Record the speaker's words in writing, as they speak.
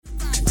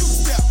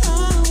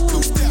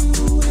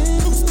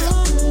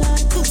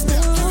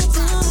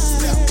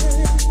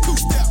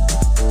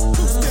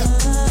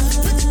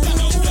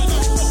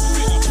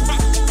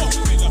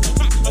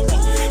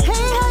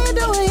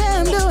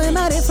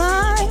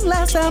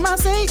time I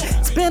sing.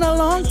 It's been a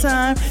long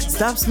time.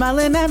 Stop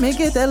smiling at me,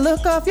 get that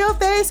look off your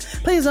face.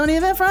 Please don't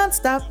even front,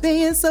 stop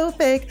being so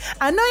fake.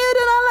 I know you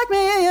do not like me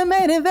and you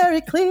made it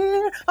very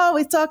clear.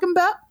 Always talking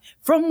about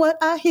from what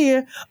I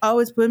hear.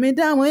 Always put me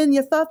down when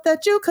you thought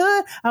that you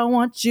could. I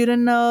want you to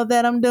know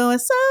that I'm doing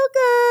so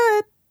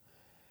good.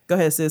 Go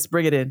ahead, sis,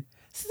 bring it in.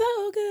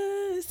 So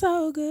good,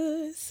 so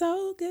good,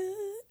 so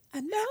good. I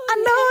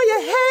know you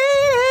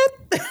hate it.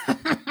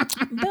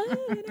 but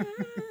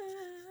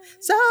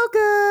So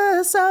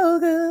good, so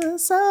good,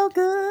 so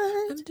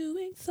good. I'm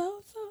doing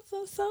so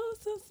good.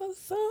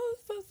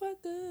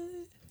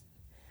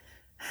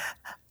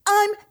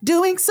 I'm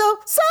doing so.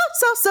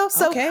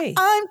 Okay.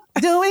 I'm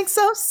doing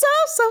so.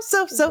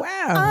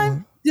 Wow.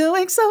 I'm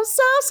doing so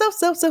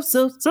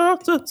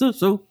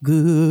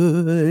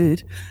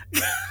good.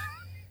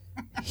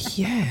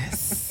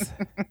 Yes.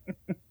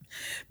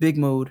 Big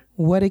mood.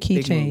 What a key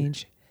Big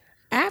change. Mood.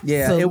 Absolutely.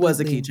 Yeah, it was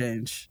a key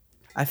change.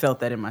 I felt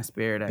that in my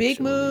spirit, actually. Big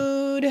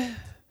mood.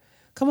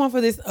 Come on for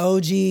this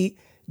OG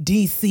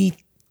DC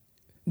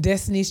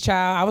Destiny's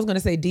Child. I was going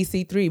to say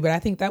DC3, but I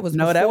think that was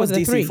that was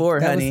the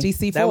DC4, honey. That was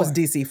DC4. That was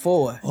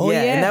DC4. Oh,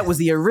 yeah, yes. and that was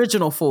the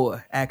original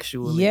 4,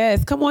 actually.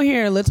 Yes, come on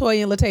here,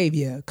 LaToya and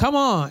Latavia. Come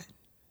on.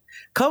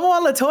 Come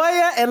on,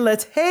 LaToya and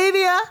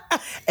Latavia,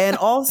 and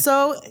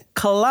also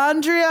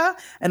Calandria,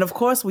 and of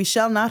course, we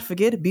shall not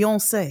forget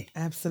Beyonce.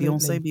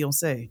 Absolutely.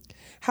 Beyonce.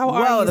 How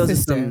are you, those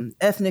sister? are some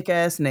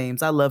ethnic-ass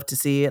names. I love to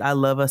see it. I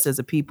love us as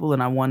a people,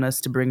 and I want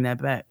us to bring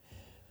that back.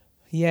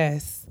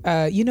 Yes.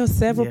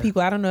 Several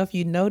people, I don't know if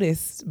you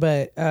noticed,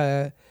 but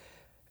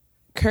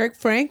Kirk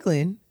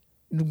Franklin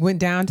went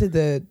down to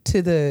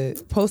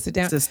the posted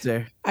down.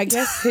 Sister. I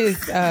guess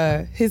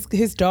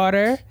his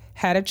daughter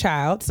had a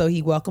child, so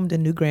he welcomed a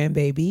new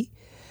grandbaby.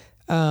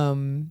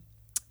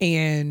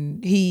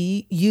 And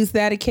he used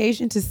that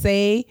occasion to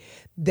say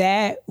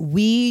that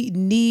we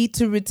need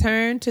to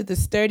return to the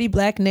sturdy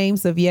Black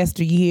names of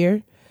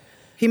yesteryear.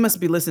 He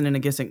must be listening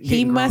and getting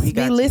He must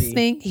be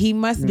listening. He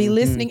must be Mm-hmm.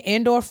 listening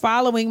and or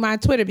following my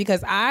Twitter,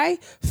 because I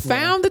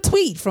found the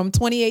tweet from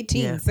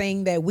 2018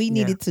 saying that we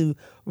needed to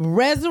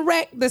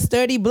resurrect the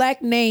sturdy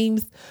Black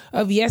names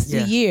of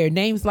yesteryear.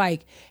 Names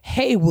like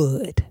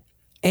Haywood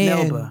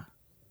and Melba.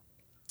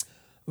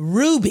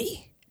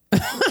 Ruby.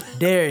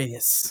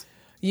 Darius.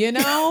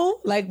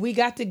 Like we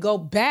got to go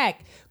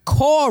back.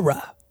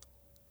 Cora.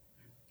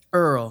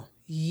 Earl.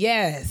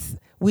 Yes.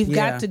 We've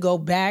got to go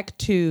back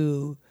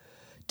to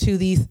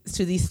these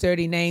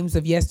sturdy names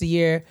of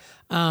yesteryear.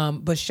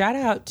 But shout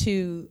out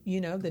to,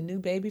 the new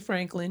baby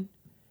Franklin.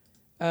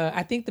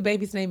 I think the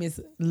baby's name is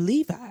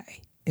Levi,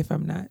 if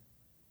I'm not.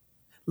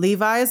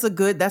 Levi is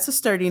that's a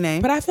sturdy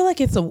name. But I feel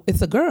like it's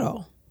a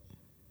girl.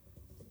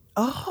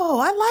 Oh,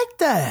 I like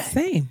that.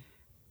 Same.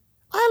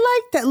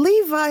 I like that.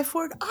 Levi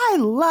Ford. I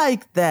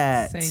like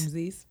that.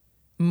 Samesies.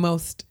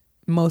 Most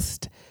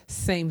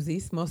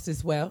samesies. Most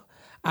as well.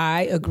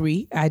 I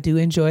agree. I do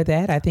enjoy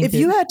that. I think if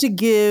you had to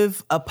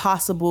give a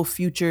possible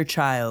future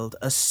child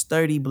a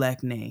sturdy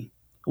Black name,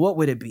 what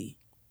would it be?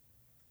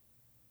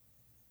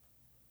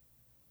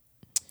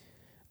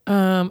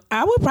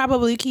 I would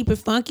probably keep it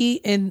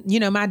funky, and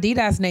my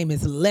DDoS name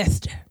is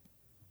Lester.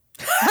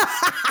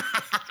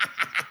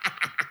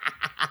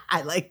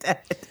 I like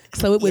that.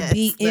 So it would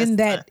be in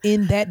Lester.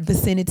 that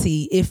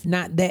vicinity, if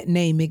not that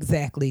name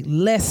exactly,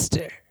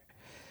 Lester.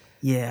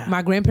 Yeah.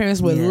 My grandparents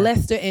were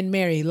Lester and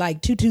Mary,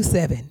 like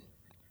 227.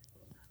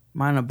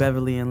 Mine are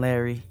Beverly and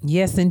Larry.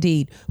 Yes,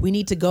 indeed. We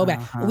need to go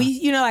back.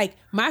 We, like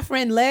my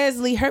friend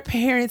Leslie, her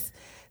parents,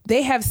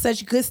 they have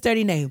such good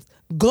sturdy names.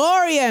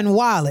 Gloria and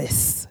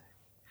Wallace.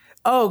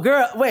 Oh,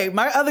 girl. Wait,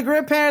 my other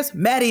grandparents,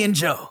 Maddie and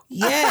Joe.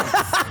 Yes.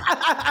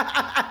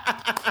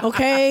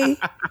 Okay.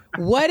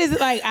 What is it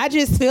like? I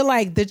just feel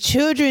like the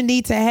children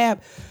need to have,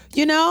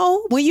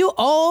 when you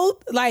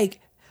old, like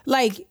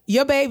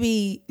your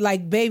baby,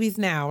 like babies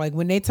now, like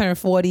when they turn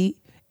 40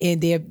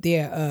 and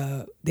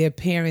their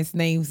parents'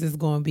 names is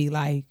going to be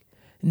like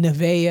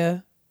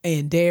Nevaeh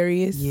and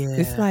Darius.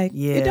 It's like,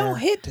 it don't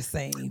hit the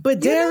same. But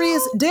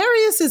Darius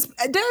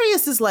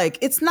is like,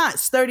 it's not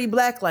sturdy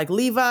Black like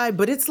Levi,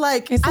 but it's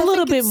like, it's a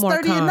little bit more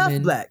sturdy common.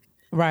 enough Black.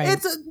 Right.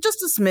 It's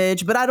just a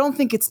smidge, but I don't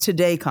think it's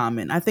today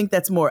common. I think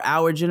that's more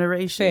our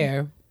generation.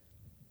 Fair.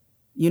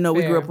 We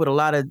grew up with a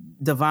lot of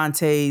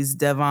Devontaes,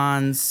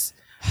 Devons,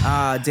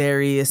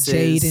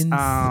 Darius's,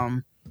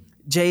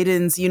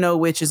 Jaden's,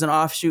 which is an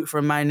offshoot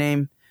from my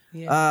name.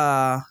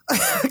 Yeah.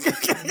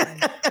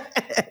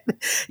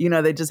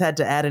 They just had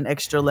to add an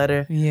extra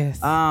letter. Yes.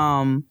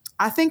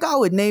 I think I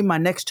would name my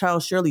next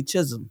child Shirley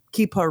Chisholm.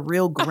 Keep her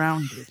real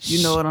grounded.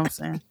 You know what I'm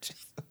saying?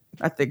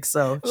 I think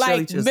so.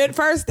 Like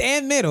first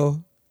and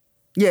middle.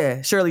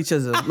 Yeah, Shirley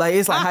Chisholm. Like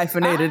it's like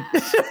hyphenated.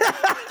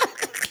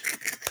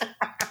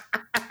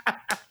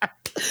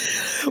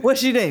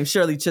 What's your name?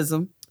 Shirley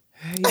Chisholm.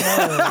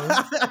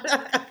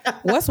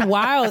 What's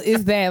wild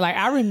is that, like,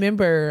 I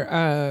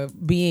remember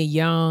being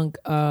young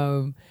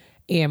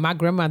and my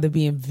grandmother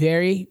being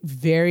very,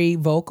 very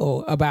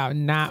vocal about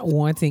not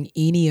wanting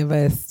any of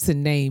us to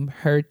name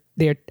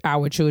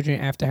our children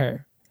after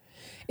her.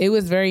 It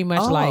was very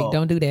much like,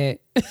 don't do that.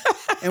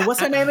 And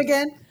what's her name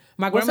again?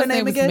 My grandma's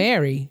name was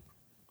Mary.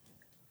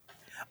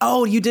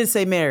 Oh, you did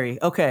say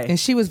Mary. Okay. And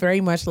she was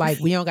very much like,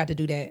 we don't got to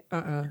do that.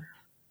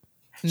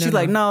 She's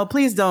like, no,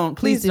 please don't.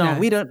 Please don't.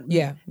 We don't.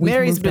 Yeah.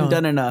 Mary's been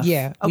done enough.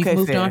 Yeah. Okay, we've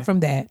moved fair. on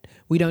from that.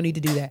 We don't need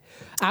to do that.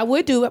 I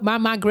would do it.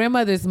 My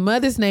grandmother's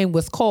mother's name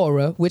was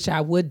Cora, which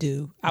I would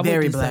do. I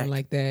Very would do black. something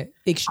like that.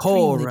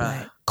 Extremely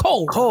black.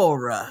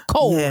 Cora.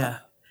 Yeah.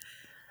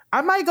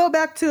 I might go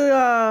back to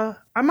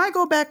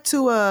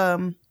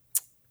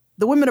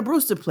the Women of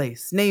Brewster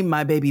Place. Name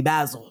my baby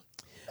Basil.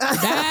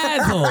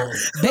 Basil.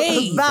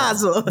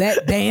 Basil.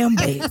 That damn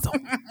Basil.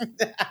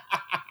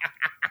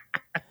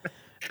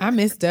 I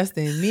miss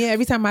Dustin. Me,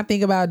 every time I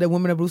think about the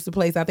Women of Brewster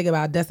Place, I think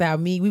about Dustin. How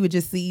we would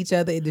just see each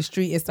other in the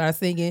street and start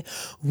singing,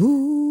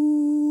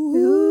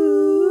 woo.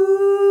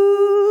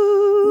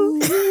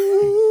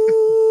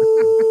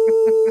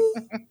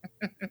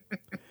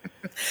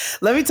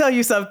 Let me tell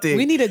you something.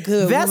 We need a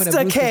good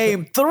Vesta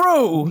came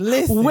through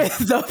with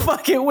the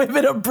fucking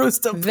Women of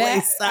Brewster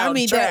Place soundtrack. I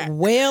mean, that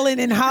wailing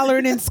and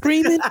hollering and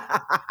screaming.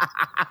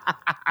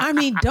 I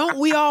mean, don't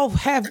we all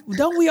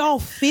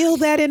feel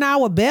that in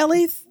our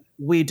bellies?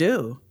 We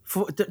do.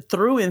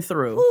 Through and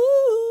through.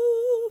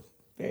 Ooh,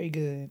 very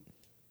good.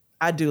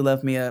 I do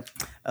love me a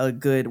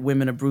good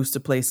Women of Brewster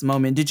Place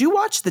moment. Did you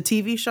watch the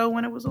TV show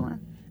when it was on?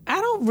 I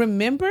don't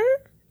remember.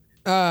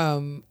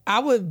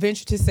 I would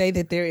venture to say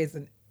that there is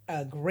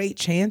a great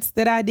chance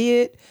that I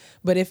did,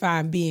 but if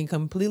I'm being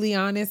completely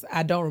honest,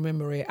 I don't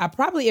remember it. I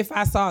probably, if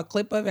I saw a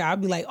clip of it, I'd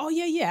be like, oh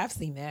yeah, I've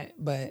seen that.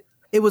 But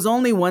it was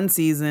only one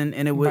season,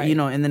 and it was, right.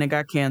 and then it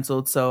got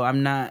canceled. So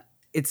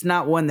it's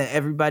not one that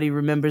everybody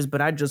remembers, but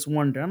I just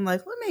wonder. I'm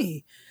like, let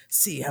me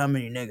see how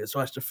many niggas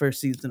watched the first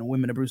season of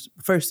Women of Brewster,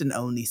 first and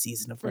only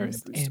season of Women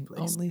of Brewster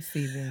Place. Only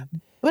season.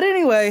 But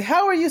anyway,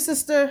 how are you,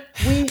 sister?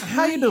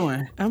 How you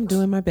doing? I'm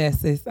doing my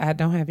best. I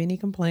don't have any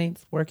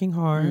complaints. Working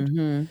hard,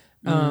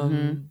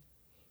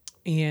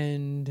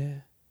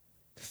 and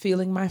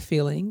feeling my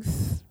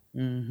feelings.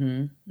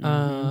 I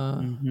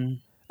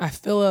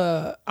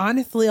feel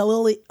honestly a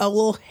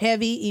little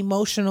heavy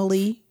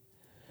emotionally.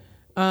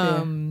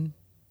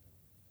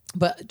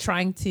 But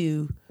trying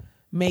to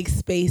make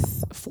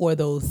space for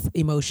those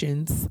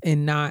emotions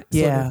and not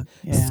sort of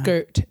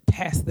skirt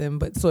past them,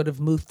 but sort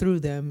of move through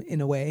them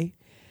in a way,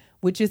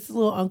 which is a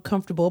little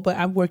uncomfortable, but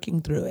I'm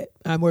working through it.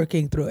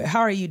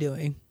 How are you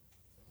doing?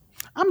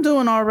 I'm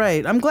doing all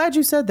right. I'm glad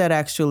you said that,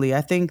 actually.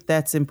 I think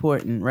that's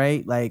important,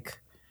 right? Like,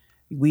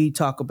 we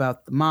talk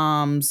about the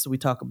moms, we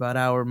talk about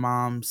our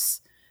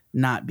moms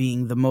not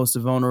being the most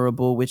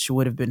vulnerable, which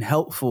would have been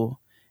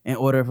helpful in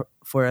order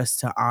for us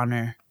to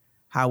honor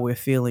how we're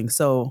feeling.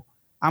 So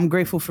I'm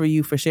grateful for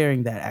you for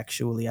sharing that,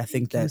 actually. I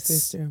think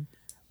that's going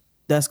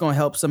to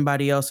help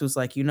somebody else who's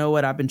like, you know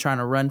what, I've been trying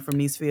to run from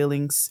these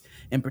feelings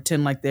and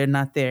pretend like they're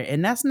not there.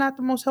 And that's not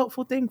the most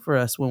helpful thing for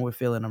us when we're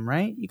feeling them,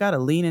 right? You got to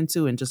lean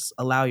into and just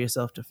allow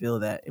yourself to feel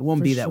that. It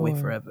won't be that way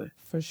forever.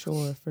 For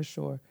sure.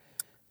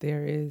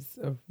 There is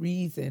a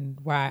reason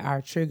why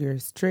our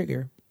triggers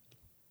trigger.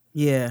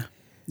 Yeah.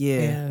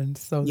 And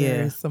so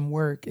there is some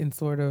work in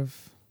sort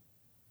of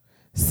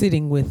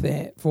sitting with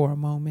that for a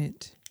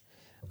moment.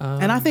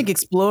 And I think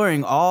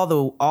exploring all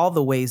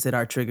the ways that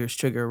our triggers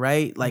trigger,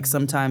 right? Like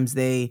sometimes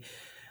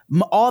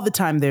all the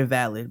time they're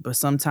valid, but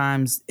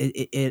sometimes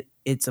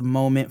it's a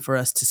moment for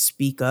us to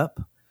speak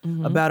up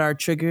about our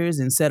triggers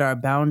and set our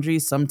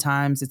boundaries.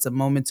 Sometimes it's a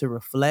moment to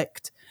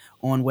reflect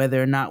on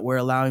whether or not we're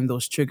allowing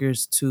those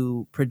triggers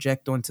to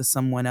project onto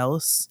someone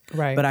else.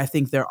 Right. But I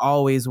think they're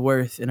always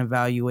worth an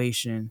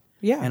evaluation.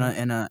 Yeah.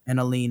 And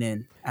a lean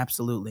in.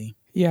 Absolutely.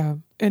 Yeah.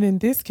 And in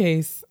this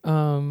case,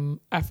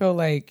 I feel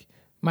like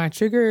I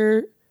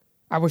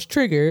was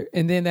triggered,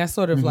 and then that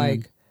sort of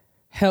like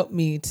helped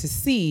me to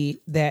see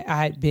that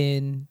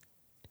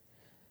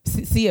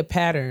see a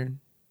pattern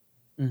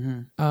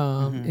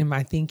in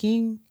my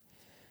thinking.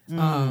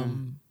 That's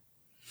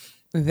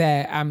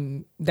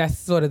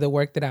sort of the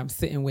work that I'm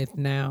sitting with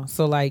now.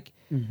 So like,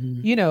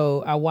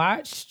 I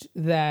watched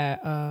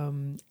that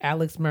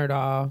Alex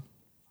Murdaugh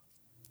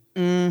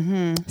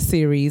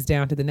series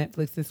down to the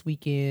Netflix this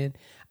weekend.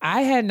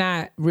 I had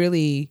not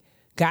really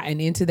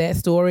gotten into that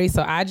story,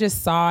 so I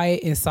just saw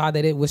it and saw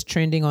that it was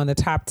trending on the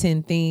top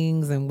 10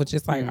 things and was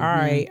just like, all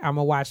right, I'm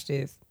gonna watch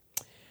this.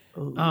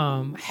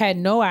 Had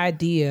no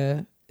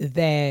idea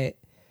that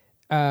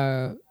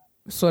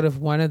sort of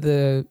one of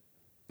the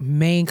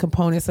main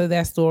components of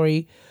that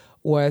story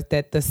was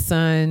that the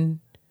son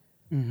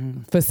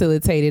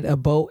facilitated a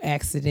boat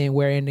accident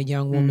wherein the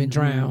young woman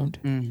drowned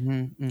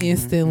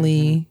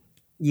instantly.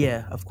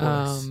 Yeah, of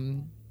course.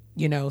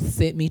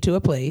 Sent me to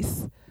a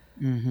place.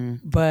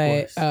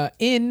 But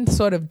in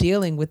sort of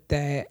dealing with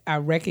that, I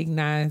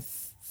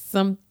recognized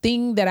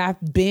something that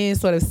I've been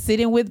sort of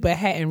sitting with but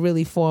hadn't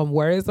really formed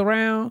words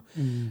around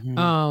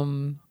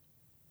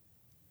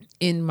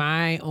in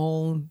my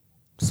own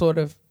sort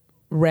of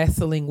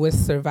wrestling with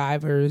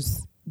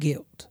survivor's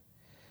guilt.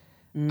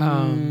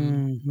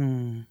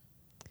 And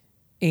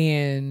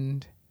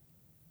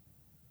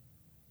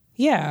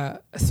yeah,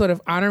 sort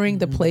of honoring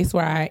the place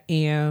where I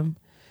am,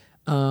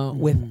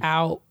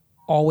 without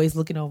always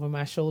looking over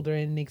my shoulder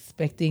and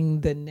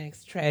expecting the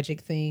next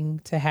tragic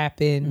thing to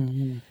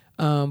happen.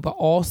 But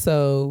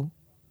also,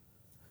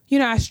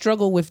 I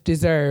struggle with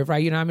deserve,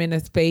 right? I'm in a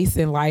space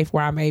in life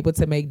where I'm able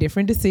to make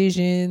different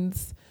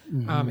decisions,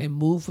 and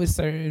move with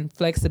certain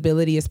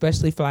flexibility,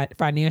 especially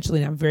financially.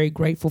 And I'm very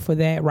grateful for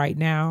that right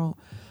now.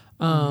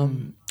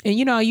 And,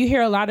 you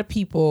hear a lot of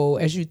people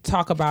as you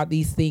talk about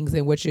these things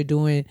and what you're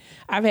doing.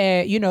 I've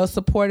had,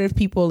 supportive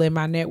people in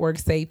my network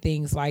say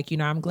things like,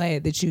 I'm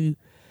glad that you,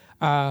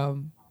 are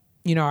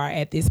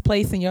at this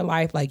place in your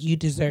life. Like, you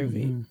deserve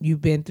it.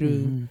 You've been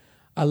through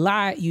a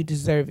lot. You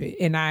deserve it.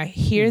 And I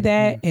hear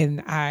that,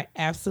 and I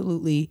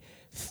absolutely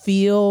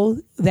feel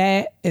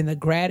that, and the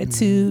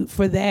gratitude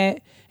for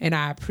that. And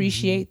I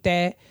appreciate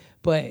that.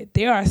 But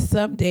there are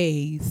some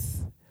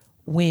days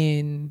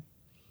when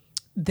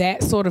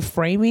that sort of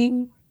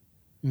framing,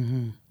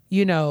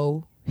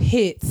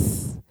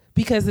 hits,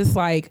 because it's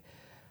like,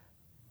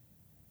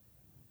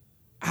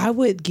 I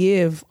would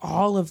give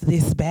all of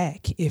this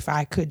back if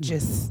I could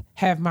just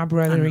have my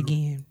brother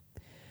again.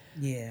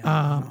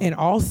 Yeah. And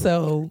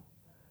also,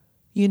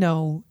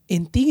 in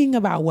thinking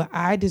about what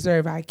I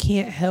deserve, I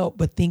can't help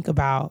but think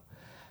about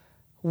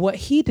what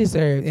he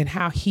deserved and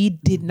how he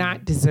did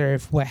not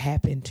deserve what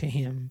happened to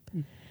him.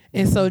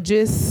 And so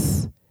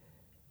just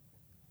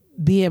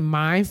being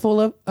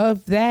mindful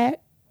of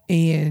that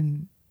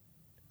and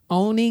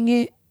owning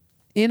it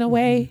in a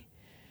way,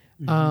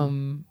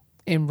 and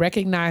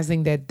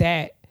recognizing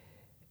that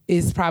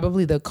is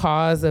probably the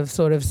cause of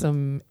sort of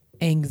some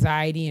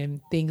anxiety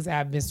and things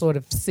I've been sort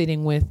of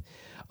sitting with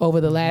over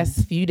the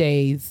last few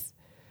days.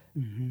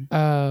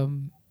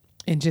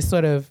 And just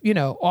sort of,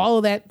 all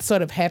of that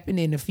sort of happened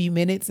in a few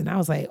minutes. And I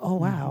was like, oh,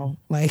 wow.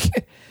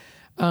 Like,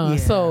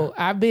 so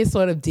I've been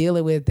sort of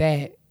dealing with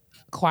that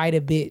quite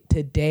a bit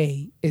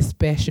today,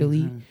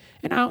 especially.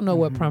 And I don't know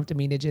what prompted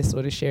me to just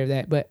sort of share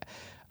that. But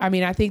I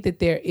mean, I think that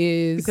there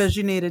is... Because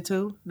you needed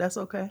to. That's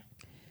okay.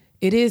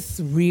 It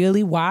is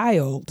really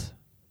wild.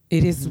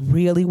 It is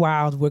really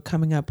wild. We're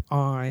coming up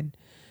on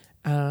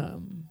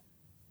the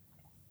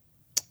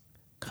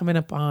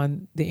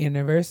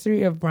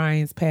anniversary of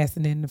Brian's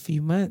passing in a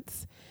few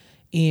months.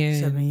 And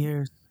 7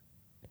 years.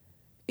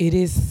 It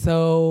is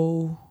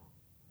so...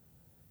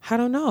 I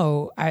don't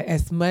know.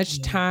 As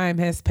much time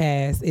has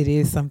passed, it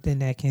is something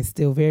that can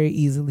still very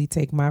easily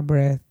take my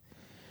breath.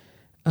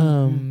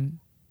 And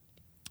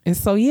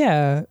so,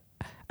 yeah,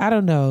 I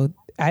don't know.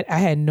 I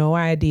had no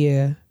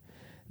idea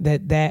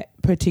that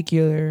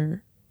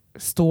particular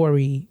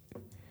story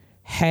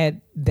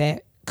had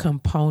that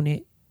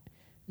component.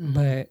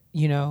 But,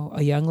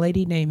 a young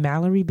lady named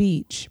Mallory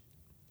Beach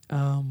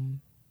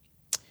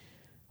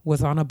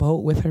was on a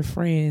boat with her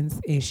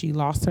friends, and she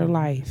lost her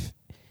life.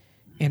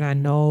 And I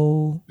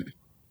know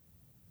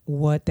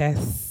what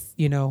that's,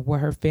 what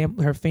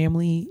her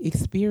family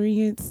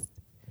experienced.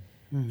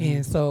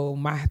 And so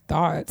my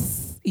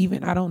thoughts,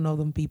 even I don't know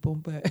them people,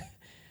 but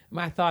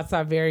my thoughts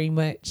are very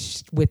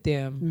much with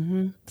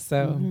them.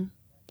 So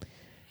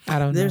I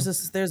don't know.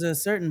 There's a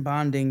certain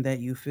bonding that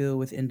you feel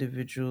with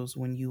individuals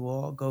when you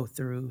all go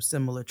through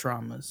similar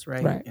traumas,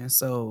 right? And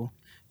so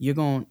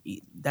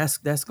that's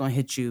going to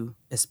hit you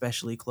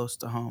especially close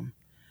to home,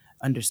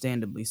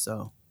 understandably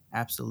so.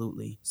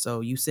 Absolutely.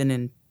 So you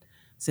sending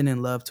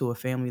love to a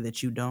family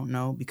that you don't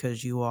know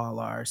because you all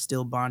are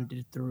still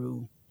bonded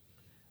through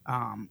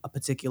a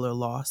particular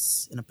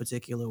loss in a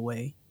particular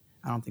way.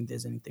 I don't think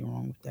there's anything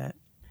wrong with that.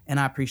 And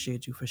I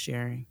appreciate you for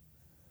sharing.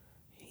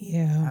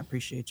 Yeah. I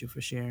appreciate you for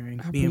sharing,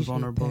 being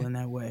vulnerable in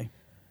that way.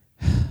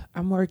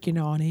 I'm working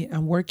on it.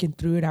 I'm working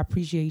through it. I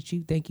appreciate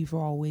you. Thank you for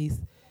always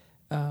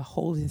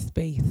holding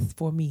space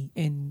for me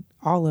and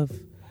all of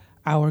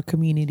our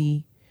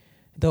community.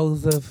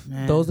 Those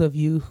of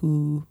you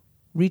who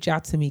reach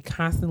out to me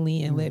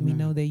constantly and let me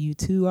know that you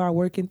too are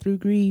working through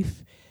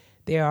grief.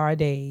 There are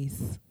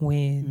days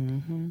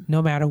when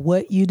no matter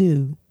what you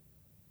do,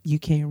 you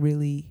can't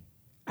really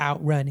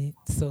outrun it.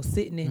 So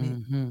sitting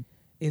in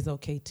it is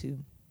okay too.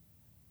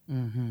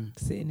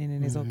 Sitting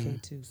in it is okay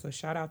too. So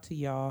shout out to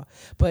y'all.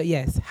 But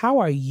yes, how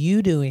are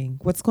you doing?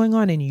 What's going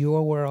on in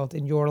your world,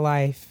 in your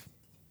life?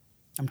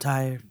 I'm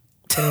tired.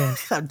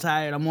 I'm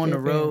tired. I'm on the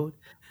road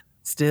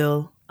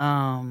still.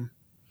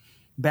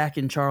 Back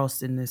in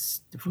Charleston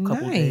for a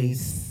couple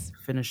days.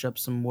 Finish up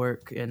some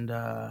work and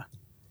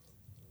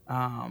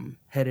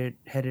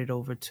headed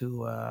over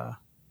to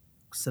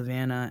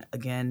Savannah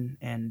again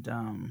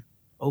and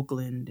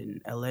Oakland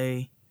and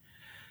LA.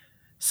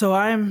 So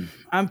I'm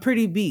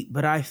pretty beat,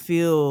 but I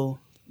feel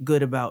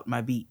good about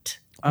my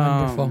beat.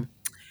 Wonderful.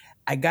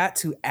 I got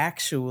to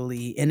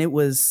actually, and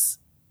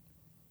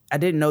I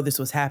didn't know this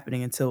was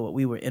happening until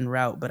we were en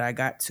route, but I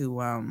got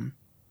to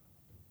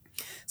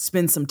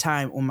spend some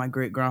time on my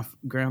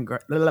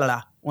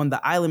on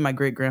the island my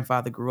great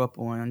grandfather grew up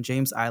on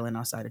James Island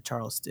outside of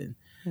Charleston.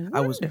 Wonderful.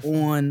 I was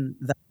on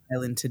the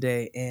island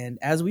today, and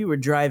as we were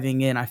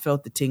driving in, I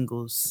felt the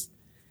tingles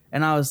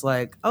And I was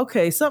like,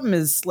 okay, something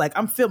is like,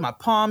 my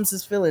palms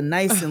is feeling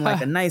nice and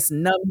like a nice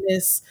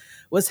numbness.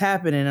 What's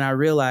happening? And I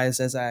realized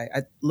as I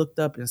looked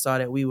up and saw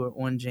that we were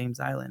on James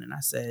Island, and I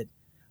said,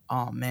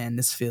 oh man,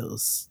 this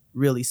feels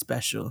really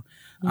special.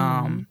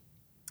 And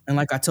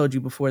like I told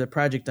you before, the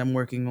project I'm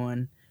working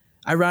on,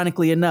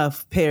 ironically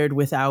enough, paired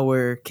with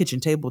our kitchen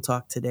table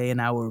talk today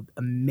and our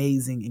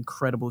amazing,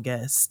 incredible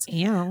guest.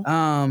 Yeah.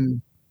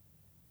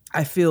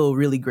 I feel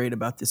really great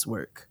about this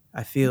work.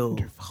 I feel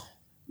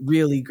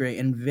really great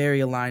and very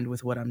aligned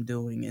with what I'm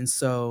doing. And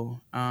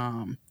so,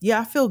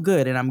 I feel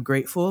good, and I'm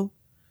grateful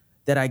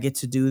that I get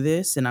to do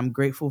this, and I'm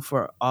grateful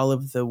for all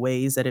of the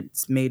ways that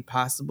it's made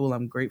possible.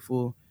 I'm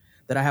grateful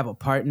that I have a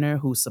partner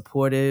who's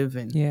supportive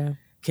and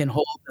can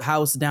hold the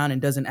house down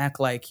and doesn't act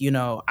like,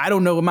 I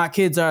don't know what my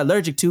kids are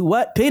allergic to.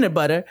 What? Peanut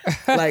butter.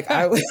 Like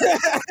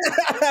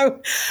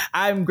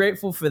I'm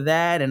grateful for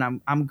that.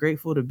 And I'm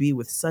grateful to be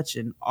with such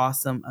an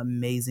awesome,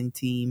 amazing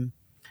team.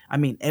 I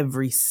mean,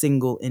 every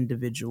single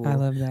individual. I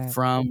love that.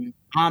 From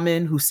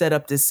Amin, who set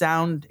up this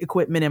sound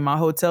equipment in my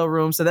hotel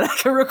room so that I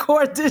can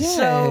record this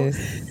show,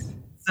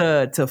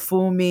 to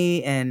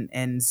Fumi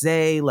and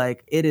Zay.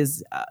 Like, it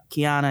is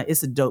Kiana.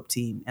 It's a dope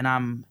team, and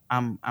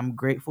I'm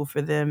grateful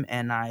for them,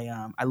 and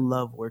I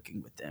love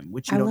working with them,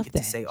 which you don't get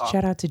to say often.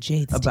 Shout out to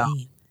Jade's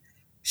team.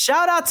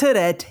 Shout out to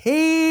that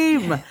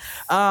team. Yes.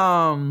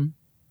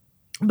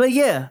 But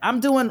yeah, I'm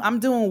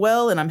doing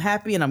well, and I'm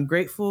happy, and I'm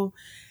grateful,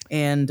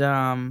 and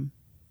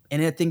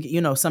I think,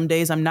 some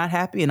days I'm not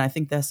happy, and I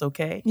think that's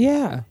okay.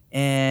 Yeah.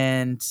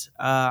 And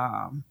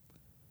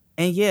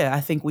yeah, I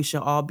think we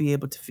should all be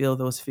able to feel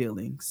those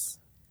feelings.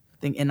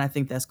 I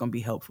think that's going to be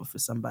helpful for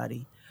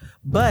somebody.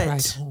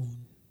 But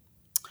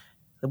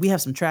we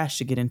have some trash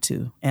to get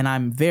into, and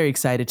I'm very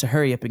excited to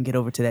hurry up and get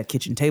over to that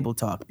kitchen table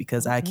talk,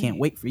 because I can't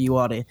wait for you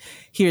all to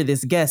hear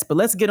this guest. But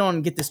let's get on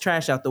and get this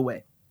trash out the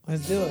way.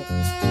 Let's do it.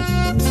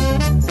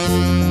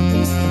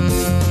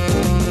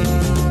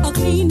 A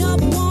clean-up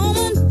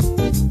woman.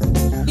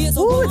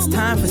 Ooh, it's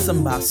time for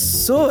some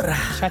basura.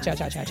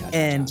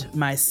 And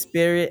my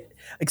spirit,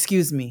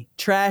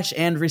 trash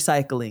and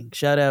recycling.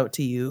 Shout out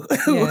to you.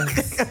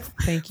 Yes,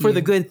 thank you. For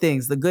the good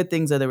things. The good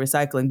things are the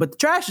recycling. But the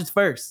trash is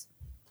first.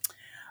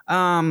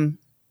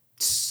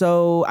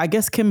 So I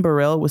guess Kim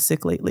Burrell was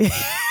sick lately.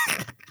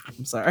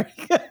 I'm sorry.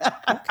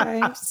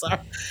 Okay. I'm sorry.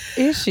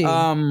 Is she?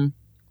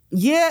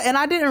 Yeah, and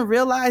I didn't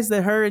realize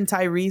that her and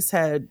Tyrese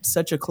had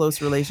such a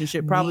close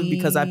relationship, probably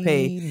because I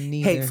pay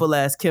hateful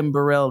ass Kim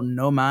Burrell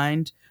no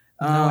mind.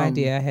 No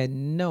idea. I had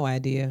no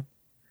idea.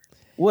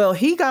 Well,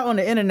 he got on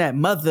the internet,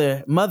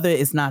 mother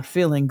is not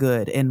feeling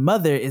good and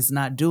mother is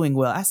not doing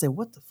well. I said,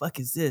 what the fuck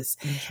is this?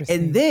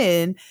 And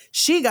then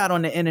she got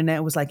on the internet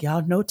and was like,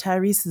 y'all know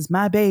Tyrese is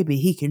my baby.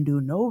 He can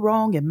do no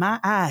wrong in my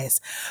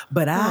eyes,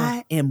 but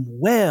I am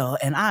well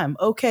and I'm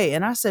okay.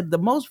 And I said, the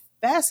most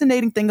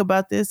fascinating thing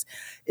about this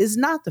is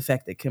not the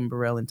fact that Kim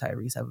Burrell and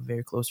Tyrese have a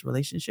very close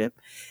relationship.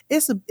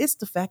 It's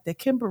the fact that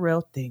Kim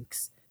Burrell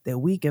thinks that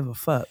we give a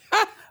fuck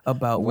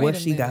about what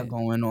she got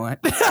going on.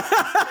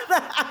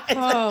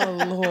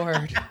 Oh,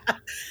 Lord.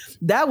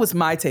 That was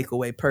my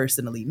takeaway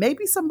personally.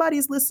 Maybe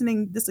somebody's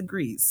listening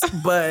disagrees,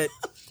 but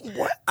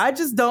I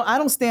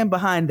don't stand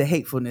behind the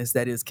hatefulness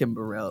that is Kim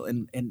Burrell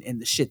and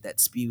the shit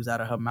that spews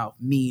out of her mouth.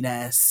 Mean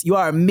ass. You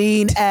are a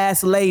mean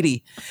ass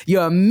lady.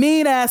 You're a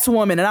mean ass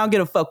woman, and I don't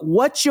give a fuck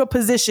what your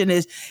position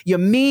is. You're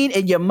mean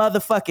and you're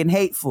motherfucking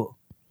hateful.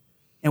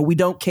 And we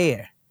don't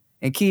care.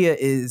 And Kia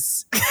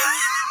is...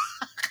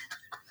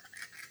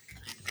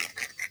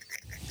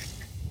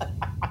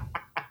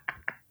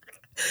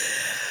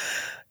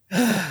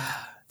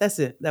 That's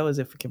it. That was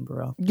it for Kim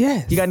Burrell.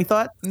 Yes. You got any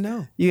thoughts?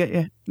 No. You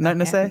got nothing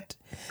to say?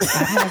 I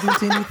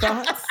haven't any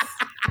thoughts.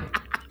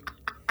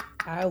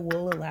 I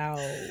will allow.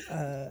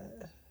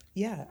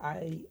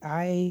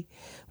 I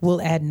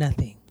will add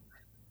nothing.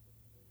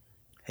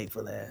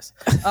 Hateful ass.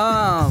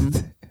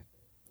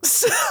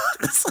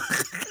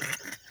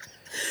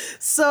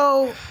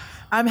 So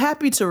I'm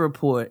happy to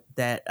report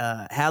that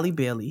Halle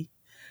Bailey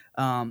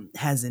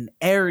has an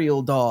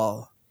Ariel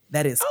doll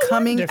that is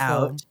coming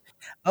out.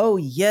 Oh,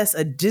 yes,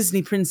 a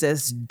Disney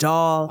princess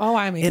doll. Oh,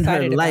 I'm excited in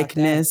her about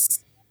likeness.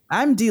 That.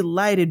 I'm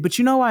delighted, but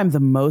you know why I'm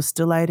the most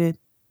delighted?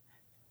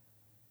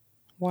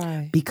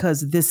 Why?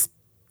 Because this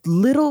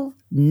little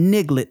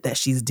niglet that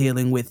she's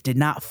dealing with did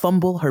not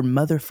fumble her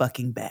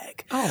motherfucking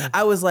bag. Oh,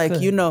 I was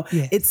like,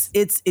 yes.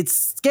 it's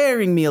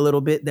scaring me a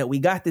little bit that we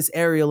got this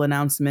Ariel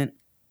announcement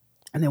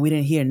and then we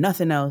didn't hear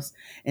nothing else.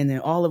 And then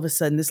all of a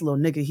sudden, this little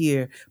nigga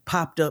here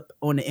popped up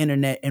on the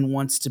internet and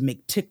wants to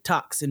make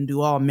TikToks and do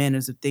all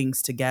manners of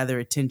things to gather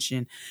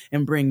attention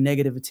and bring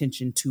negative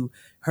attention to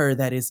her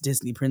that is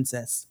Disney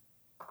princess.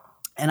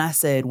 And I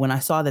said, when I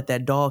saw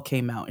that doll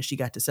came out and she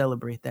got to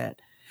celebrate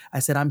that, I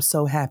said, I'm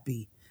so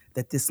happy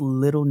that this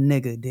little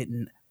nigga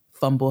didn't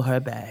fumble her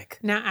bag.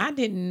 Now, I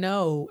didn't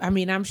know. I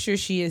mean, I'm sure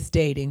she is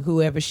dating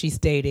whoever she's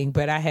dating,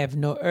 but I have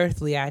no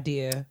earthly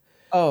idea.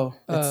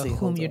 Let's see.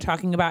 Whom you're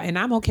talking about, and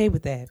I'm okay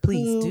with that.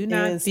 Please do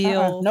not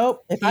feel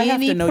nope. If I any have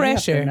to know,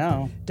 pressure. You have to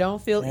know.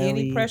 Don't feel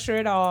any pressure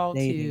at all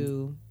dating.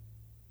 to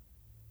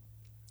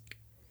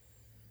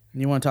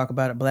You want to talk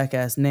about a black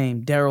ass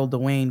name? Daryl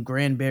Dwayne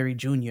Granberry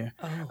Jr.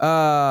 Oh,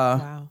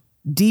 wow.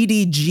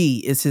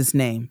 DDG is his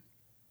name.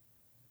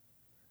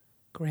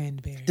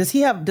 Granberry. Does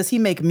he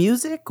make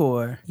music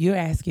or? You're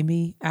asking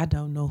me? I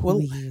don't know who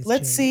he is.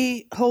 Let's Jay.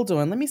 see. Hold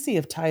on. Let me see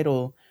if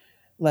Tidal,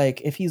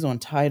 like if he's on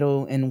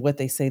Tidal and what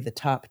they say the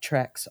top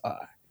tracks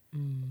are.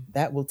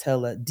 That will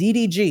tell us.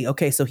 DDG.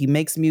 Okay, so he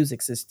makes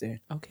music, sister.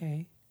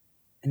 Okay.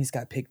 And he's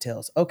got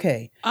pigtails.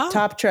 Okay.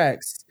 Top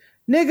tracks.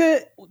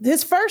 Nigga,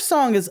 his first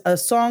song is a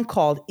song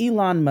called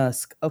Elon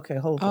Musk. Okay,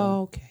 hold on.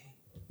 Okay.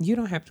 You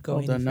don't have to go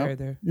any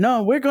further.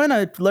 No, we're going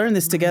to learn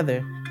this together.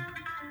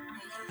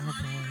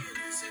 Okay.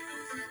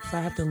 So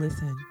I have to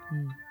listen.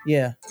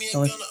 Yeah.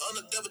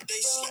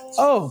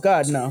 Oh,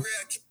 God, no.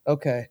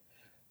 Okay.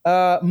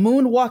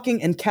 Moonwalking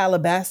in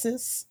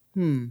Calabasas.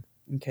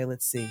 Okay,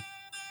 let's see.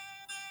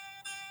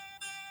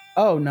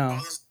 Oh, no.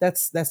 That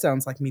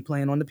sounds like me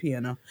playing on the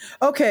piano.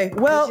 Okay,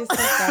 well. We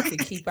just got to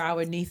keep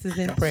our nieces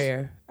in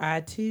prayer.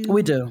 I, too,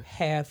 we do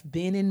have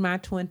been in my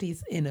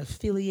 20s and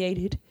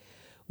affiliated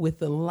with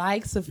the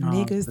likes of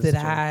niggas that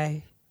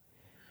I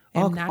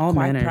am not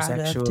quite proud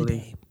of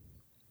today.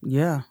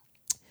 Yeah.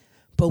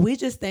 But we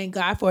just thank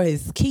God for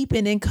his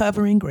keeping and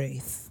covering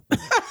grace.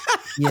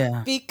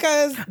 Yeah.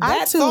 Because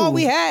that's all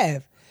we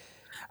have.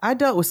 I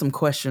dealt with some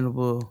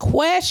questionable.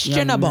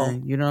 You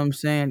know what I'm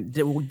saying?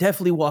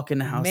 Definitely walk in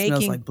the house.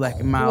 Smells like Black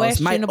and Miles.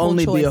 Might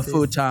only be a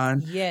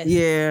futon. Yes.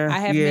 Yeah. I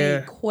have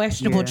made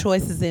questionable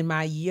choices in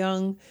my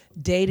young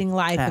dating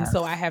life. And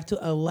so I have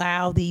to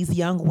allow these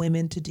young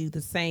women to do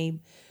the same.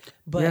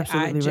 But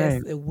I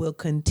just will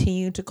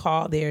continue to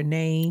call their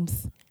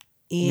names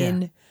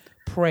in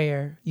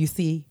prayer, you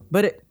see.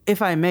 But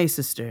if I may,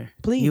 sister,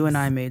 please. You and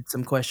I made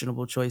some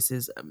questionable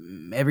choices.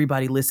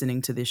 Everybody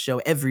listening to this show,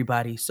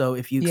 everybody. So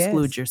if you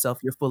exclude yourself,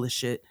 you're full of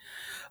shit.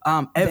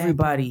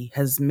 Everybody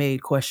has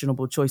made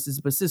questionable choices.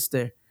 But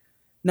sister,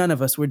 none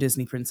of us were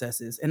Disney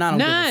princesses. And I don't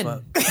give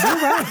a fuck. You're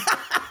right.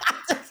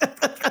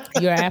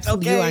 You're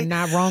absolutely, you are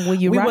not wrong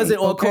when you're right. We wasn't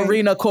on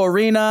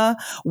Corina.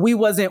 We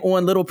wasn't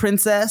on Little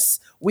Princess.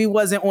 We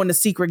wasn't on The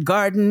Secret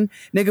Garden.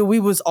 Nigga, we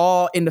was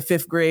all in the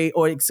 5th grade,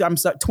 or I'm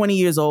sorry, 20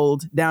 years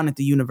old down at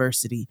the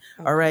university.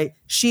 Okay. All right.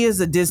 She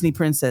is a Disney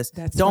princess.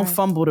 Don't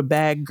fumble the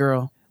bag,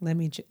 girl. Let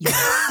me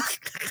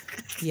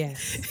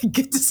yes.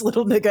 Get this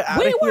little nigga out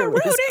of here. We were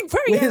rooting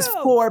for you. With his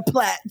 4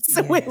 plats.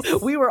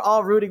 Yes. We were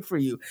all rooting for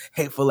you.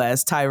 Hateful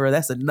ass Tyra.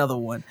 That's another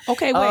one.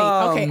 Okay, wait.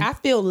 Okay, I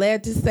feel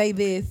led to say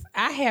this.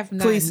 I have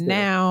not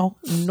now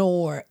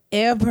nor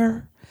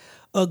ever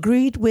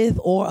agreed with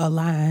or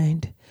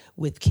aligned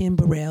with Kim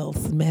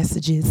Burrell's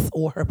messages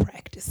or her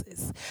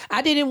practices.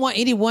 I didn't want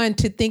anyone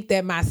to think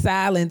that my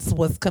silence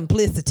was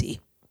complicity.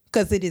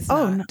 Because it is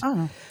not.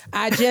 No.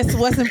 I just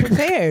wasn't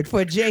prepared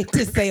for Jay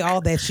to say all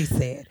that she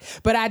said.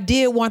 But I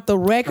did want the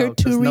record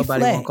to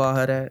reflect. Nobody won't call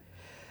her that.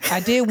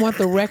 I did want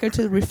the record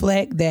to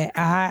reflect that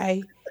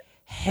I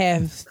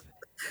have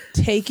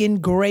taken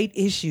great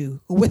issue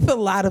with a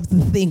lot of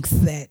the things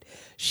that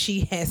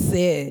she has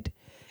said.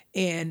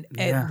 And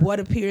what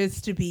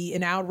appears to be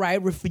an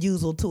outright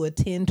refusal to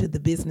attend to the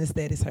business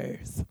that is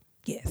hers.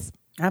 Yes.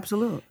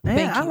 Absolutely.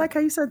 Yeah, I like how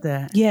you said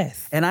that.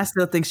 Yes. And I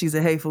still think she's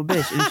a hateful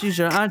bitch. And she's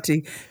your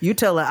auntie. You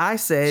tell her I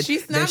said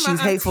that she's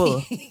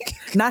hateful.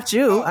 Not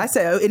you. I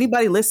said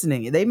anybody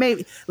listening.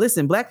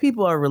 Listen, black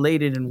people are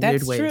related in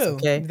weird ways. True.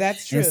 Okay.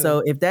 That's true. And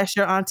so if that's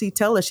your auntie,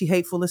 tell her she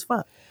hateful as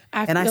fuck.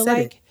 I feel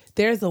like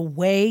there's a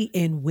way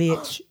in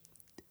which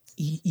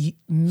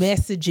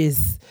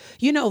messages,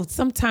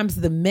 sometimes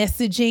the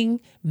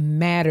messaging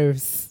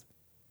matters.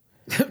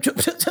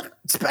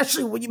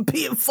 Especially when you're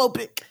being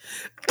phobic.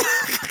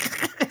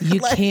 You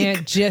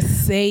can't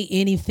just say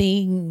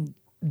anything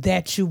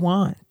that you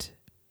want.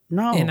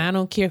 No. And I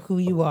don't care who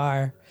you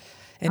are.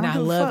 And I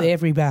love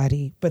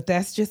everybody. But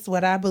that's just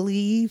what I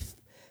believe.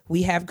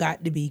 We have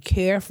got to be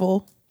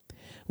careful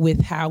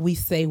with how we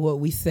say what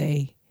we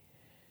say.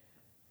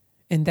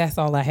 And that's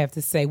all I have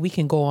to say. We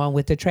can go on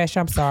with the trash.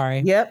 I'm sorry.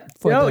 Yep.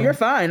 No, you're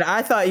fine.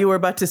 I thought you were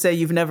about to say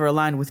you've never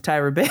aligned with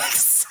Tyra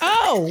Banks.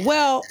 Oh,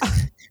 well...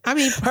 I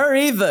mean, her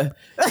either.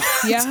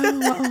 Yeah.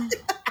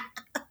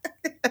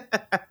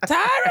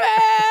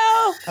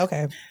 Tyra.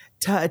 Okay.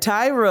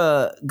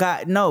 Tyra,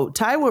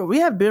 we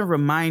have been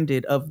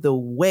reminded of the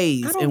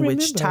ways in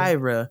which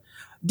Tyra.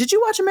 Did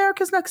you watch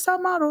America's Next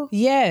Top Model?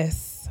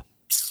 Yes.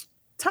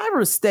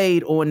 Tyra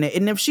stayed on it,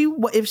 and if she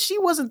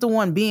wasn't the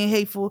one being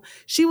hateful,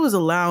 she was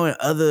allowing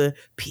other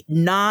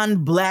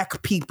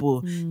non-black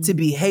people to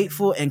be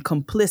hateful and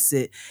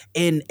complicit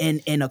in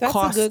accosting.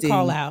 That's a good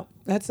call out.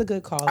 That's a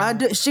good call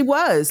out. She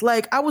was.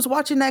 Like, I was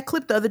watching that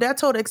clip the other day. I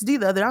told XD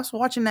the other day, I was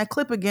watching that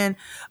clip again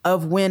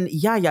of when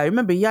Yaya,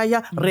 remember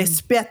Yaya?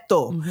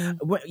 Respeto.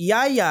 When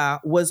Yaya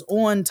was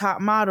on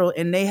Top Model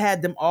and they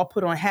had them all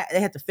put on hat. They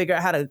had to figure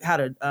out how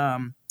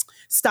to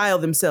style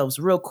themselves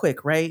real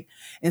quick, right?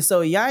 And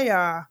so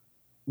Yaya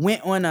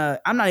went on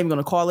I'm not even going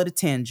to call it a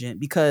tangent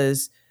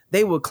because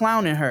they were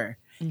clowning her.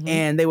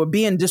 and they were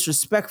being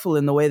disrespectful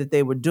in the way that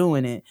they were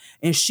doing it.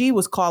 And she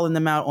was calling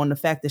them out on the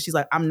fact that she's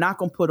like, I'm not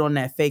going to put on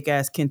that fake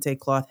ass kente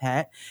cloth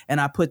hat.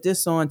 And I put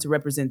this on to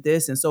represent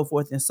this and so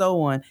forth and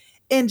so on.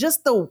 And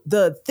just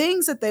the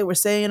things that they were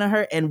saying to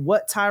her and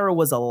what Tyra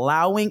was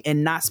allowing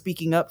and not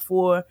speaking up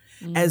for,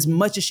 as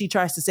much as she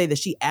tries to say that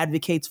she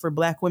advocates for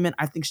Black women,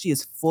 I think she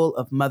is full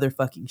of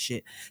motherfucking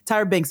shit.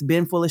 Tyra Banks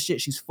been full of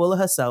shit. She's full of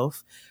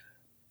herself.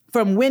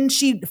 From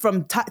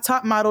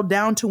top model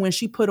down to when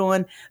she put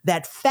on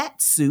that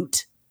fat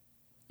suit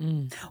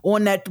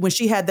on that, when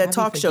she had that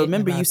talk show.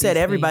 Remember you said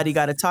everybody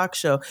got a talk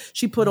show.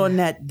 She put on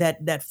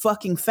that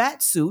fucking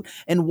fat suit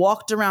and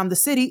walked around the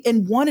city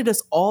and wanted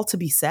us all to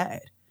be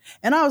sad.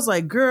 And I was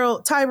like,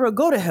 girl, Tyra,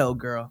 go to hell,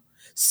 girl.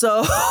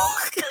 So,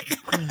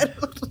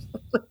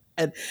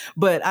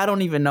 but I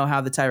don't even know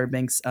how the Tyra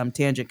Banks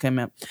tangent came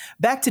up.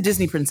 Back to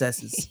Disney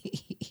princesses.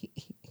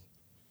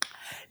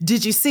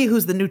 Did you see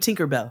who's the new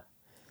Tinkerbell?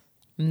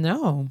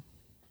 No.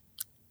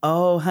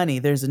 Oh, honey,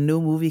 there's a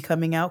new movie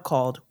coming out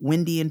called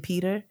Wendy and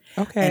Peter.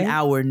 Okay. And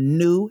our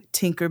new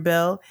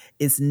Tinkerbell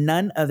is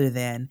none other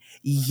than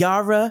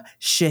Yara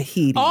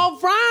Shahidi. All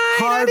right.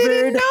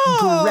 Harvard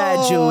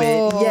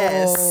graduate.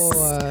 Yes.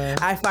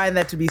 I find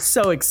that to be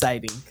so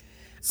exciting.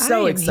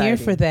 So exciting. I am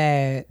here for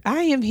that.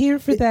 I am here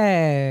for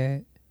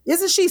that.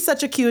 Isn't she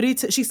such a cutie?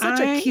 She's such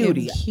a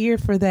cutie. I am here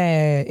for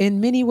that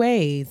in many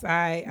ways.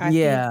 I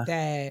think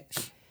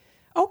that.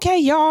 Okay,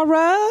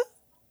 Yara.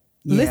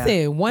 Yeah.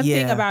 Listen, one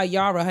thing about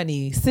Yara,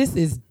 honey, sis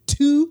is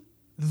to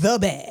the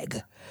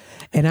bag.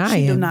 And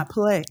she do not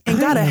play. And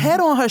got a head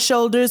on her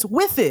shoulders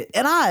with it.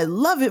 And I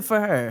love it for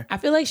her. I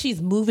feel like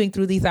she's moving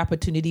through these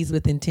opportunities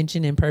with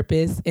intention and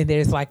purpose. And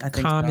there's like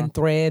common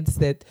threads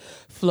that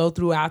flow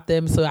throughout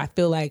them. So I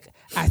feel like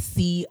I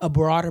see a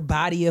broader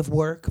body of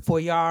work for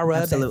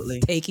Yara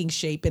that's taking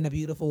shape in a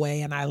beautiful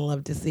way. And I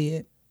love to see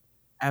it.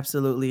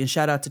 Absolutely. And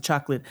shout out to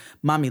Chocolate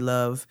Mommy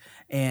Love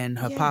and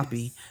her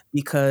poppy,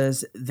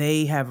 because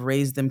they have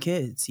raised them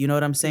kids. You know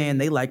what I'm saying?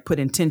 They like put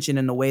intention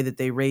in the way that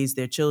they raise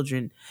their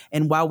children.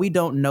 And while we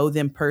don't know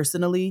them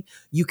personally,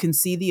 you can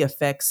see the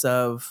effects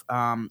of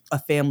a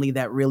family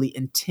that really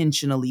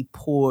intentionally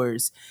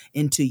pours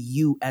into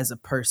you as a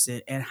person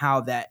and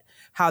how that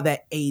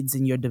aids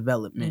in your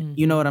development.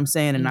 You know what I'm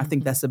saying? And I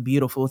think that's a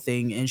beautiful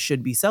thing and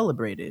should be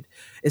celebrated,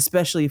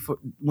 especially for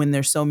when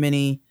there's so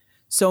many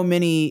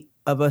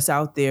of us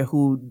out there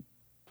who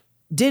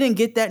didn't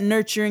get that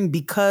nurturing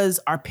because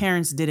our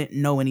parents didn't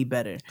know any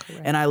better.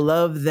 Correct. And I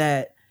love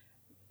that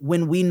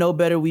when we know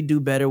better, we do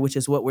better, which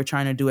is what we're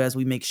trying to do as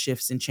we make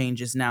shifts and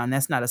changes now. And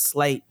that's not a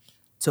slight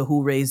to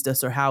who raised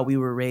us or how we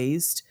were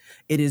raised.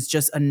 It is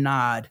just a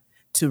nod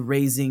to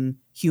raising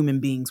human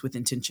beings with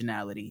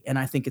intentionality. And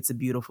I think it's a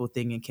beautiful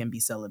thing and can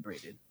be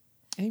celebrated.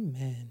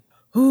 Amen.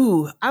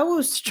 Ooh, I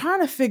was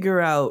trying to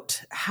figure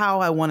out how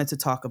I wanted to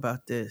talk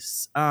about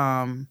this.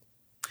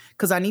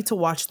 Because I need to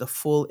watch the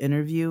full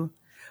interview,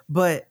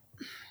 but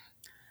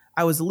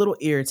I was a little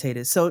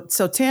irritated. So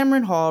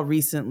Tamron Hall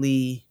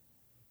recently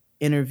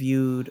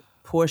interviewed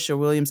Portia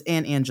Williams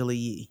and Angela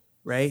Yee,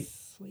 right?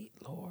 Sweet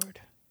Lord.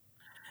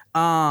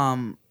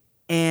 And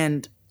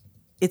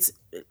it's,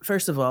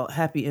 first of all,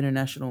 happy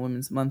International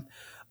Women's Month.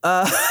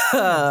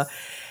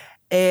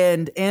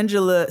 And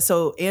Angela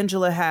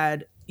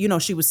had,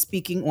 she was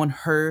speaking on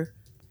her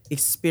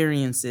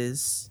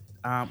experiences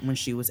when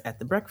she was at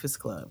the Breakfast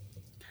Club.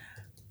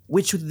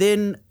 Which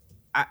then,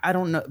 I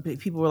don't know,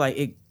 people were like,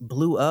 it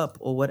blew up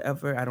or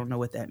whatever. I don't know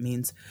what that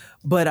means.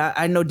 But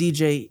I know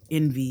DJ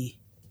Envy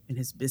and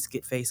his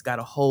biscuit face got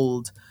a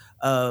hold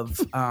of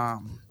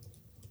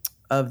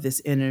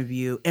this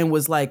interview and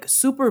was like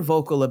super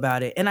vocal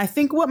about it. And I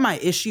think what my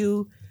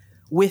issue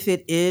with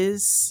it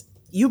is,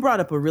 you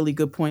brought up a really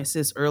good point,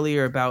 sis,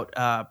 earlier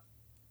about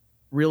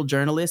real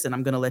journalists, and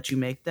I'm going to let you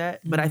make that.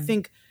 Mm-hmm. But I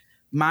think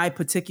my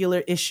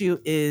particular issue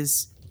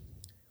is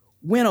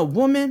when a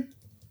woman,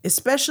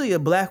 especially a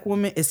Black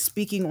woman, is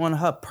speaking on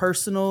her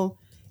personal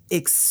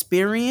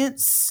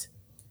experience,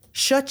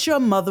 shut your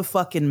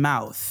motherfucking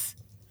mouth,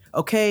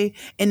 okay?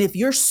 And if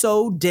you're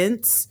so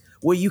dense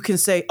where you can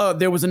say, oh,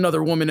 there was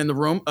another woman in the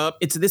room,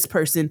 it's this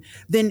person,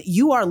 then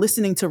you are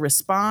listening to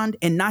respond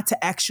and not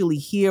to actually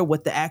hear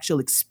what the actual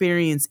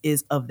experience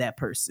is of that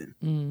person.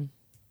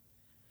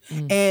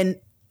 And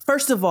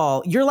first of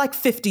all, you're like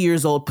 50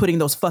 years old putting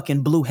those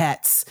fucking blue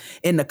hats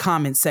in the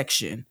comment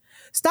section.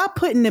 Stop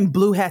putting them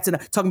blue hats in,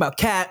 talking about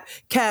Cap.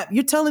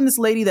 You're telling this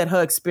lady that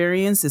her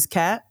experience is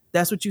Cap?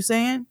 That's what you're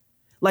saying?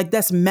 Like,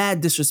 that's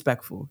mad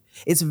disrespectful.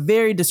 It's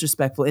very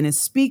disrespectful. And it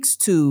speaks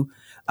to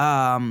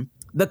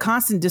the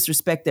constant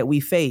disrespect that we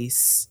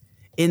face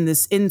in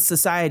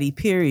society,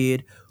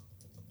 period,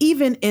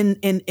 even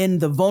in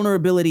the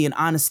vulnerability and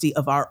honesty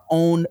of our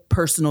own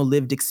personal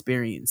lived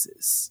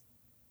experiences.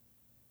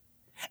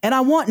 And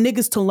I want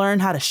niggas to learn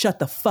how to shut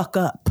the fuck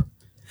up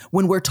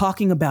when we're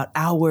talking about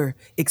our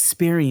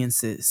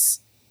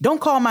experiences. Don't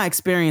call my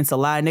experience a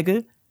lie,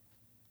 nigga.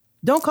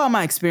 Don't call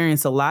my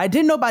experience a lie.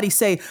 Didn't nobody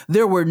say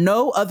there were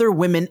no other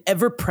women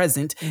ever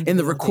present in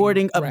the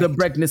recording of the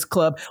Breakfast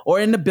Club or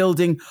in the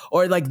building,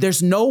 or like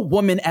there's no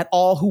woman at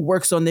all who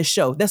works on this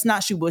show? That's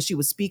not what she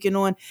was speaking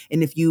on.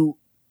 And if you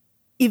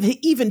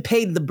even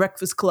paid the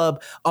Breakfast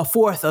Club a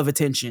fourth of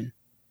attention,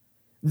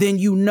 then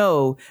you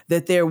know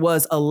that there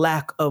was a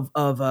lack of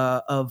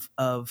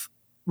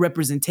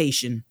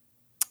representation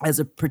as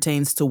it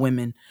pertains to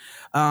women.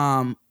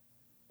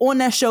 On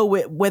that show,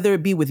 whether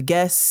it be with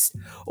guests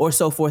or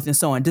so forth and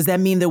so on. Does that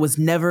mean there was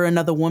never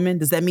another woman?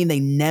 Does that mean they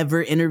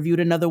never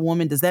interviewed another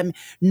woman? Does that mean,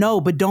 no,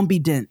 but don't be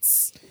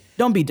dense.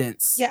 Don't be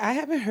dense. Yeah, I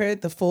haven't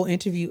heard the full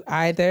interview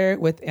either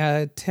with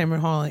Tamron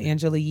Hall and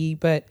Angela Yee,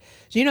 but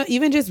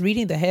even just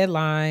reading the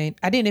headline,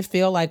 I didn't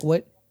feel like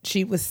what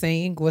she was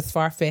saying was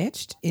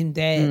far-fetched in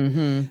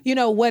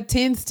that, what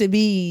tends to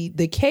be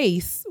the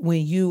case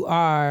when you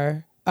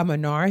are a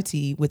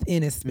minority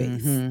within a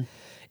space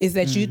is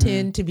that you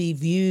tend to be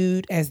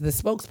viewed as the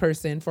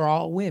spokesperson for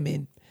all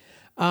women.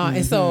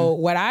 And so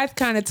what I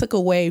kind of took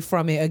away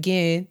from it,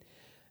 again,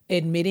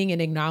 admitting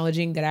and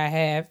acknowledging that I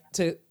have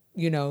to,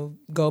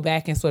 go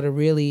back and sort of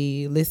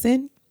really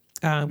listen,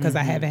 because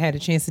I haven't had a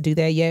chance to do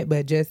that yet,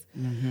 but just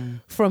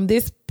from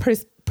this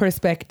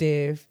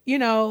perspective,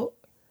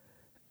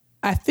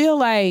 I feel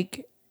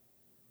like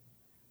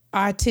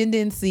our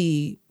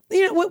tendency,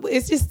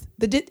 it's just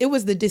it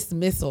was the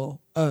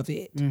dismissal of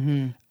it.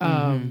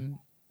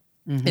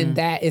 And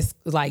that is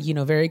like,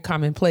 very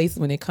commonplace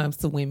when it comes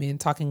to women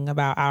talking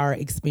about our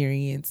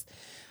experience,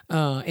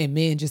 and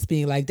men just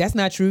being like, that's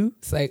not true.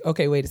 It's like,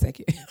 okay, wait a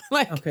second.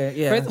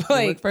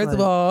 First of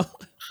all,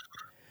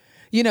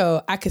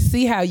 I could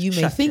see how you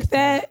may think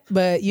that,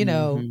 but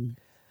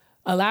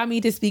allow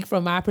me to speak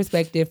from my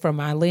perspective, from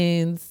my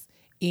lens,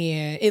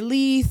 and at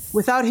least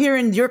without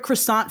hearing your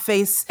croissant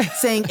face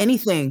saying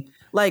anything,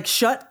 like,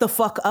 shut the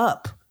fuck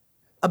up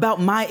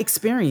about my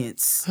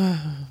experience.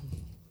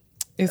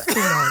 It's too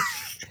much.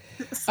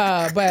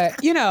 But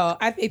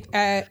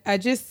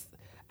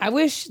I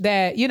wish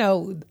that,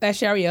 as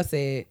Shariel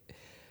said,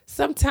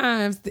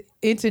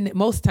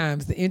 most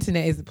times the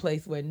internet is a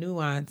place where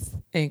nuance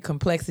and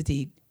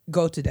complexity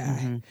go to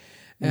die.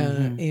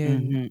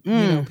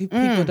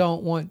 People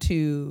don't want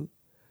to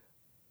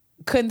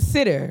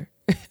consider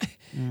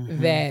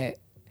that,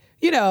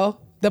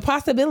 the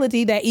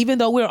possibility that even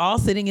though we're all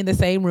sitting in the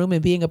same room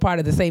and being a part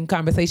of the same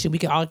conversation, we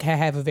can all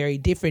have a very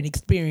different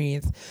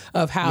experience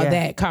of how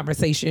that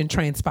conversation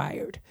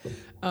transpired.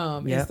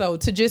 And so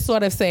to just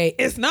sort of say,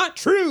 it's not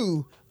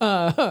true,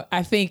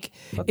 I think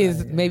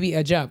is maybe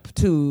a jump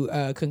to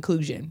a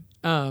conclusion.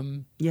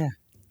 And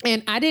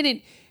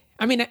and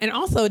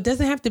also it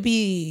doesn't have to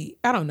be,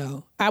 I don't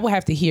know, I would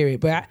have to hear it,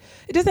 but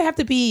it doesn't have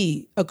to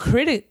be a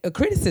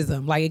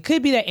criticism. Like, it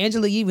could be that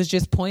Angela Yee was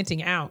just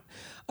pointing out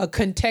a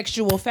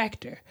contextual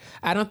factor.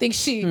 I don't think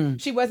she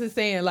wasn't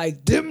saying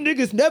like, them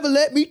niggas never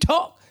let me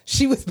talk.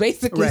 She was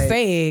basically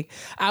saying,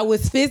 I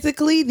was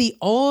physically the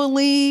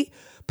only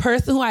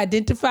person who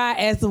identified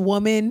as a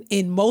woman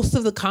in most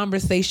of the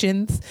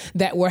conversations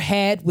that were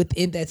had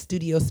within that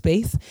studio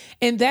space.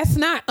 And that's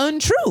not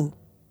untrue.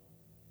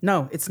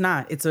 No, it's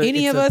not. It's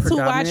any of us who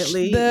watch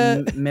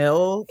the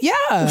male.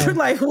 Yeah. You're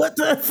like, what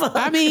the fuck?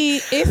 I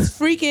mean, it's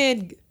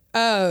freaking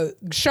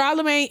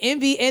Charlamagne,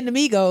 Envy, and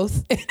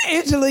Amigos, and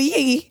Angela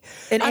Yee.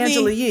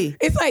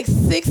 It's like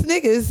 6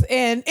 niggas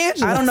and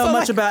Angela. I don't know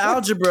much about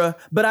algebra,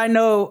 but I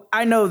know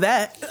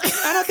that.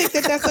 I don't think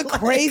that's a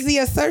crazy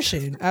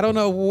assertion. I don't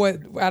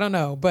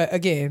know. But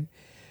again,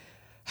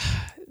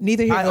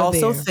 neither here nor there. I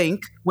also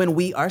think when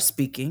we are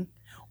speaking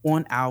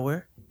on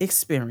our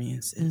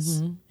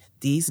experiences,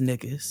 these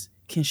niggas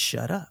can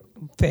shut up.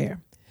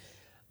 Fair.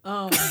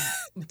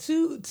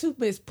 To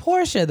Miss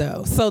Portia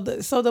though. So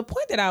the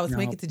point that I was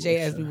making to Jay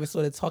as we were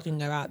sort of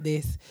talking about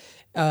this,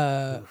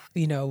 as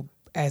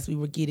we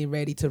were getting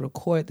ready to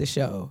record the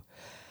show,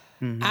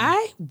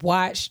 I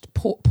watched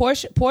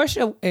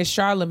Portia and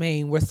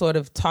Charlamagne were sort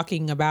of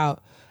talking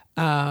about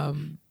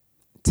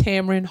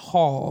Tamron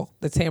Hall,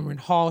 the Tamron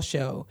Hall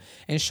show,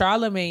 and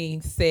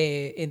Charlamagne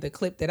said in the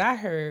clip that I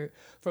heard,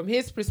 from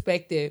his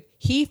perspective,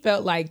 he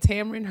felt like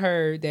Tamron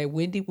heard that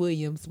Wendy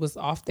Williams was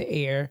off the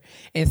air.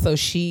 And so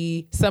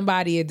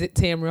somebody at the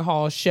Tamron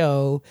Hall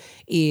show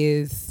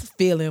is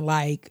feeling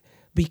like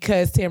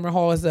because Tamron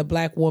Hall is a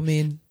Black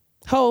woman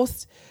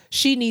host,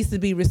 she needs to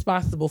be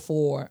responsible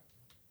for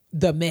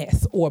the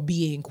mess or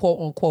being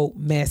quote unquote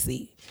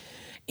messy.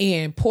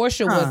 And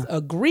Portia was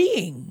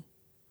agreeing,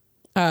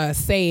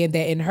 saying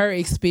that in her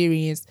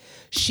experience,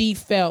 she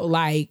felt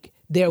like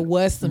there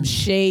was some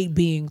shade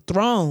being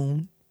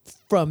thrown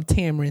from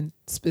Tamron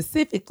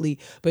specifically,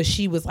 but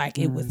she was like,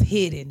 it was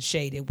hidden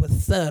shade. It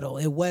was subtle.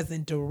 It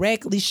wasn't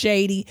directly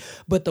shady,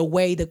 but the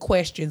way the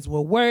questions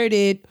were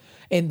worded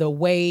and the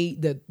way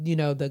the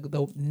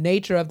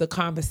nature of the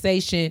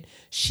conversation,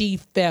 she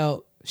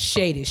felt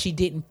shaded. She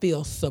didn't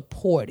feel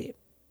supported.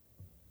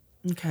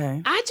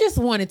 Okay. I just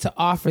wanted to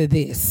offer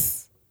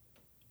this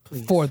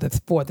for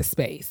the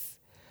space.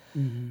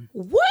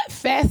 What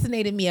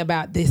fascinated me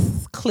about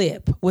this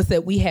clip was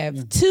that we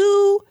have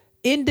 2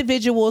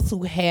 individuals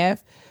who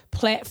have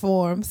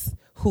platforms,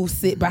 who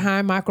sit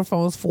behind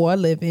microphones for a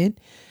living.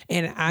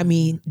 And I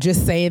mean,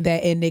 just saying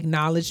that in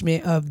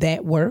acknowledgement of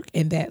that work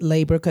and that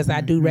labor, because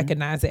I do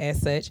recognize it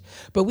as such.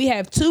 But we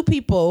have two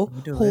people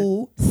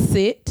who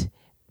sit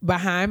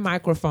behind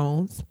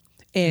microphones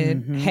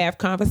and have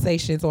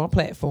conversations on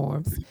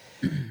platforms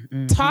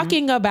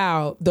talking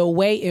about the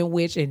way in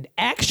which an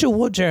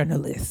actual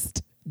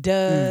journalist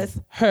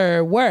does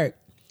her work.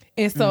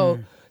 And so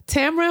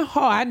Tamron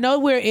Hall, I know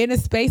we're in a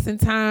space and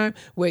time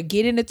where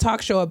getting a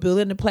talk show or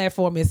building a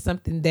platform is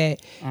something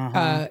that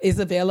is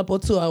available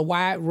to a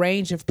wide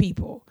range of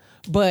people.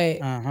 But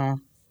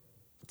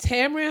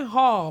Tamron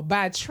Hall,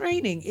 by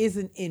training, is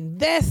an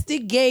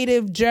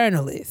investigative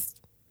journalist.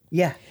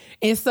 Yeah.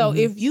 And so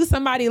if you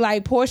somebody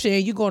like Portia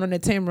and you going on the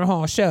Tamron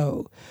Hall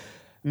show,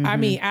 I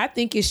mean, I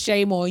think it's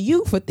shame on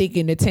you for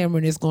thinking that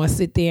Tamron is going to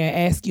sit there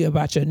and ask you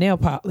about your nail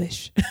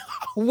polish.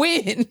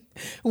 when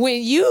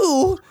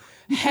you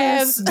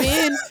have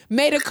been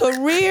made a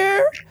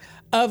career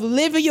of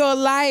living your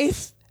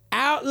life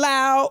out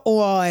loud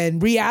on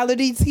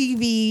reality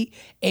TV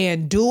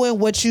and doing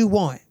what you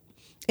want.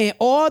 And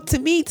all to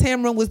me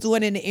Tamron was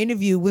doing in the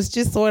interview was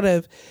just sort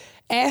of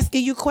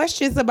asking you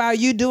questions about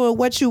you doing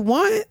what you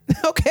want,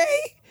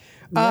 okay?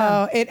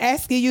 Yeah. And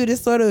asking you to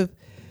sort of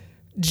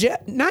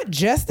not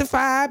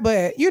justify,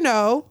 but, you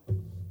know,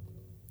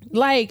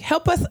 like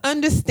help us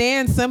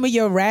understand some of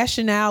your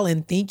rationale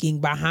and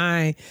thinking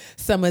behind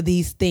some of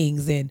these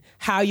things and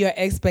how your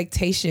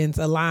expectations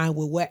align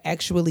with what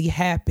actually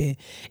happened.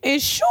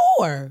 And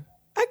sure,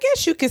 I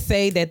guess you could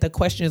say that the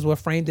questions were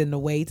framed in a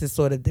way to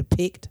sort of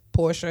depict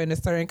Portia in a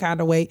certain kind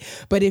of way.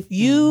 But if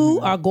you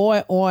are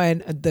going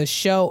on the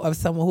show of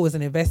someone who is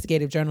an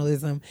investigative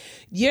journalism,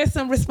 there's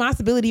some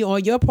responsibility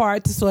on your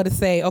part to sort of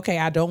say, okay,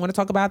 I don't want to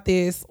talk about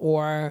this,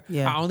 or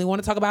I only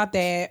want to talk about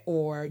that,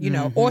 or, you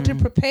know, or to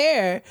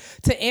prepare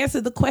to answer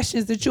the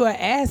questions that you are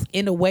asked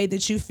in a way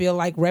that you feel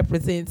like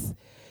represents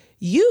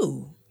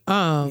you.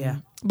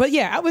 But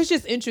yeah, it was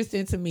just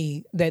interesting to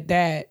me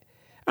that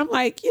I'm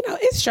like, you know,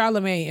 it's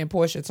Charlamagne and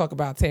Portia talk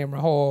about Tamron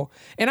Hall.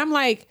 And I'm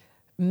like,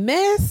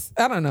 mess,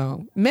 I don't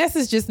know. Mess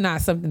is just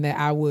not something that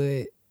I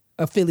would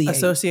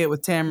associate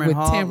with Tamron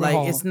Hall.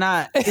 Hall. It's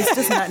not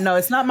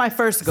my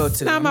first go-to.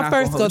 It's not my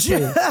first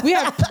go-to. We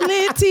have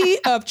plenty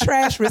of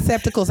trash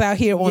receptacles out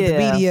here on the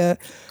media,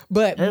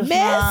 but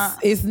mess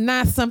is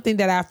not something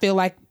that I feel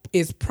like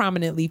is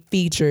prominently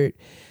featured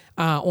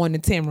on the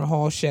Tamron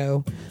Hall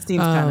show.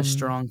 Seems kind of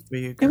strong for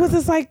you, girl. It was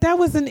just like, that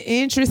was an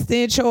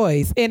interesting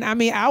choice. And I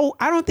mean, I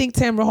don't think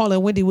Tamron Hall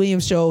and Wendy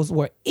Williams shows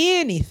were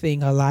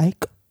anything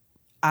alike.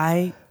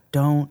 I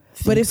don't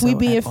think But if so we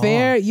being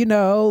fair, all. you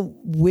know,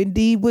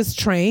 Wendy was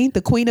trained,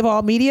 the queen of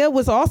all media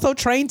was also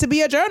trained to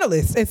be a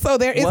journalist. And so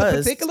there is a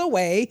particular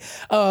way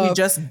of... We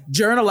just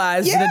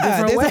journalized in a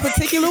different way. There's a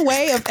particular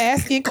way of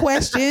asking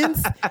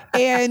questions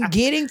and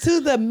getting to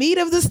the meat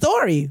of the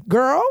story,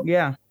 girl.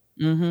 Yeah.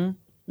 Mm-hmm.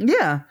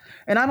 Yeah.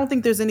 And I don't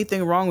think there's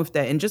anything wrong with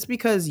that. And just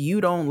because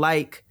you don't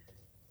like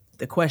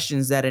the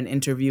questions that an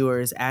interviewer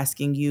is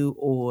asking you,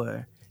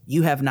 or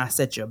you have not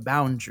set your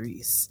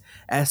boundaries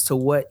as to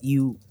what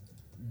you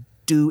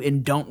do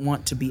and don't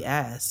want to be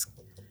asked,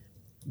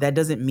 that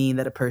doesn't mean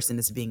that a person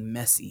is being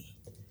messy.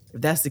 If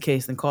that's the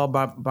case, then call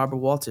Barbara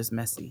Walters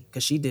messy,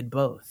 because she did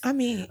both. I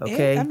mean,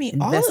 okay?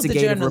 All of the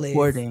journalists,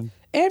 reporting.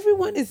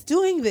 Everyone is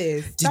doing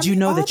this. Did you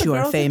know that you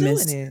are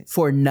famous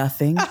for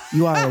nothing?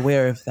 You are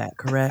aware of that,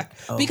 correct?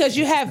 Oh, because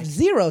you have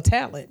zero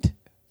talent.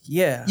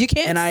 Yeah. You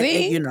can't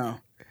sing. You know.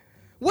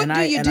 What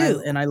do you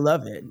do? And I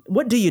love it.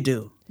 What do you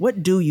do?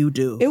 What do you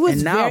do? It was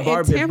and now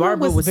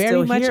Barbara was very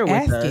still much here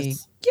asking. with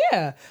us.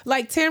 Yeah.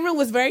 Like Tamron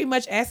was very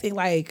much asking,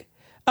 like,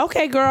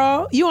 okay,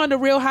 girl, you on the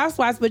Real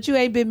Housewives, but you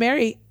ain't been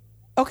married.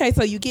 Okay,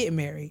 so you getting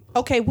married.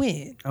 Okay,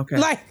 when? Okay.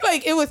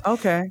 Like it was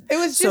okay. It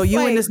was just so you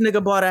like, and this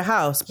nigga bought a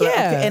house. But yeah.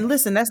 Okay, and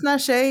listen, that's not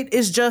shade.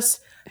 It's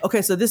just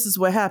okay. So this is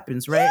what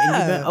happens, right?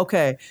 Yeah.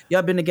 And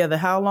y'all been together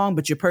how long?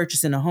 But you're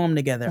purchasing a home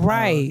together,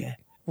 right? Oh, okay.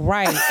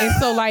 Right. And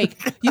so like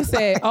you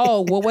said,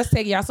 oh, well, what's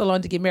taking y'all so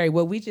long to get married?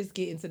 Well, we just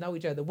getting to know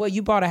each other. Well,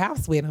 you bought a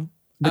house with him.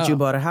 But you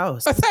bought a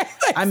house.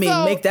 I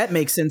mean,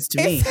 make sense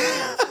to me.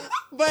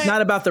 But it's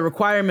not about the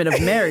requirement of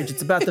marriage.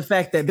 It's about the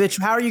fact that, bitch,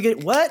 how are you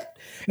getting what?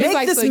 It's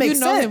like, so you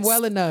know him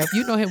well enough.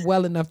 You know him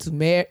well enough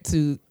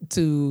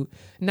to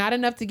not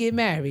enough to get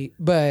married,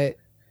 but okay.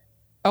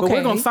 But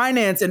we're gonna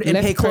finance and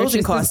pay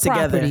closing costs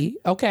together.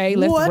 Okay,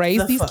 let's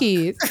raise these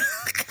kids.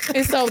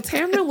 And so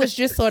Tamron was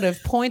just sort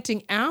of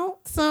pointing out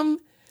some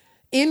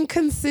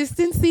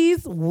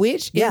inconsistencies,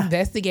 which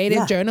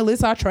investigative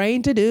journalists are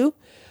trained to do.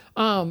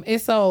 And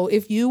so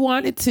if you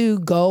wanted to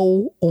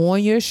go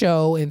on your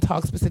show and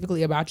talk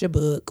specifically about your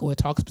book or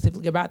talk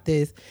specifically about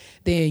this,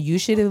 then you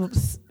should have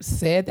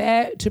said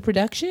that to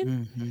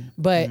production. Mm-hmm.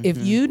 But if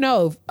you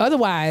know,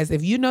 otherwise,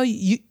 if you know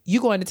you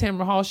go on the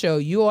Tamron Hall show,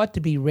 you ought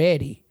to be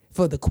ready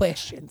for the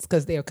questions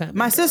because they're coming.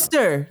 My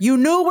sister, you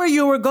knew where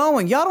you were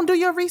going. Y'all don't do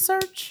your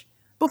research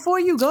before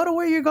you go to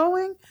where you're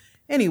going.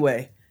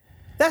 Anyway,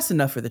 that's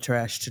enough for the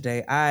trash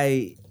today.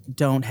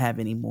 don't have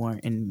any more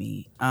in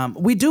me.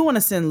 We do want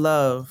to send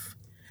love,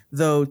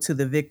 though, to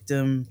the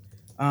victim.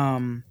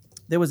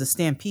 There was a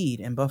stampede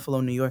in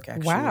Buffalo, New York,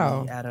 actually,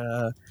 Wow. at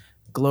a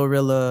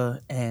Glorilla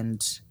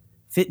and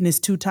Fitness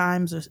 2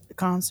 Times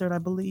concert, I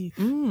believe.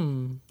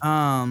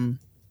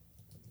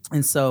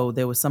 And so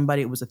there was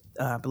somebody. It was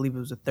I believe it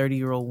was a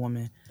 30-year-old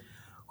woman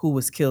who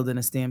was killed in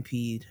a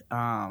stampede.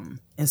 And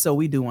so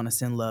we do want to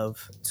send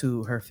love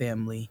to her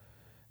family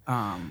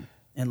and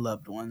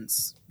loved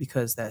ones,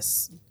 because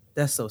that's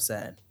so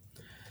sad.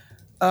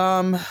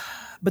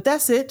 But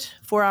that's it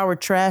for our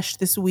trash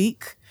this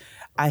week.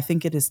 I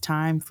think it is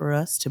time for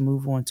us to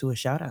move on to a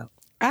shout out.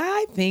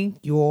 I think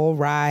you're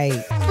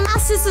right. My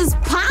sister's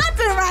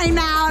popping right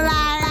now.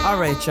 Like. All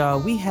right, y'all.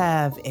 We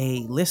have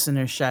a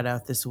listener shout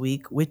out this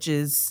week, which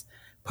is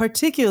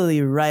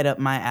particularly right up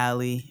my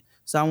alley.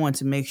 So I want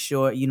to make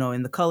sure,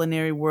 in the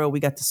culinary world, we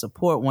got to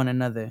support one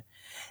another.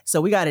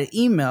 So we got an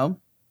email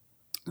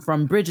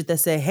from Bridget that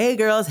said, "Hey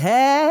girls,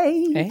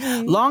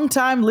 hey. Long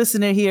time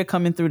listener here,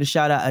 coming through to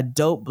shout out a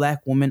dope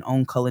Black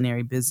woman-owned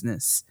culinary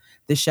business.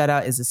 This shout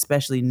out is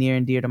especially near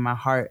and dear to my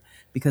heart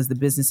because the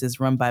business is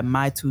run by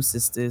my 2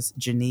 sisters,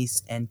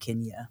 Janice and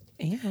Kenya."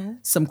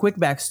 Some quick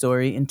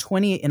backstory.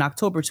 In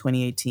October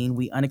 2018,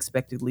 we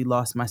unexpectedly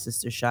lost my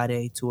sister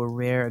Sade to a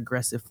rare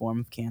aggressive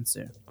form of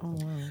cancer.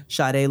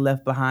 Sade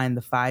left behind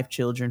the 5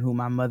 children who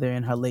my mother,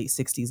 in her late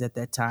 60s at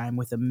that time,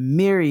 with a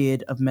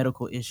myriad of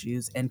medical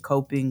issues and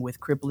coping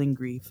with crippling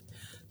grief,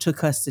 took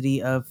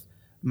custody of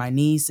my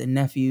niece and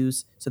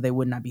nephews so they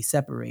would not be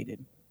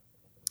separated.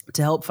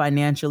 To help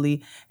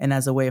financially and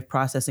as a way of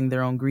processing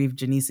their own grief,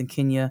 Janice and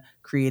Kenya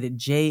created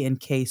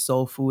J&K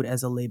Soul Food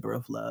as a labor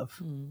of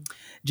love.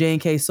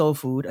 J&K Soul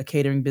Food, a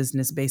catering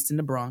business based in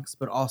the Bronx,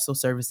 but also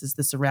services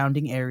the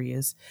surrounding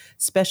areas,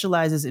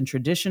 specializes in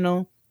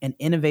traditional and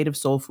innovative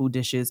soul food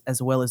dishes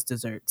as well as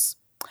desserts.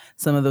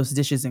 Some of those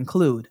dishes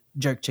include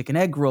jerk chicken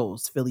egg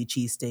rolls, Philly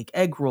cheesesteak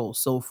egg rolls,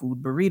 soul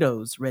food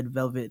burritos, red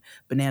velvet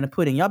banana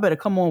pudding. Y'all better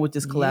come on with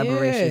this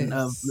collaboration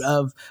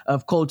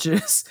of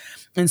cultures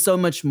and so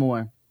much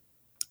more.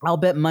 I'll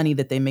bet money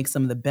that they make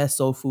some of the best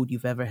soul food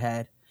you've ever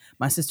had.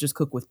 My sisters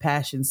cook with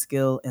passion,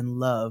 skill, and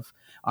love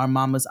our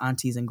mamas,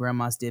 aunties, and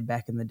grandmas did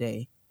back in the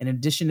day. In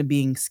addition to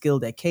being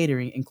skilled at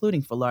catering,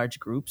 including for large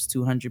groups,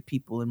 200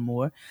 people and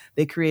more,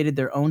 they created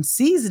their own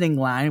seasoning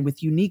line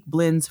with unique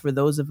blends for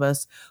those of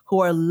us who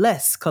are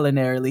less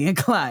culinarily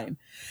inclined.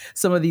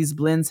 Some of these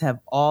blends have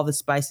all the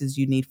spices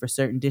you need for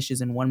certain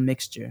dishes in one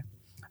mixture.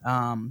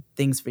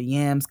 Things for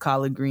yams,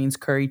 collard greens,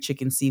 curry,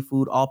 chicken,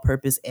 seafood,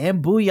 all-purpose, and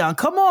bouillon.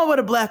 Come on with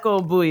a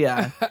Black-owned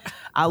bouillon.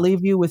 I'll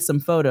leave you with some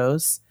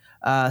photos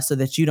so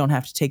that you don't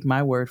have to take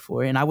my word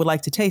for it. And I would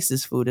like to taste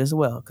this food as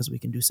well, because we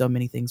can do so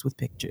many things with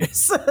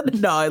pictures.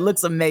 No, it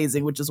looks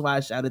amazing, which is why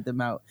I shouted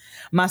them out.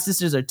 My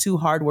sisters are 2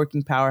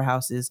 hardworking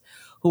powerhouses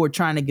who are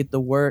trying to get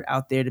the word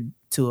out there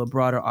to a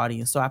broader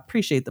audience. So I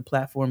appreciate the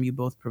platform you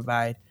both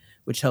provide,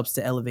 which helps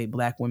to elevate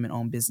Black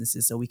women-owned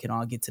businesses so we can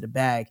all get to the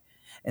bag.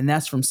 And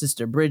that's from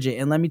Sister Bridget.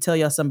 And let me tell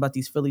y'all something about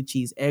these Philly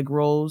cheese egg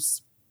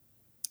rolls,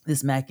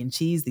 this mac and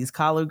cheese, these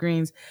collard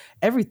greens.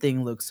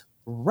 Everything looks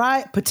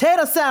right.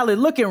 Potato salad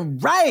looking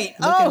right.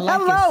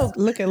 Hello.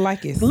 Looking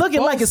like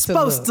it's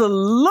supposed to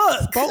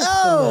look.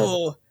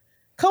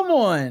 Come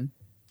on.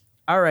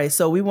 All right.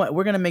 So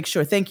we're going to make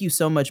sure. Thank you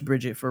so much,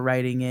 Bridget, for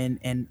writing in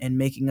and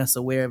making us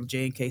aware of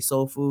J&K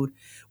Soul Food.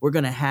 We're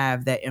going to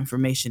have that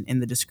information in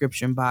the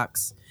description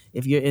box.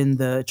 If you're in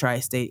the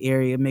tri-state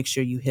area, make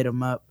sure you hit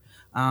them up.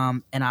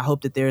 And I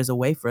hope that there is a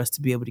way for us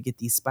to be able to get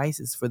these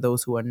spices for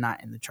those who are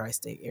not in the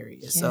tri-state area.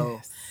 Yes. So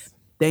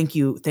thank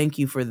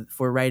you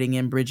for writing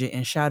in, Bridget,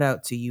 and shout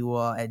out to you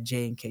all at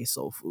J&K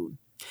Soul Food.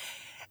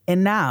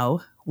 And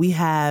now we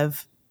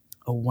have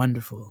a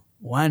wonderful,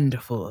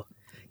 wonderful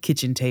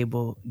kitchen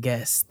table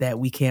guest that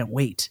we can't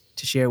wait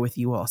to share with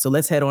you all. So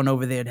let's head on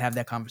over there and have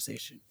that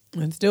conversation.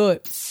 Let's do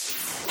it.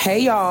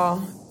 Hey,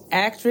 y'all.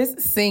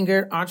 Actress,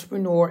 singer,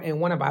 entrepreneur, and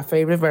one of my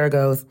favorite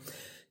Virgos,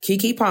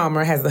 Keke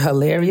Palmer, has a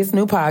hilarious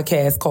new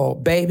podcast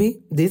called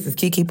Baby, This is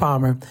Keke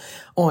Palmer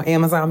on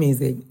Amazon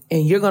Music,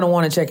 and you're going to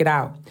want to check it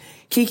out.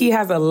 Keke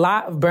has a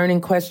lot of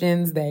burning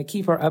questions that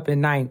keep her up at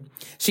night.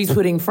 She's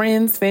putting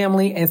friends,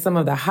 family, and some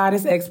of the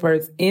hottest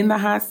experts in the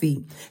hot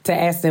seat to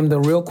ask them the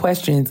real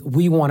questions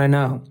we want to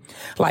know.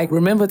 Like,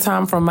 remember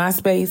Tom from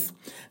MySpace?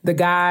 The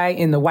guy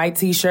in the white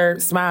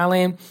t-shirt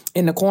smiling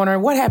in the corner?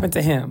 What happened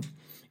to him?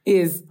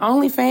 Is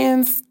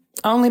OnlyFans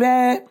only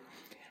bad?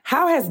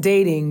 How has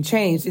dating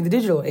changed in the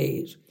digital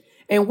age?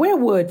 And where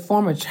would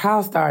former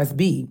child stars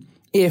be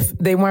if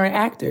they weren't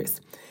actors?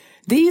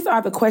 These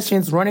are the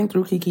questions running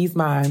through Keke's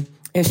mind,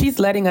 and she's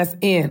letting us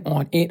in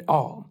on it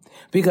all.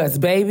 Because,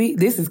 baby,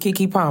 this is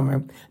Keke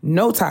Palmer.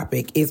 No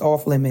topic is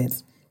off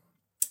limits.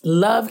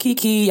 Love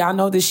Kiki. Y'all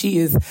know that she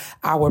is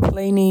our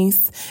play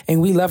niece,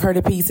 and we love her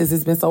to pieces.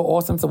 It's been so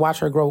awesome to watch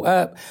her grow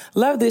up.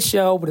 Love this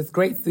show, but it's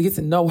great to get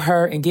to know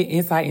her and get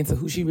insight into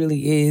who she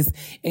really is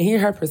and hear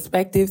her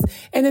perspectives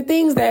and the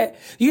things that,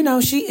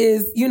 she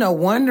is,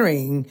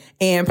 wondering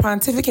and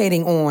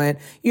pontificating on,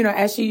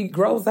 as she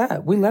grows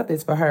up. We love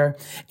this for her,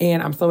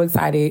 and I'm so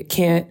excited.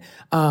 Can't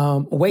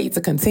wait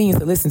to continue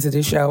to listen to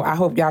this show. I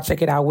hope y'all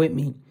check it out with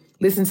me.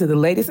 Listen to the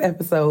latest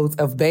episodes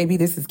of Baby,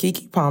 This is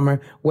Kiki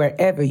Palmer,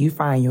 wherever you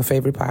find your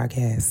favorite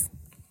podcasts.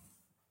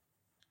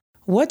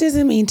 What does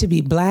it mean to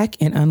be Black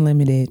and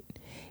unlimited?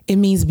 It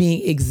means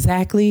being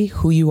exactly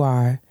who you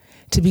are,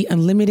 to be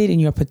unlimited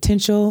in your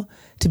potential,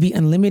 to be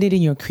unlimited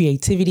in your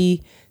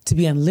creativity, to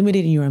be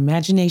unlimited in your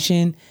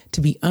imagination,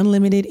 to be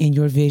unlimited in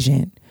your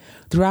vision.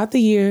 Throughout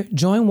the year,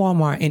 join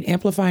Walmart in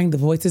amplifying the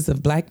voices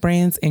of Black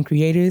brands and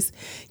creators,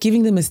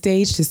 giving them a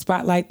stage to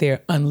spotlight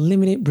their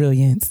unlimited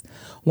brilliance.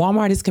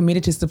 Walmart is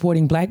committed to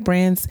supporting Black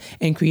brands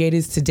and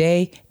creators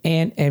today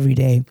and every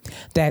day.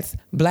 That's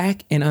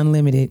Black and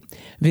Unlimited.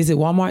 Visit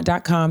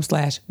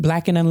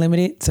walmart.com/Black and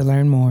Unlimited to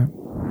learn more.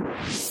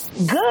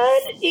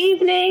 Good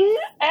evening,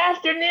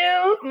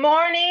 afternoon,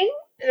 morning,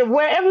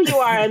 wherever you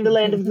are in the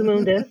land of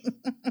Zamunda.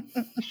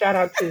 Shout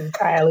out to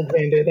Ty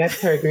Alexander. That's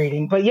her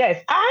greeting. But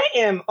yes, I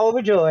am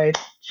overjoyed,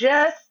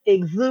 just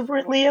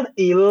exuberantly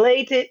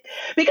elated,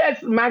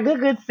 because my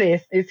good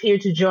sis is here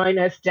to join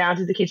us down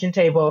to the kitchen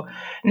table.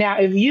 Now,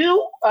 if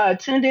you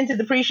tuned into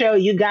the pre-show,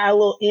 you got a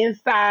little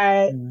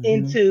insight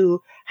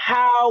into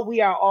how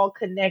we are all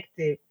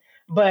connected.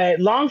 But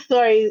long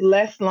story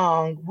less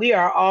long, we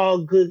are all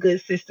good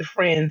sister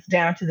friends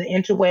down to the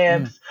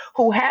interwebs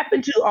who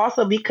happen to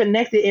also be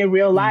connected in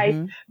real life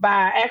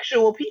by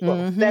actual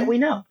people that we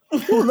know.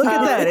 Ooh, look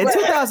at that. In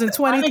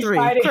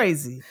 2023.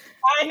 Crazy.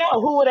 I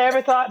know. Who would have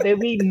ever thought that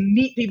we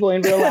meet people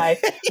in real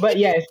life? But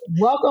yes,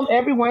 welcome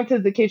everyone to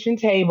the kitchen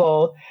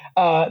table,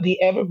 the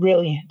ever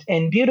brilliant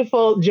and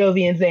beautiful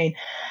Jovian Zayne.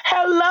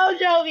 Hello,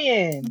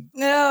 Jovian.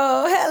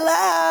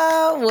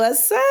 Oh, hello.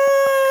 What's up?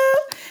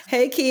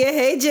 Hey, Kia.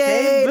 Hey, Jade.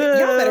 Hey, boo.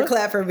 Y'all better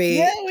clap for me.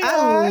 Yeah,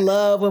 I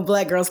love when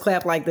Black girls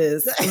clap like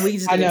this. We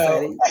just I get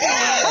know.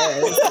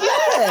 excited.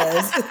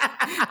 Yes.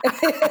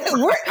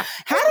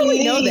 How do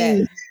we know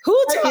that?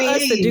 Who taught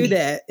us to do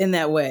that in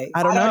that way?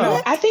 I don't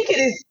know. I think it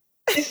is.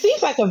 It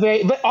seems like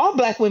but all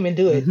Black women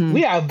do it.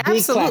 We are big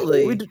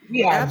Absolutely. clappers.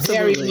 We are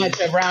very much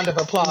a round of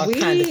applause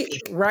kind of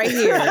people. Right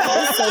here.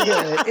 It's so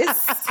good.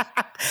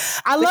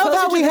 I love closer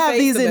how to we the have face,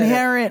 these the better.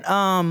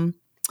 inherent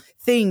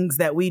things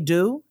that we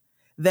do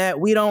that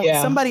we don't.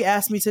 Yeah. Somebody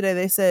asked me today,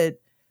 they said,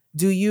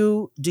 do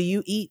you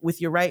eat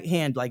with your right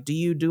hand? Like, do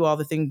you do all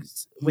the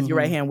things with your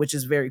right hand, which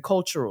is very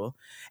cultural?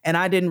 And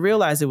I didn't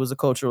realize it was a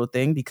cultural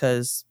thing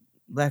because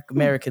Black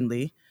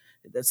Americanly,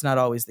 that's not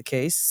always the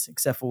case,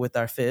 except for with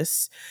our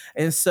fists.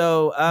 And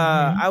so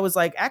I was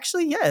like,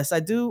 actually, yes,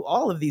 I do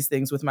all of these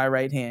things with my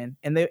right hand.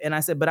 And I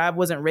said, but I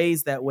wasn't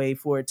raised that way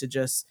for it to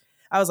just,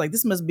 I was like,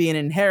 this must be an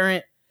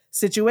inherent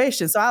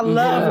situation. So I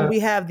love when we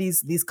have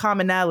these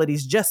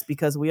commonalities just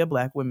because we are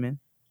Black women.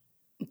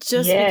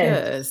 Just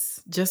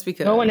because.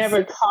 No one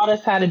ever taught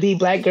us how to be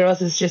Black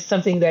girls. It's just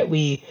something that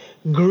we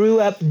grew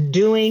up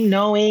doing,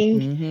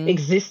 knowing,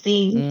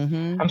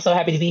 existing. I'm so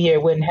happy to be here.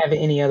 Wouldn't have it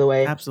any other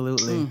way.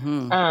 Absolutely.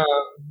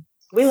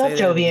 We love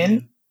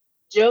Jovian.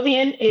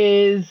 Jovian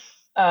is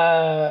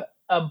a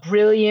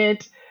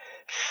brilliant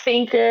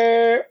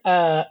thinker,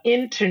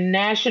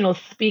 international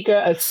speaker,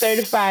 a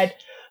certified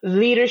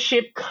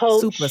leadership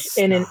coach,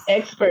 Superstar. and an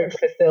expert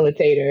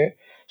facilitator.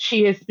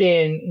 She has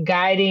been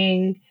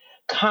guiding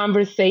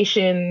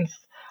conversations,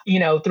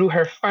 through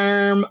her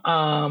firm,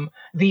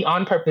 the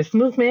On Purpose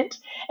Movement.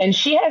 And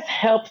she has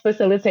helped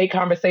facilitate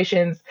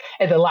conversations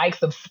at the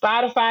likes of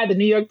Spotify, the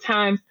New York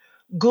Times,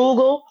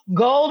 Google,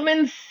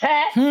 Goldman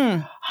Sachs,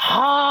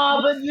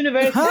 Harvard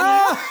University.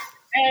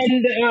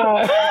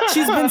 And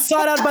she's been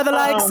sought out by the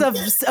likes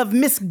of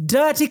Miss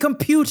Dirty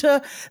Computer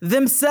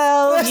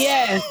themselves.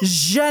 Yes.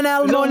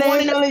 Janelle the one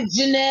and Monáe. only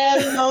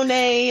Janelle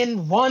Monáe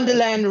and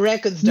Wonderland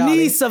Records, darling.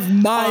 Niece of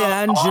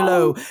Maya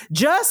Angelou.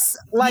 Just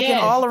like an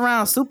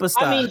all-around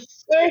superstar. I mean,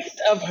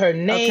 first of her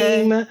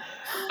name. Okay.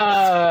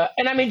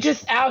 And I mean,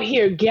 just out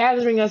here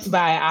gathering us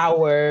by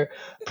our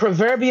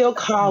proverbial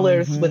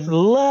collars with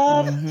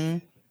love.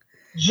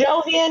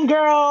 Jovian,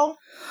 girl.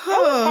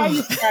 How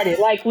you started?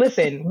 Like,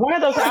 listen,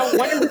 one of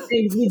the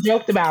things we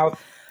joked about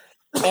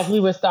as we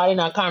were starting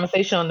our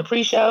conversation on the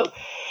pre-show,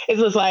 it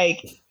was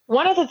like,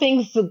 one of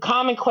the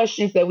common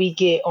questions that we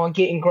get on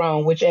Getting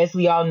Grown, which, as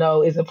we all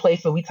know, is a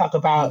place where we talk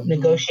about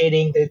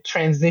negotiating the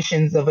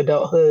transitions of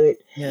adulthood.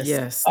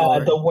 Yes.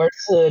 The worst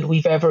hood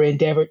we've ever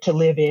endeavored to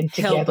live in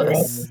together.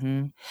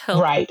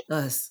 Help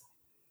us.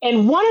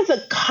 And one of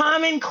the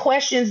common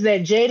questions that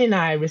Jade and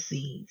I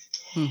receive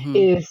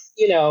is,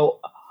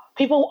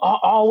 people are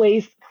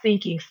always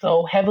thinking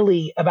so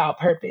heavily about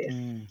purpose.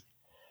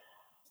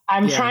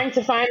 I'm trying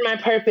to find my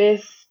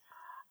purpose.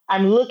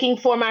 I'm looking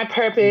for my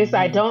purpose.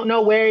 I don't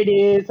know where it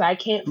is. I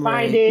can't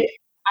find it.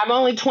 I'm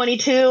only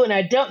 22 and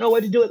I don't know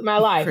what to do with my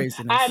life.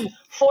 Craziness. I'm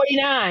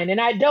 49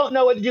 and I don't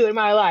know what to do with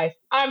my life.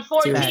 I'm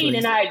 14 Seriously.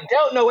 and I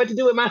don't know what to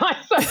do with my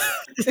life.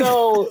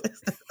 So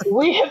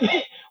we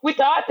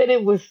thought that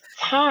it was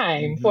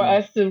time for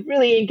us to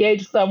really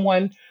engage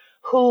someone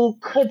who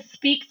could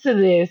speak to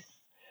this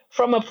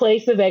from a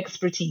place of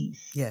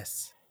expertise.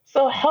 Yes.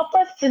 So help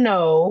us to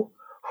know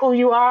who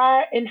you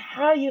are and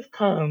how you've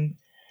come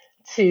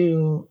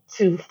to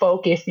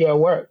focus your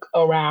work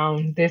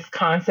around this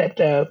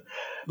concept of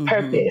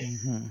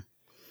purpose.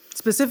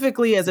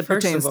 Specifically as it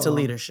First of pertains to all,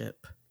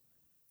 leadership.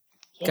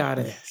 Got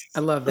it. I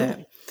love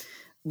that.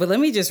 But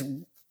let me just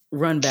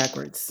run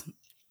backwards.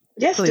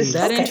 Yes, Please.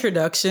 That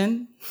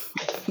introduction.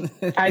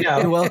 I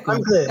know. You're welcome.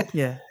 I'm good.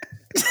 Yeah.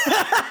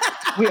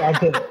 We are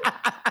good.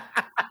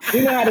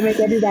 We know how to make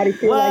everybody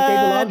feel like they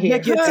belong here.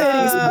 Make your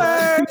titties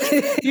burn.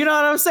 You know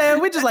what I'm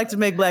saying? We just like to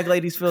make Black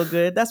ladies feel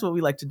good. That's what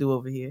we like to do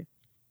over here.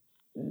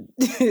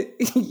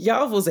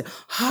 Y'all will say,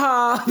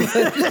 ha.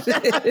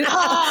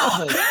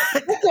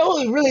 That's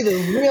only really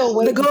the real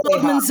way. The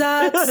Goldman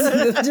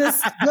Sachs.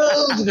 Just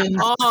Goldman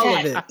all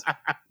of it.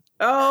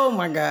 Oh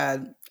my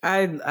God.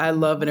 I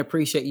love and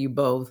appreciate you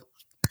both.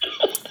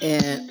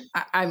 And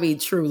I mean,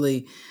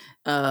 truly,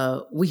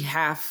 we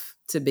have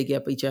to big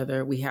up each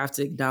other. We have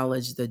to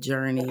acknowledge the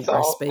journey,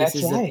 our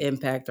spaces of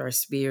impact, our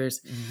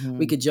spheres.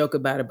 We could joke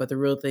about it, but the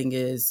real thing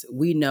is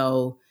we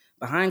know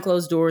behind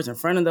closed doors, in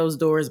front of those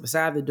doors,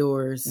 beside the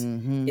doors,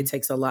 it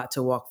takes a lot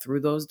to walk through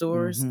those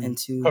doors and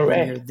to,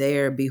 when you're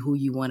there, be who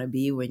you want to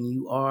be when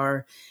you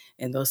are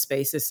in those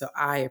spaces. So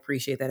I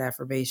appreciate that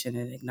affirmation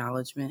and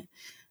acknowledgement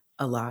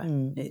a lot.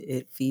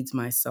 It feeds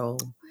my soul.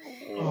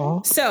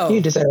 So you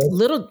deserve it.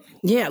 little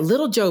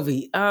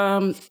Jovi,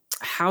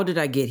 how did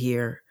I get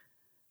here?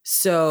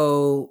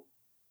 So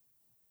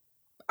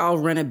I'll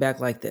run it back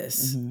like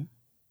this.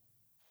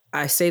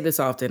 I say this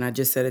often. I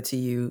just said it to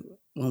you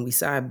when we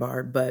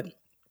sidebarred, but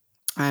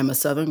I'm a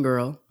Southern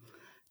girl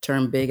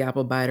turned Big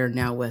Apple biter,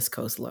 now West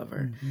Coast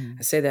lover.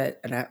 I say that,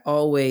 and I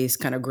always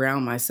kind of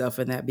ground myself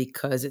in that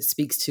because it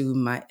speaks to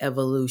my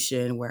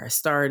evolution, where I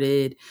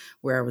started,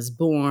 where I was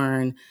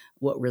born,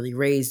 what really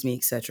raised me,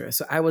 etc.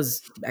 So I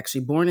was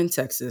actually born in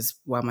Texas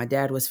while my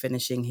dad was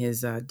finishing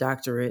his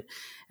doctorate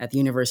at the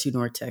University of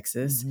North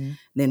Texas.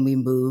 Then we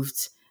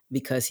moved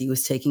because he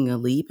was taking a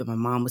leap and my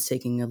mom was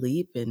taking a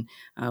leap. And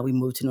we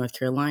moved to North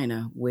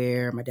Carolina,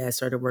 where my dad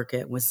started work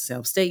at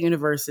Winston-Salem State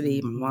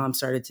University. My mom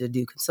started to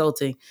do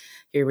consulting.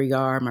 Here we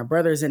are, my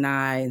brothers and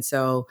I. And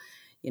so,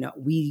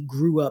 we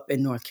grew up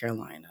in North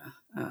Carolina.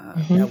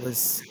 That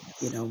was,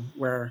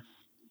 where,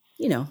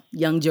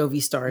 young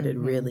Jovi started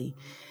really.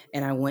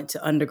 And I went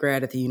to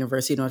undergrad at the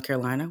University of North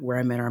Carolina, where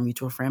I met our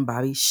mutual friend,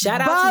 Bobby. Shout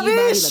out to you,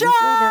 Bobby.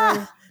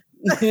 Shaw!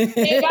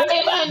 Hey,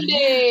 Bobby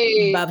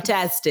Monday.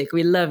 Bobtastic.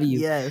 We love you.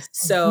 Yes.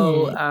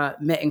 So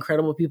met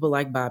incredible people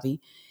like Bobby.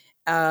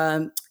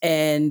 And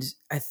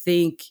I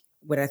think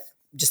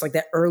just like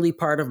that early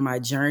part of my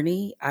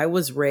journey, I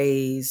was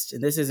raised,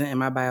 and this isn't in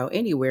my bio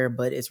anywhere,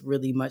 but it's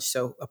really much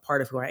so a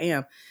part of who I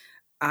am.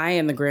 I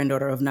am the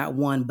granddaughter of not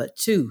one, but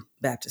two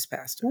Baptist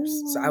pastors.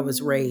 So I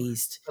was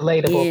raised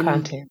Relatable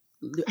content.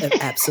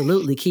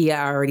 Absolutely. Kia,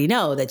 I already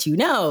know that you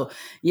know.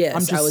 Yes,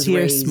 I'm just I was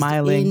here raised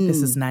smiling.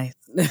 This is nice.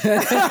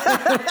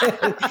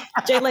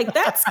 Jay, like,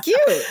 that's cute.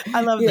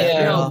 I love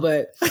that. No,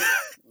 but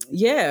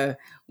yeah,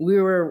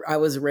 I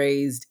was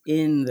raised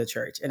in the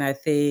church. And I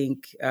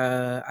think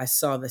I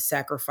saw the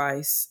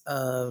sacrifice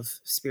of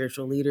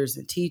spiritual leaders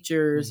and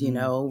teachers.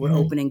 We're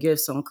opening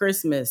gifts on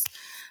Christmas.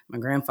 My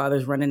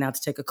grandfather's running out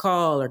to take a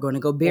call or going to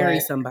go bury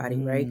somebody,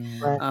 right?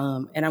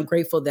 And I'm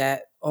grateful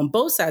that on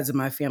both sides of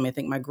my family, I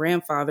think my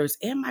grandfathers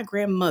and my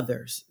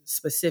grandmothers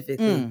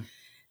specifically,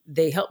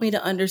 they helped me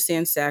to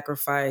understand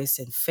sacrifice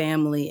and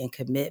family and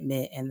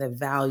commitment and the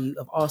value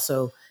of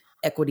also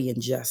equity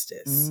and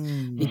justice,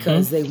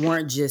 because they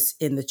weren't just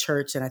in the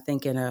church and I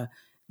think in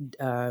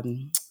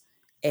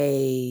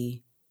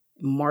a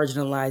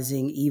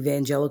marginalizing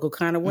evangelical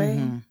kind of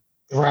way.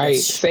 Right.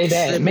 Say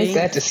that. Stripping. Make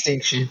that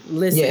distinction.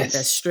 Listen,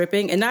 that's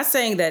stripping. And not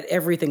saying that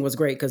everything was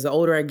great, because the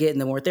older I get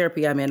and the more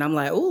therapy I'm in, I'm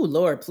like, oh,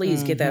 Lord,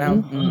 please get that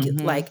out.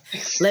 Like,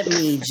 let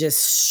me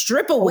just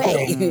strip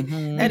away.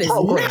 That is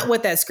not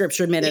what that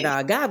scripture meant at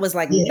all. God was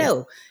like,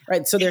 no.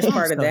 Right. So there's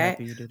part of that.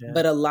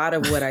 But a lot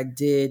of what I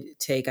did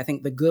take, I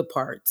think the good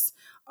parts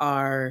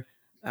are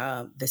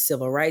the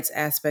civil rights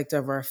aspect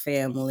of our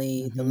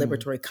family, the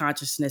liberatory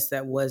consciousness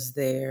that was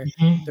there,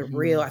 the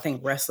real, I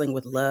think, wrestling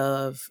with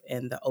love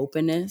and the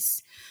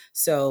openness.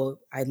 So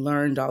I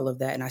learned all of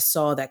that and I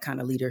saw that kind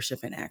of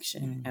leadership in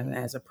action and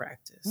as a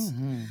practice.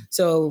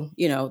 So,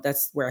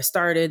 that's where I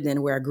started.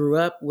 Then where I grew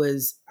up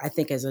was, I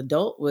think as an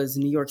adult, was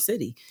New York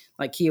City,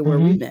 like Kia, where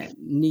we met.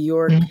 New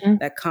York,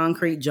 that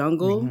concrete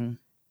jungle.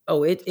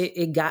 Oh,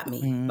 it got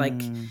me.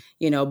 Like,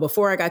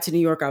 before I got to New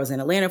York, I was in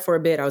Atlanta for a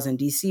bit. I was in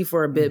DC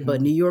for a bit,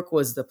 but New York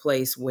was the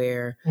place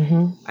where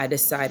I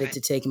decided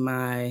to take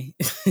my...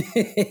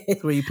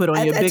 where you put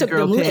on your big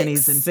girl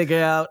panties and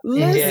figure out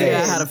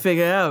how to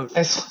figure out.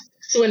 That's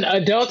when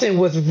adulting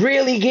was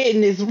really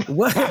getting this...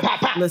 What?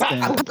 Listen.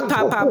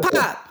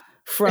 Pop.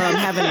 from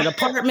having an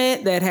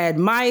apartment that had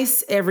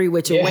mice every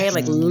which way,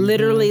 like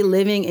literally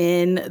living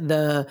in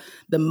the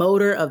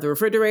motor of the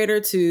refrigerator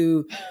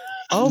to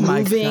moving.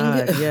 My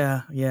God.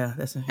 Yeah.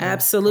 That's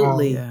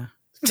Absolutely. Yeah.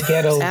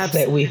 Ghettos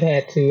that we've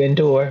had to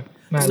endure.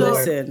 My Lord.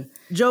 Listen,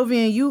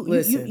 Jovian,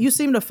 you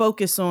seem to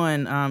focus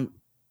on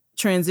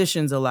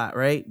transitions a lot,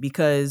 right?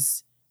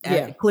 Because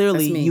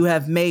clearly that's me. you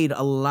have made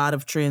a lot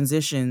of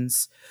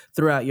transitions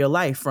throughout your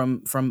life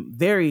from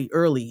very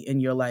early in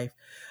your life.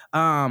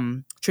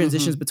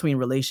 Transitions between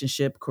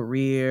relationship,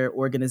 career,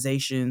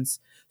 organizations.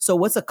 So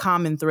what's a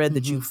common thread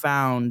that you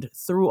found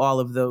through all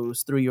of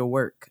those through your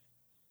work?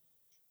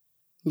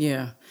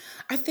 Yeah,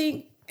 I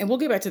think, and we'll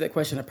get back to that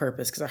question of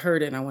purpose because I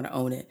heard it and I want to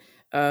own it.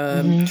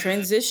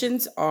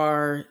 Transitions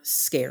are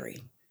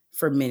scary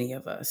for many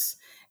of us.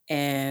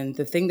 And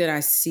the thing that I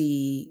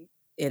see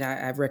and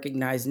I've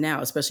recognized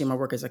now, especially in my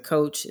work as a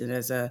coach and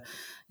as a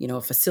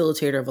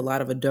facilitator of a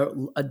lot of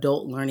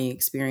adult learning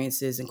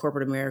experiences in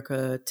corporate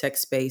America, tech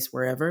space,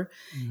 wherever,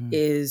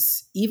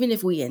 is even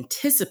if we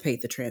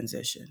anticipate the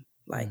transition,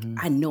 like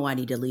I know I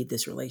need to leave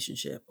this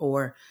relationship,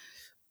 or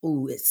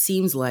ooh, it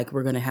seems like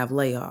we're going to have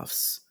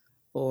layoffs,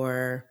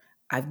 or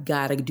I've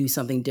got to do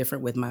something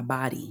different with my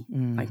body.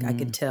 Like I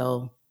could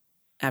tell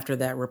after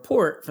that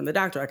report from the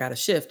doctor, I got to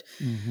shift.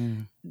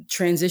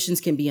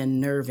 Transitions can be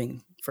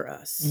unnerving for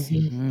us.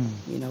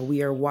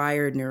 We are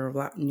wired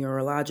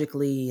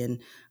neurologically, and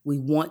we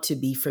want to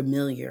be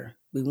familiar.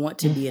 We want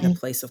to be in a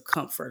place of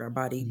comfort. Our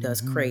body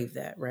does crave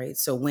that, right?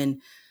 So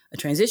when a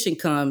transition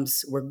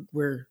comes,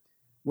 we're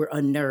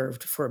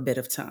unnerved for a bit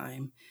of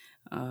time.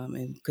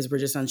 And because we're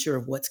just unsure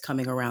of what's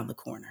coming around the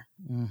corner.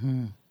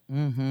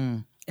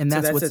 And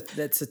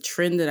that's a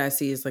trend that I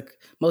see is like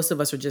most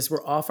of us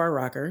we're off our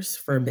rockers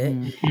for a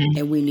bit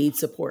and we need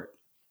support.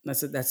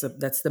 That's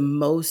the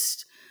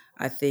most,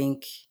 I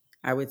think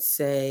I would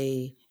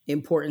say,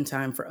 important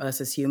time for us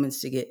as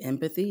humans to get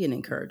empathy and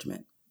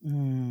encouragement.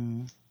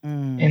 In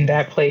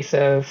that place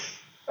of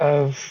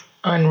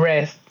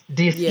unrest,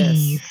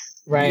 dis-ease,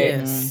 right?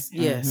 Yes.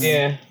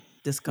 Yeah.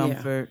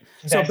 Discomfort.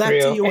 Yeah. So That's back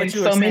real. to you, what and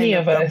you were so many saying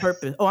of about us,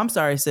 purpose. Oh, I'm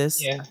sorry,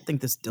 sis. Yeah. I think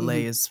this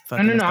delay is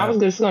fucking No. us I up. was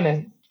just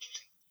gonna.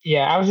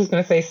 Yeah, I was just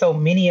gonna say. So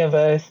many of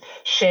us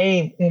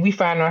shame when we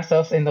find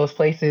ourselves in those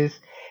places.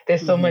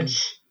 There's so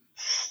much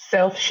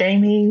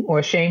self-shaming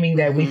or shaming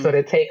that we sort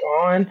of take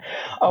on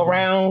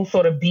around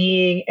sort of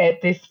being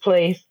at this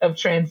place of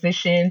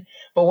transition.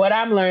 But what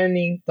I'm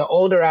learning the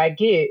older I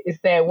get is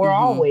that we're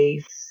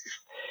always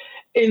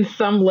in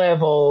some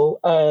level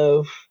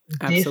of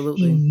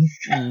dis-ease.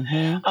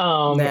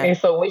 And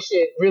so we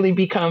should really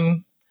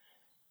become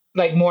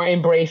like more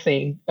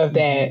embracing of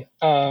that.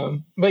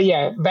 But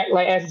yeah, back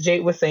like as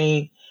Jake was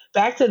saying,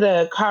 back to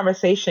the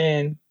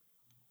conversation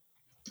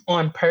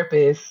on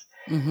purpose.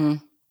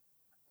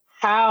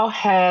 How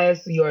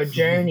has your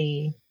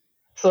journey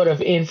sort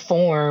of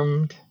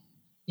informed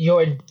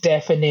your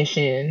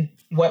definition?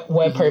 What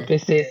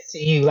purpose is to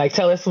you? Like,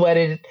 tell us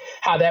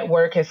how that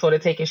work has sort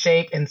of taken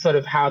shape, and sort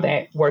of how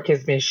that work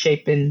has been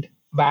shaped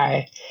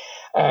by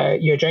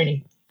your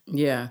journey.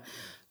 Yeah,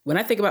 when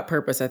I think about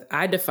purpose,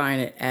 I define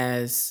it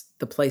as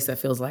the place that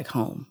feels like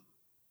home.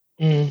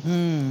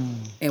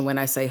 And when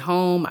I say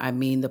home, I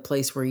mean the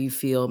place where you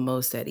feel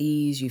most at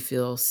ease, you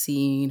feel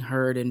seen,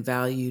 heard, and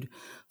valued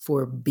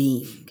for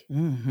being.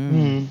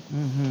 And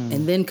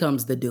then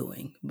comes the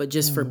doing, but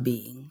just for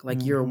being.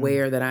 Like you're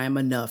aware that I am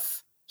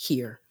enough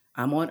here.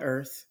 I'm on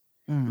earth.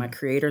 My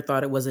creator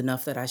thought it was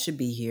enough that I should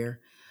be here.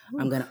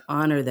 I'm going to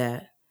honor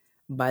that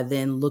by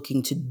then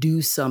looking to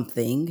do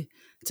something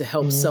to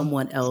help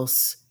someone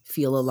else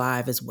feel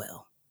alive as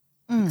well.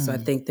 So I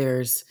think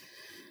there's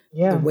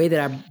the way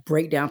that I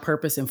break down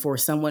purpose, and for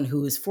someone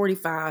who is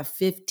 45,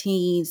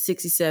 15,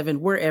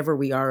 67, wherever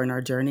we are in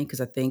our journey, because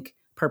I think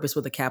purpose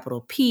with a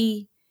capital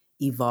P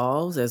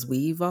evolves as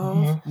we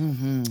evolve.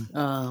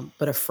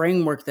 But a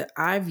framework that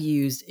I've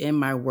used in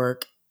my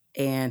work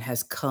and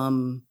has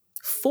come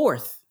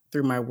forth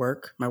through my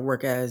work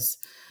as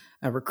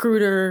a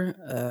recruiter,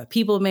 a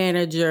people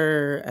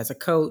manager, as a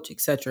coach,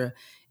 etc.,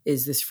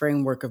 is this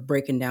framework of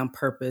breaking down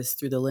purpose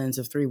through the lens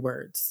of 3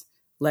 words: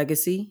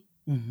 legacy,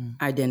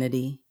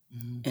 identity,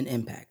 and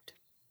impact.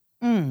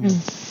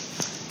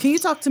 Can you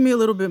talk to me a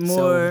little bit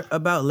more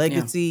about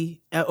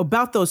legacy,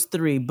 about those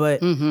 3?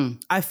 But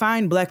I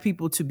find Black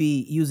people to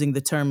be using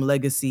the term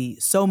legacy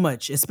so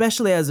much,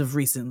 especially as of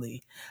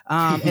recently.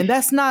 And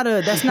that's not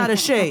a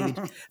shade.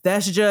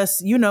 That's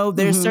just,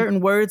 there's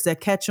certain words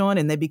that catch on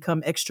and they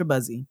become extra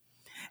buzzy.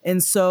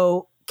 And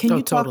so can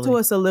you talk to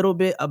us a little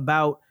bit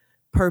about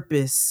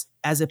purpose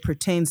as it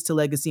pertains to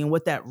legacy and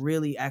what that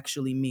really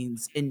actually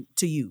means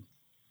to you?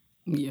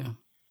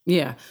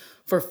 Yeah.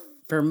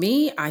 For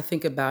me, I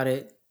think about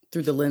it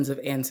through the lens of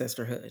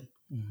ancestorhood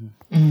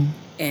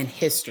and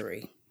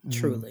history,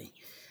 truly.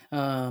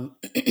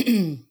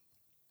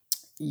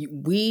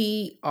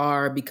 We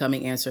are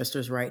becoming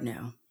ancestors right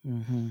now.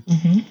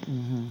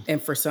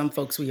 And for some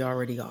folks, we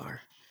already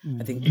are.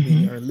 I think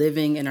we are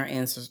living in our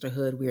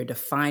ancestorhood. We are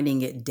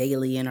defining it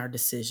daily in our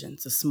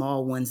decisions, the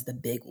small ones, the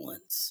big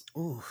ones.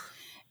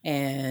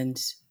 And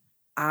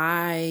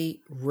I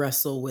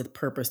wrestle with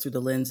purpose through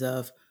the lens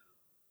of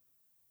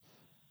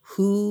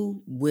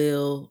who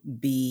will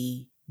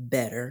be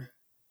better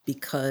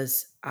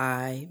because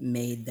I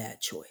made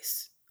that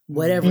choice,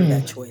 whatever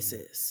that choice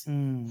is.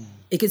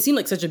 It can seem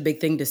like such a big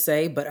thing to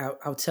say, but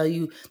I'll tell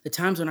you the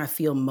times when I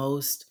feel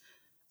most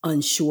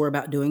unsure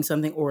about doing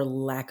something or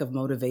lack of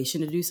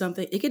motivation to do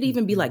something. It could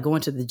even be like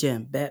going to the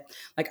gym. But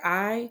like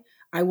I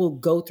will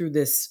go through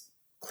this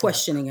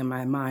questioning in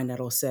my mind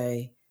that'll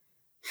say,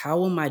 how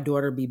will my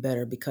daughter be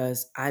better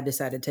because I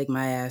decided to take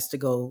my ass to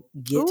go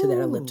get to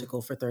that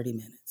elliptical for 30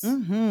 minutes?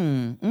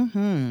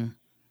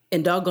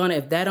 And doggone it,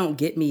 if that don't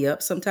get me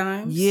up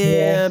sometimes.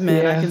 Yeah,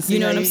 man, I can see. You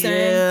know what I'm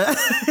saying?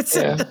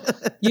 Yeah.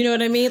 You know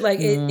what I mean? Like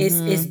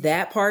it's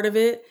that part of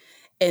it.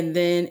 And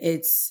then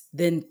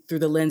then through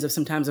the lens of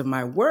sometimes of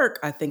my work,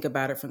 I think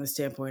about it from the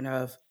standpoint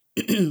of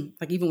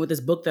like even with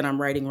this book that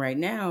I'm writing right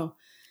now,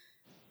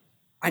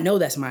 I know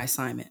that's my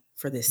assignment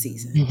for this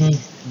season.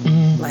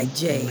 Like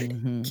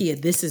Jade, Kia,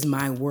 this is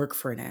my work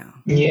for now.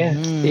 Yeah.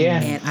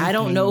 And I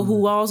don't know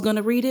who all's going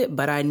to read it,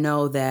 but I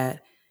know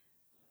that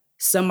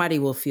somebody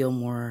will feel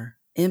more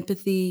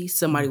empathy.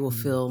 Somebody will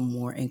feel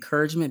more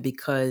encouragement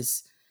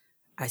because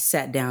I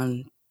sat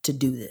down to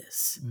do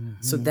this.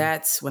 So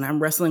that's when I'm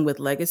wrestling with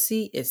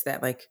legacy. It's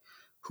that like,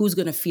 who's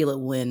going to feel it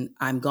when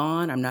I'm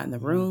gone? I'm not in the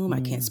room.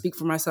 I can't speak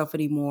for myself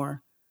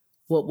anymore.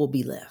 What will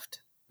be left?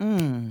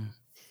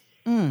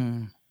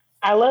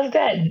 I love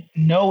that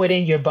know it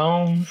in your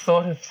bones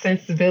sort of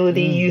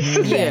sensibility. You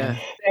Yeah.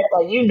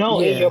 like in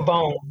your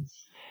bones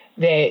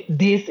that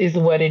this is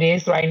what it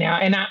is right now.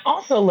 And I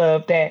also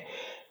love that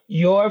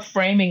your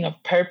framing of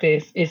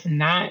purpose is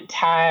not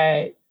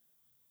tied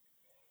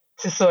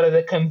to sort of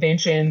the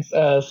conventions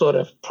of sort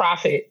of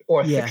profit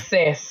or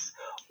success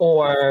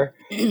or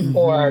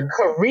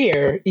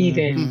career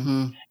even.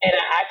 And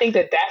I think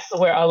that that's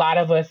where a lot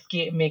of us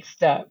get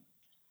mixed up.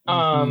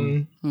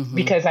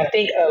 Because I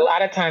think a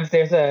lot of times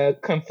there's a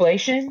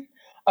conflation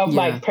of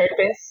like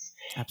purpose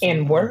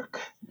and work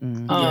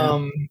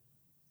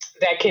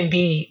that can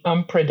be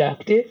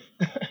unproductive.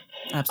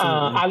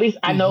 At least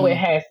I know it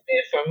has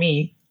been for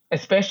me,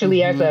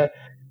 especially as a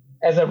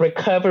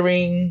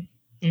recovering.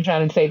 I'm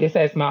trying to say this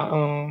as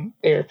my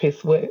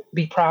therapist would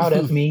be proud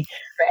of me,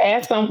 but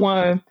as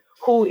someone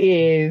who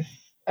is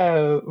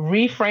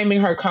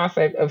reframing her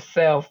concept of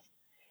self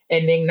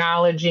and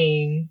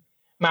acknowledging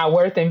my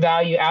worth and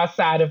value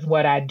outside of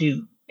what I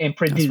do and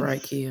produce. That's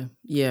right, Kia.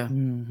 Yeah.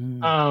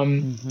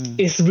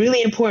 It's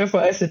really important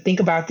for us to think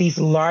about these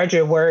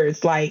larger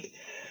words like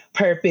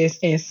purpose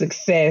and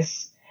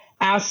success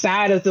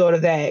outside of sort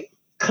of that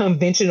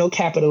conventional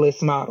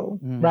capitalist model,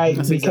 right?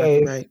 That's because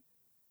exactly right.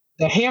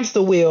 the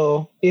hamster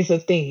wheel is a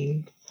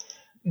thing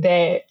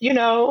that,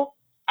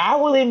 I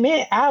will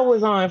admit I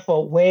was on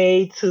for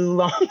way too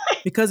long.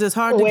 Because it's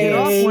hard to get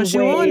off once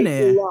you're on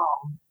there.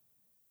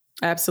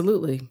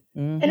 Absolutely.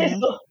 And it's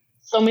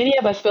so many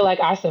of us feel like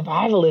our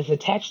survival is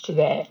attached to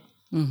that.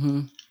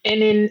 And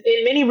in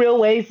many real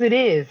ways it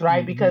is,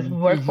 right? Because we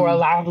work for a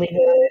livelihood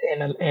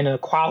and a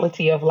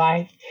quality of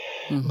life,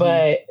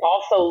 but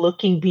also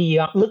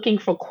looking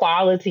for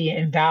quality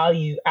and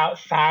value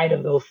outside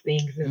of those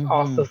things is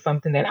also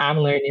something that I'm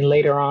learning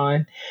later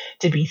on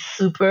to be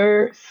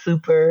super,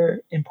 super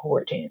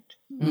important.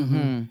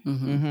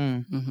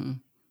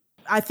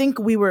 I think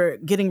we were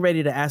getting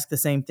ready to ask the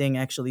same thing,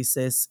 actually,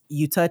 sis.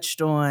 You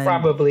touched on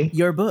Probably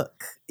your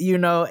book,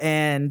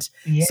 and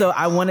so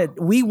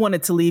we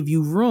wanted to leave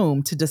you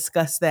room to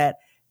discuss that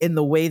in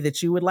the way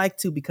that you would like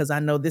to, because I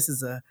know this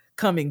is a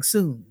coming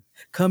soon.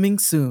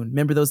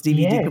 Remember those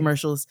DVD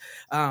commercials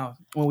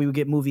when we would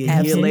get movie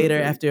a year later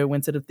after it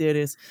went to the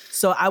theaters?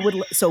 So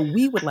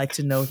we would like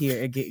to know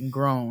here at Getting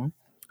Grown.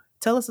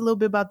 Tell us a little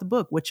bit about the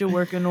book, what you're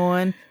working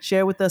on.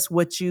 Share with us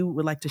what you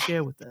would like to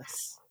share with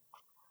us.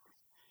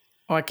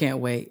 Oh, I can't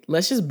wait.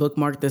 Let's just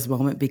bookmark this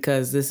moment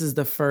because this is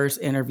the first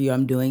interview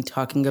I'm doing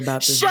talking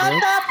about this book. Shut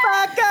the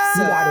fuck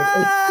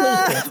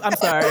up! I'm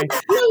sorry.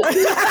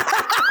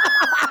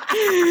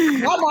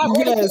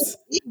 Yes.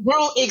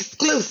 Grown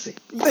exclusive.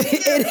 And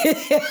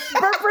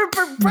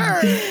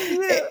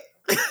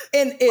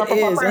it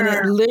is. And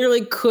it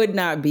literally could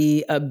not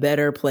be a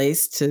better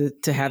place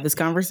to have this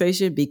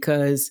conversation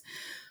because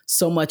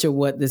so much of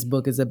what this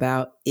book is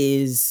about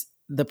is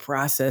the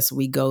process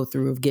we go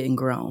through of getting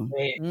grown.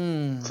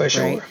 For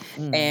sure.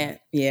 Right?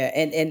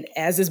 And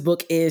as this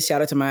book is,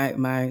 shout out to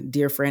my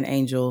dear friend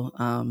Angel,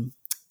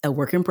 a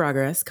work in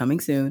progress, coming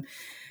soon.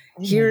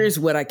 Here's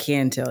what I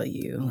can tell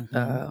you.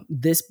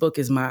 This book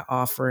is my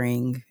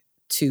offering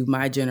to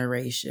my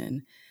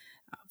generation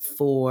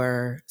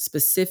for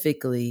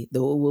specifically,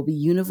 though it will be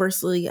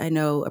universally, I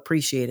know,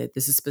 appreciated.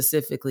 This is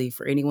specifically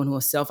for anyone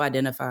who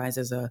self-identifies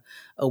as a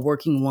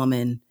working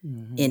woman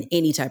in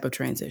any type of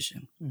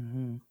transition.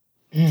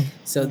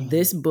 So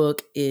this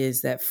book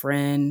is that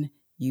friend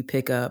you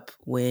pick up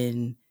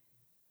when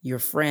your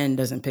friend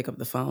doesn't pick up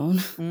the phone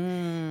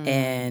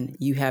and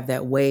you have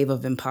that wave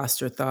of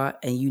imposter thought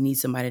and you need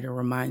somebody to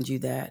remind you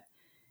that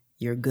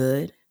you're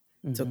good.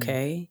 It's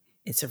okay.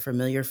 It's a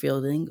familiar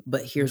feeling,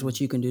 but here's what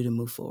you can do to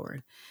move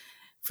forward.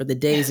 for the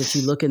days that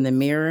you look in the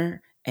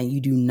mirror and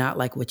you do not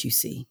like what you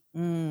see.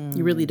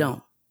 You really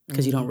don't,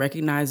 because you don't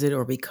recognize it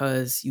or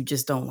because you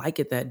just don't like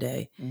it that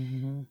day.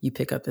 You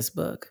pick up this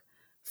book.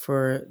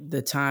 For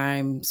the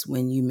times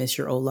when you miss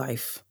your old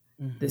life,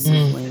 this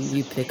is when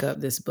you pick up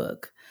this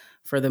book.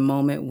 For the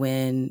moment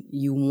when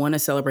you want to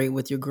celebrate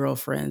with your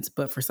girlfriends,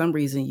 but for some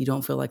reason you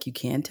don't feel like you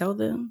can tell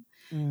them,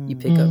 you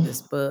pick up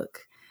this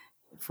book.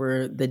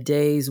 For the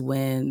days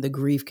when the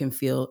grief can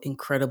feel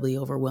incredibly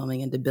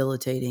overwhelming and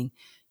debilitating,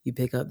 you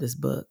pick up this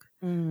book.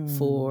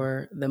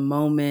 For the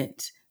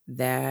moment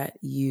that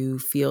you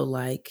feel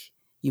like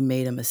you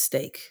made a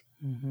mistake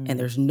and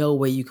there's no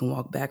way you can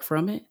walk back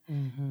from it,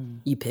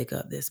 you pick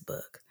up this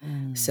book.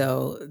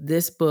 So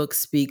this book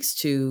speaks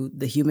to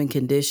the human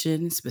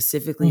condition,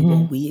 specifically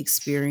what we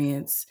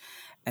experience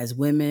as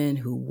women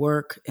who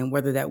work, and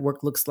whether that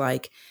work looks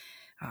like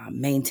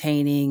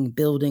maintaining,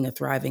 building a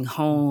thriving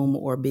home,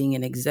 or being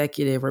an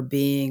executive, or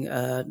being,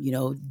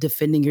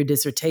 defending your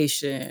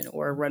dissertation,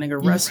 or running a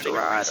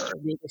restaurant, or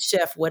being a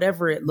chef,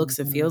 whatever it looks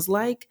and feels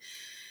like.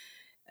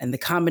 And the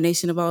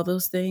combination of all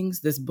those things,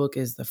 this book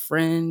is the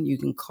friend you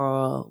can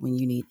call when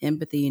you need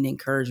empathy and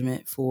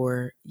encouragement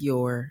for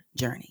your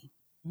journey.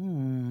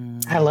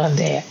 I love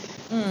that.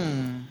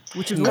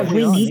 Which is Because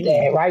we need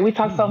that, right? We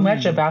talk so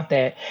much about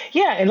that.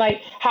 Yeah, and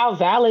like how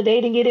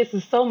validating it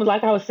is so much,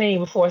 like I was saying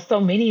before, so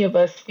many of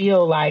us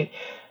feel like,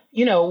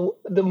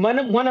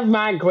 one of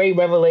my great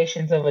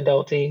revelations of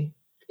adulting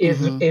is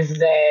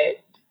that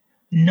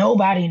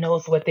nobody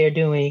knows what they're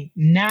doing,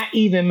 not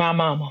even my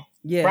mama.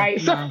 Yeah. Right?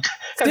 So,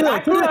 because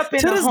I grew up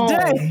in a home.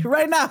 Day,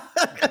 right now.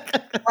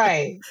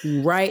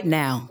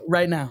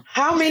 Right now.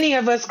 How many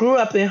of us grew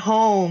up in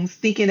homes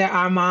thinking that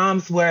our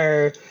moms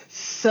were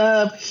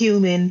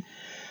subhuman,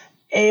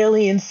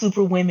 alien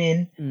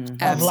superwomen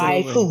of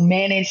life who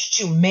managed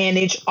to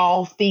manage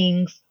all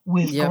things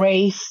with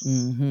grace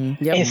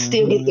and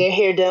still get their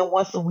hair done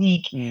once a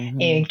week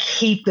and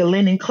keep the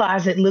linen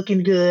closet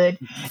looking good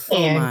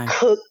and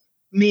cook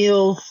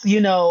meals,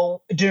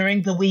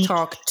 during the week.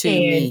 Talk to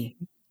me.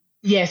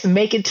 Yes,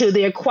 make it to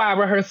their choir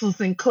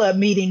rehearsals and club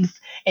meetings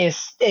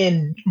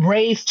and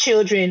raise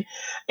children.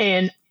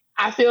 And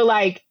I feel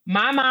like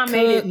my mom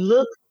made it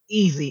look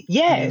easy.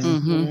 Yes.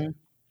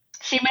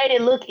 She made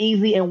it look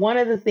easy. And one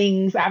of the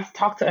things, I've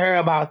talked to her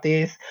about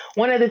this,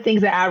 one of the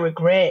things that I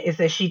regret is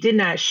that she did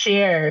not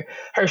share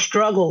her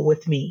struggle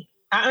with me.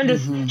 I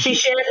understand. She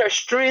shared her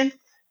strength.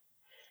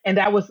 And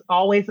that was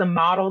always a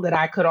model that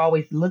I could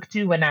always look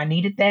to when I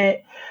needed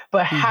that.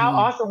 But how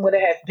awesome would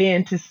it have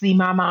been to see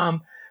my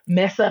mom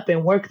mess up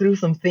and work through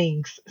some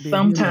things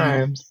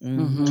sometimes,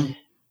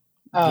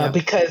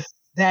 because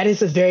that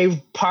is a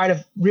very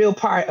real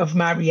part of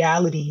my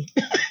reality.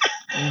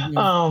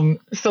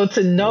 So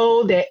to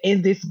know that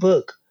in this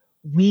book,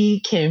 we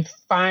can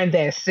find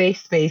that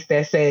safe space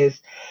that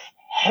says,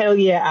 hell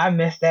yeah, I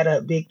messed that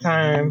up big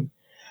time.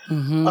 Or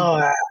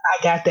I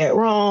got that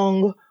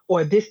wrong,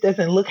 or this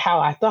doesn't look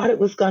how I thought it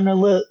was going to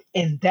look.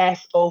 And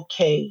that's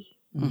okay.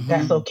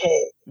 That's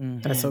okay.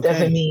 That's okay.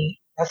 Doesn't mean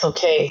that's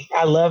okay.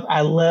 I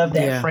love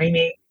that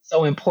framing.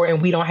 So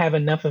important. We don't have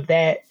enough of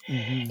that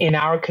in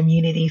our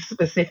community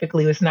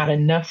specifically. There's not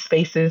enough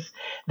spaces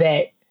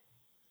that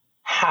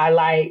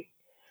highlight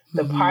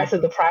the parts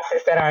of the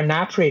process that are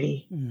not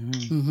pretty.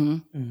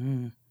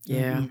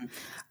 Yeah.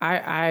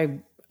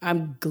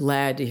 I'm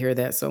glad to hear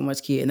that so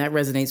much, Kia. And that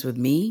resonates with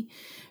me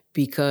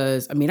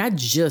because, I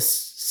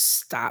just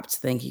stopped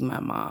thinking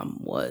my mom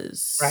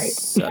was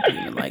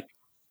subhuman. Like,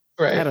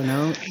 I don't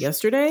know,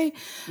 yesterday.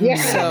 Yeah.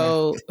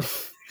 So,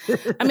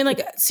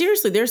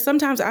 seriously, there's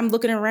sometimes I'm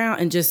looking around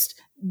and just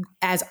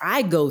as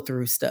I go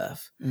through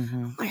stuff,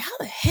 I'm like, how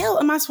the hell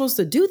am I supposed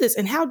to do this?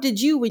 And how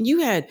did you, when you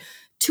had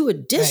 2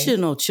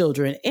 additional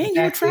children and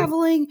you were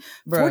traveling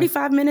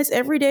 45 minutes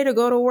every day to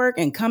go to work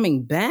and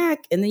coming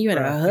back, and then you had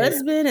a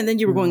husband, and then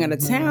you were going out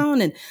of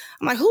town, and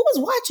I'm like, who was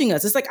watching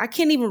us? It's like I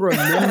can't even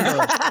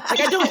remember.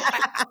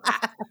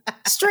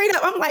 Straight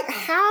up, I'm like,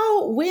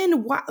 how,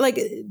 when, why? Like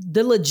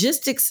the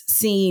logistics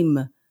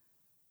seem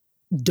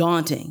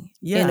daunting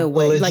in a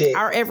way, like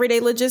our everyday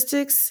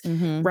logistics,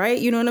 right?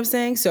 You know what I'm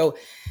saying? So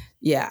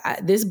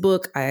this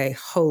book, I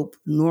hope,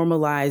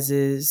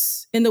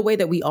 normalizes in the way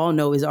that we all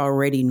know is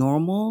already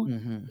normal.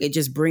 It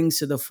just brings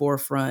to the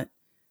forefront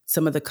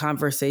some of the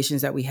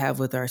conversations that we have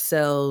with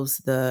ourselves,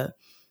 the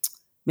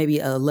maybe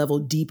a level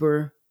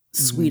deeper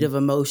suite of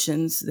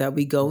emotions that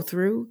we go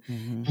through.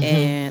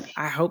 And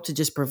I hope to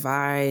just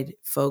provide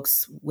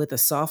folks with a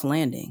soft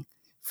landing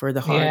for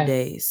the hard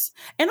days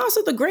and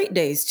also the great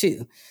days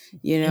too.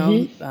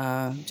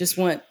 Just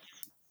want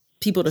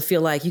people to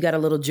feel like you got a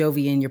little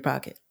Jovi in your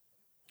pocket.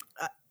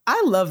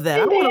 I love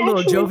that. I want a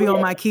little Jovi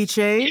on my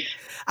keychain.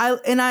 I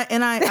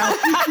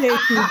appreciate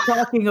you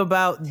talking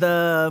about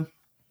the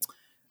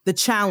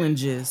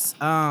challenges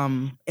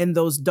in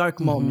those dark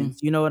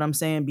moments. You know what I'm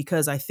saying?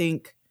 Because I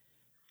think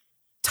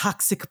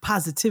toxic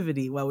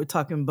positivity, while we're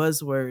talking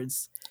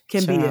buzzwords,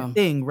 can be a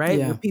thing, right?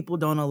 Yeah. Where people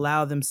don't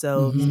allow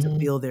themselves to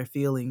feel their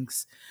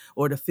feelings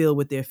or to feel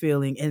what they're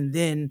feeling, and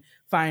then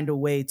find a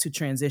way to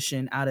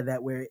transition out of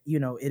that where,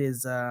 it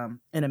is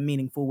in a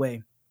meaningful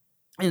way.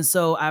 And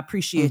so I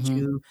appreciate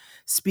you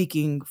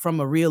speaking from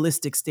a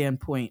realistic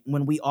standpoint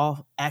when we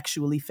all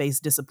actually face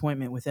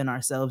disappointment within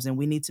ourselves, and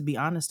we need to be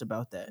honest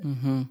about that.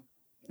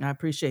 I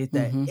appreciate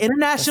that.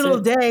 International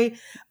Day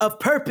of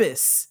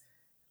Purpose.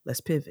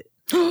 Let's pivot.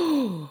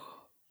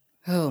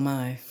 Oh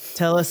my.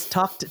 Talk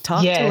to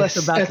us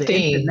about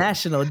the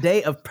International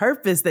Day of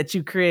Purpose that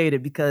you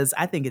created, because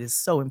I think it is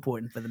so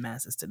important for the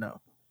masses to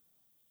know.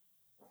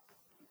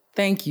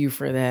 Thank you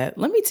for that.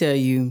 Let me tell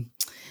you,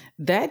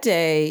 that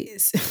day,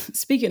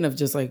 speaking of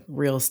just like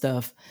real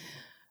stuff,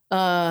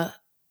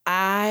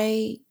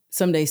 I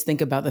some days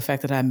think about the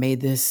fact that I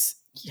made this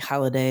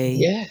holiday.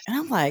 Yes. And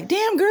I'm like,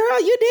 damn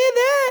girl, you did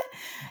that.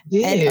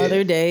 Yeah. And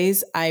other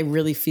days I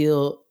really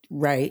feel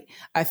right.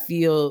 I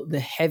feel the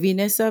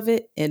heaviness of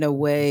it in a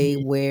way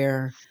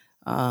where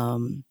I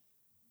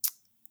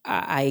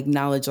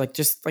acknowledge, like,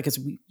 just like as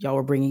y'all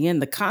were bringing in,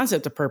 the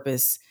concept of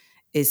purpose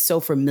is so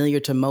familiar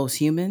to most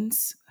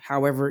humans.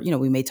 However,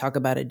 we may talk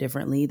about it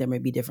differently. There may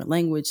be different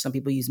language. Some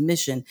people use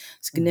mission,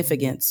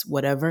 significance,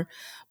 whatever.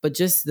 But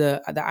just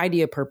the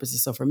idea of purpose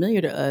is so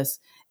familiar to us.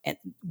 And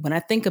when I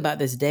think about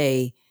this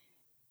day,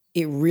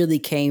 it really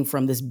came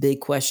from this big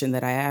question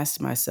that I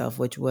asked myself,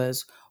 which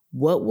was,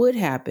 what would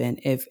happen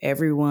if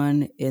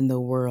everyone in the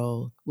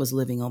world was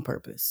living on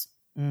purpose?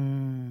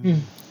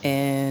 And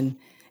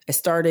it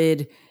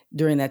started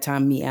during that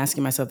time, me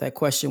asking myself that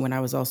question when I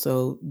was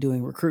also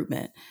doing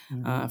recruitment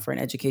for an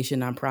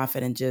education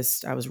nonprofit. And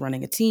I was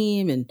running a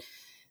team, and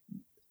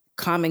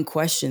common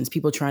questions,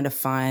 people trying to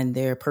find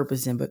their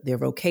purpose in their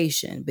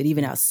vocation. But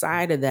even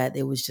outside of that,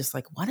 it was just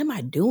like, what am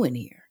I doing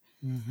here?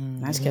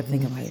 And I just kept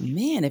thinking, like,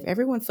 man, if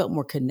everyone felt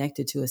more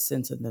connected to a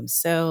sense of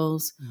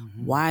themselves,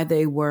 why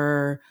they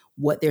were,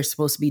 what they're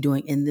supposed to be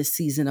doing in this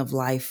season of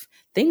life,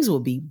 things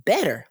will be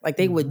better. Like,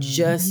 they would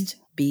just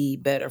be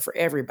better for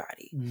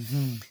everybody.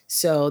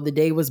 So the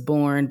day was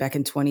born back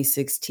in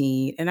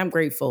 2016, and I'm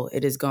grateful.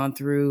 It has gone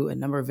through a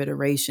number of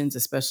iterations,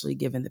 especially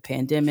given the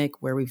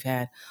pandemic, where we've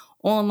had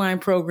online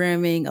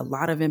programming, a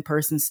lot of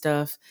in-person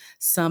stuff,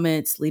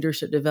 summits,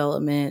 leadership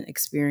development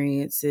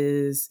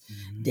experiences,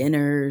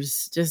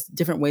 dinners, just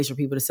different ways for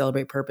people to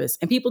celebrate purpose.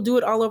 And people do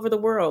it all over the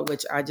world,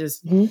 which I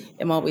just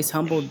am always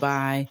humbled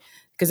by,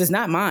 because it's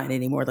not mine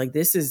anymore. Like,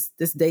 this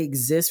day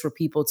exists for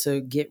people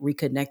to get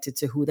reconnected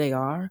to who they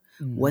are,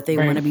 what they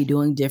want to be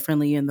doing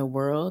differently in the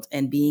world,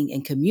 and being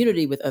in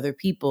community with other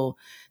people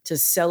to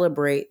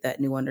celebrate that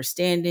new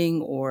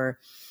understanding or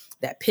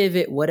that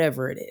pivot,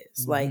 whatever it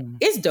is. Like,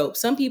 it's dope.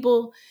 Some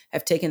people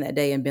have taken that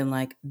day and been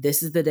like,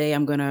 this is the day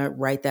I'm going to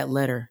write that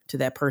letter to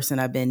that person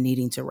I've been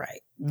needing to write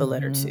the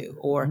letter to,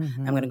 or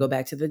I'm going to go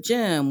back to the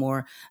gym,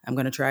 or I'm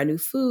going to try new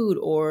food,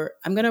 or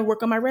I'm going to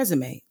work on my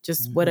resume,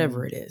 just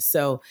whatever it is.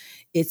 So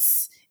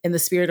it's in the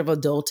spirit of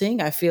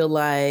adulting. I feel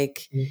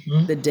like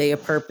the Day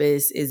of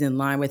Purpose is in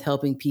line with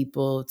helping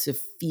people to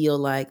feel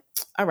like,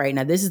 all right,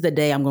 now this is the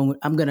day I'm going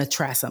to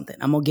try something.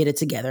 I'm going to get it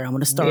together. I'm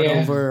going to start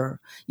over,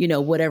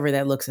 whatever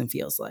that looks and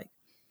feels like.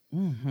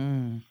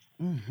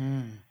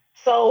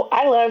 So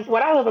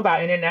what I love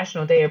about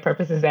International Day of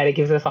Purpose is that it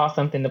gives us all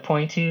something to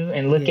point to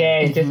and look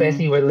at. And just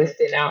as you were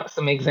listing out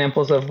some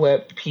examples of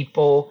what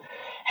people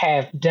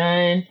have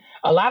done,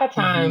 a lot of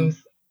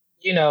times,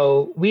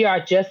 we are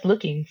just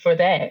looking for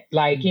that.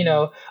 Like,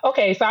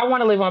 okay, so I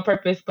want to live on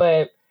purpose,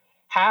 but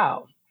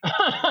how?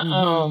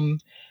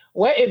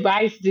 What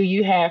advice do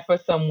you have for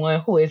someone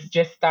who is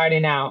just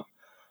starting out?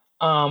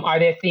 Are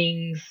there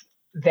things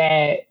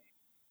that,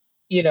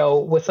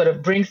 would sort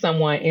of bring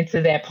someone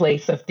into that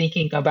place of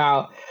thinking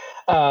about,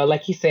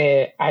 like you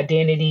said,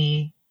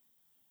 identity,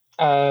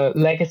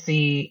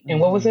 legacy, and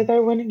what was the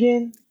third one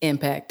again?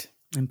 Impact.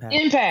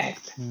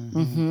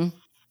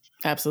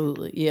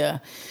 Absolutely. Yeah.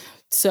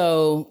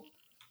 So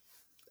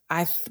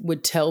I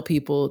would tell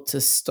people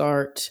to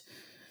start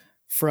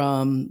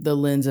from the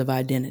lens of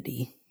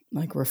identity,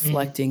 like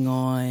reflecting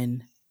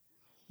on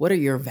what are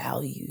your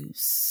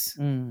values?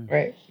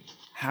 Right.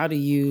 How do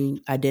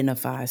you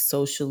identify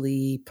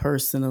socially,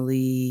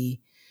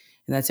 personally?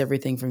 And that's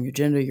everything from your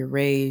gender, your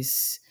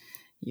race,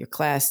 your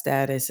class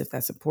status, if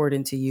that's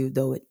important to you,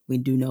 though we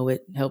do know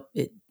it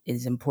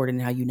is important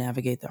in how you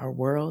navigate our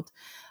world.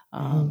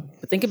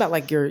 But think about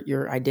like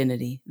your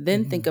identity.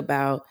 Then think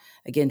about,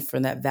 again,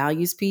 from that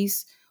values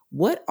piece,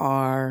 what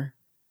are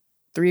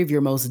 3 of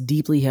your most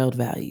deeply held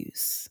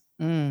values?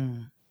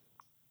 Like,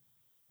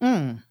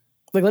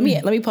 let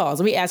me pause.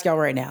 Let me ask y'all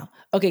right now.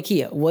 Okay,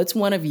 Kia, what's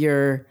one of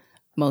your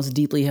most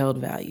deeply held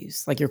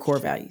values, like your core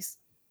values?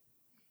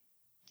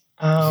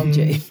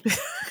 Jay.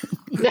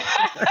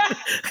 I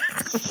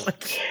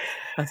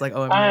was like,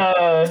 oh,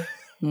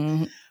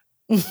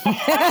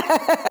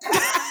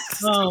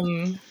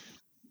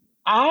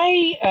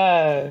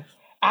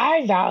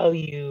 I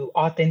value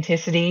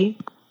authenticity.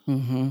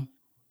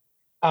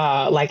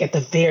 Like at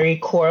the very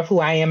core of who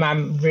I am,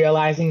 I'm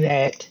realizing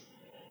that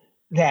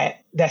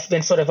that's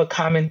been sort of a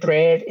common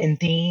thread and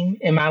theme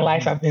in my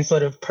life. I've been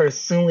sort of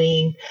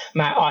pursuing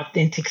my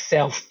authentic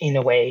self in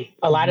a way.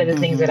 A lot of the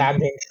things that I've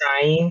been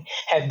trying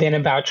have been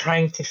about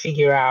trying to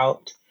figure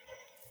out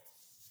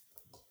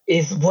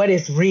is what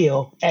is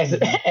real as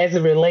as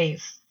it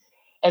relates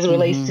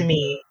to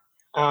me.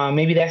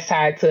 Maybe that's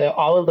tied to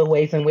all of the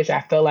ways in which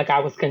I felt like I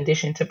was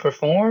conditioned to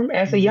perform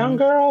as a young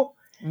girl.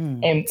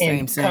 And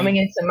coming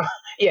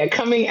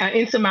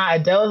into my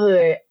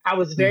adulthood, I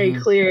was very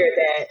clear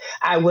that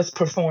I was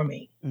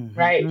performing,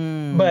 right?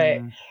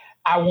 But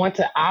I want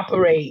to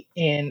operate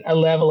in a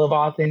level of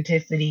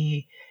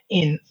authenticity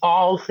in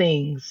all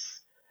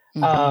things,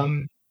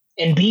 and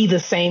be the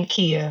same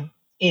Kia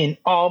in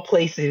all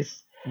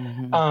places,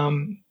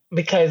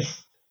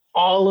 because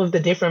all of the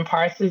different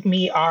parts of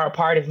me are a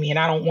part of me, and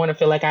I don't want to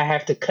feel like I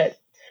have to cut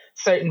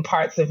certain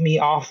parts of me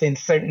off in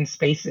certain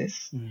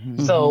spaces.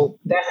 So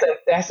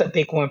that's a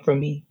big one for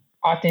me.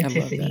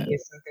 Authenticity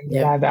is something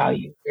that I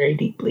value very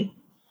deeply.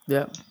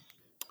 Yep.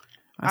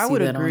 I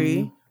would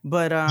agree,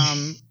 but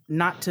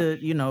not to,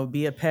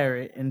 be a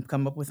parrot and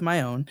come up with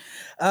my own.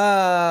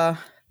 Oh,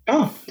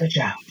 good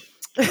job.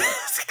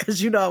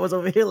 Because I was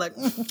over here like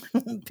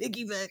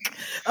piggyback.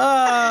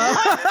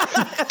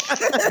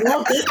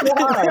 Don't think too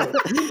hard.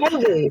 You know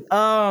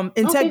this.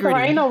 Integrity.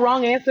 Ain't no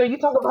wrong answer. You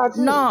talk about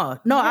you. No,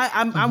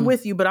 I'm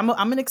with you, but I'm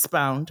gonna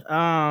expound.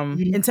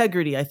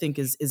 Integrity, I think,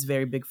 is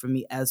very big for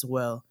me as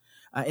well.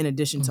 In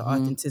addition to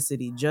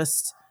authenticity,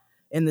 just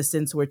in the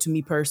sense where, to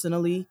me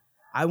personally,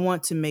 I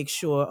want to make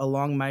sure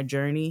along my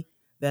journey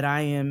that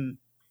I am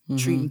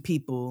treating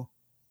people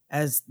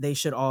as they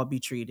should all be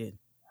treated.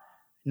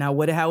 Now,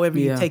 however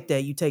you take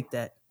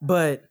that.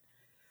 But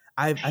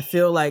I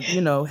feel like,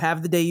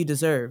 have the day you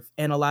deserve.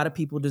 And a lot of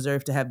people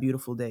deserve to have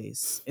beautiful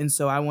days. And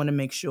so I want to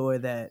make sure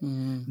that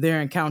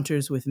their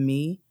encounters with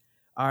me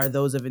are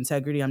those of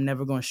integrity. I'm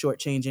never going to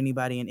shortchange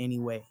anybody in any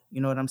way. You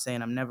know what I'm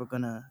saying? I'm never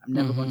gonna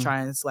try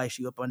and slice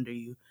you up under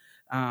you.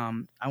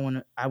 I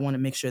want to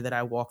make sure that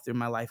I walk through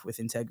my life with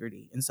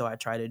integrity. And so I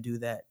try to do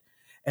that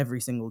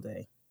every single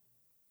day.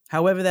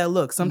 However that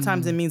looks.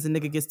 Sometimes it means a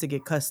nigga gets to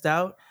get cussed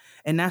out,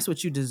 and that's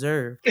what you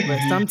deserve. But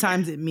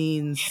sometimes it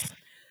means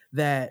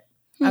that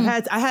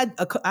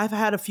I've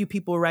had a few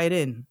people write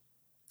in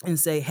and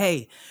say,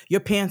 "Hey, your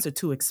pants are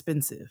too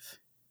expensive."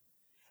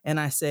 And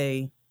I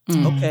say,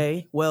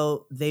 "Okay,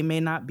 well, they may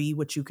not be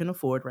what you can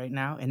afford right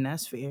now, and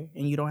that's fair,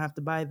 and you don't have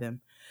to buy them.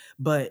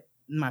 But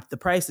the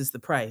price is the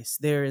price.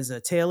 There is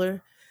a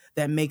tailor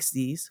that makes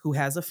these who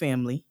has a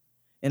family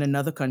in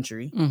another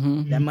country.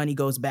 That money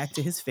goes back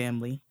to his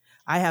family.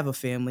 I have a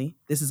family.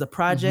 This is a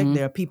project.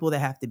 There are people that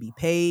have to be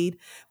paid.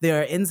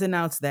 There are ins and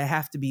outs that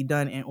have to be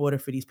done in order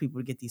for these people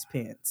to get these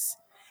pants.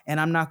 And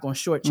I'm not going to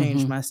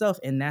shortchange myself.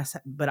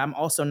 But I'm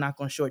also not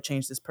going to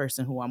shortchange this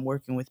person who I'm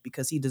working with,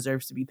 because he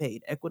deserves to be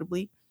paid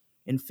equitably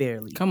and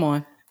fairly. Come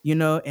on.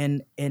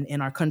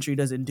 And our country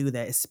doesn't do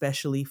that,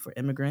 especially for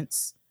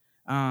immigrants.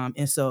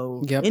 And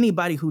so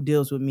anybody who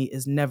deals with me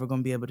is never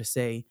going to be able to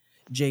say,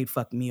 Jade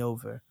fucked me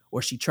over,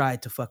 or she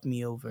tried to fuck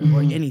me over,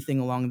 or anything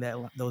along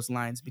those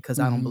lines, because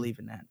I don't believe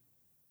in that.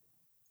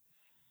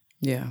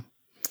 Yeah.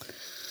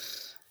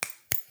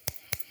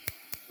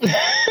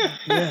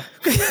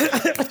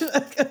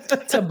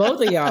 To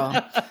both of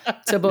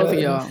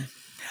y'all.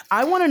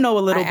 I want to know a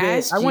little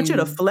bit. I want you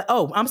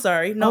to I'm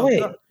sorry. No,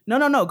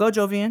 no. Go,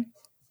 Jovian.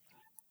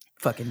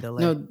 Fucking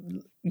delay. No,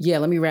 yeah,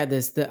 let me read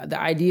this. The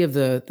idea of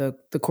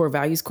the core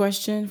values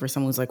question, for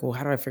someone who's like, well,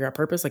 how do I figure out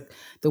purpose? Like,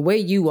 the way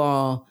you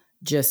all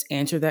just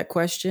answered that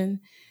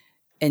question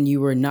and you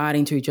were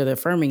nodding to each other,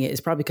 affirming it,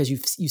 is probably because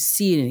you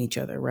see it in each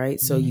other, right?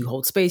 So you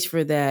hold space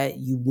for that.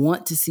 You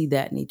want to see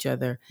that in each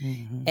other.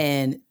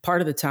 And part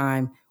of the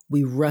time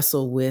we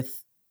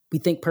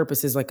think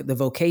purpose is like the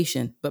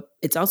vocation, but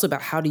it's also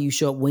about how do you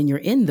show up when you're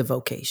in the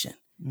vocation?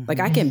 Like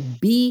I could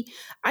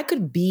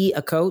be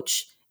a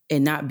coach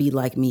and not be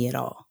like me at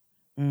all.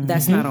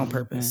 That's not on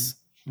purpose.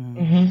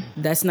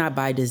 That's not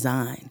by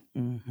design.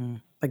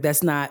 Like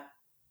that's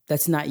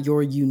not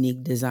your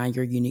unique design,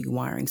 your unique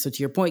wiring. So to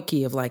your point,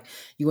 Key, of like,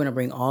 you want to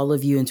bring all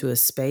of you into a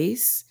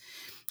space,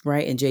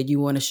 right? And Jade, you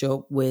want to show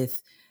up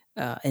with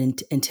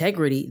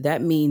integrity.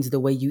 That means the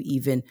way you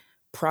even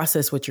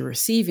process what you're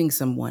receiving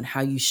someone,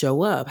 how you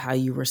show up, how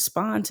you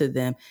respond to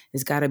them,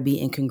 has got to be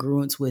in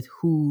congruence with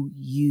who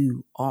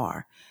you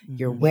are,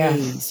 your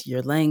ways,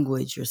 your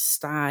language, your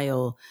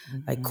style,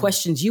 like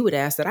questions you would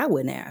ask that I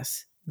wouldn't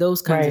ask.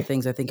 Those kinds of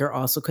things I think are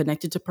also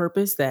connected to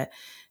purpose, that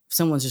if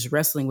someone's just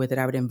wrestling with it,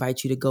 I would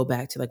invite you to go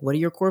back to like, what are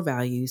your core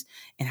values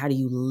and how do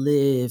you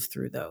live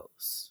through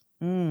those?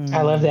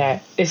 I love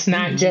that. It's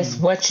not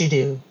just what you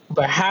do,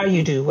 but how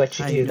you do what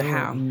you do.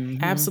 How.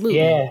 Absolutely.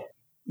 Yeah.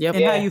 Yep.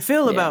 And how you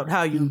feel about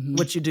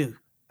what you do,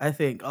 I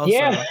think also.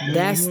 Yeah.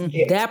 That's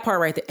that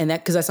part right there. And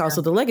because that's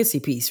also the legacy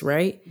piece,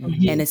 right?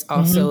 And it's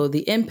also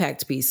the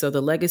impact piece. So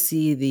the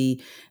legacy,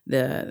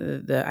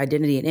 the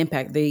identity and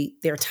impact,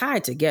 they're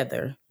tied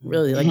together,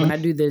 really. Like when I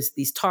do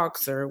these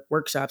talks or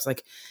workshops,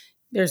 like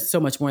there's so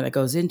much more that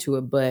goes into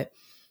it, but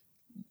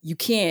you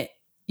can't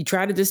you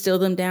try to distill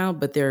them down,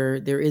 but there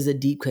is a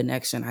deep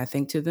connection, I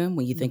think, to them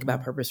when you think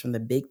about purpose from the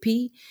big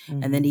P,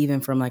 and then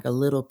even from like a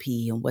little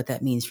P and what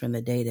that means from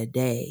the day to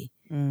day,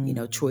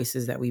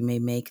 choices that we may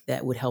make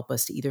that would help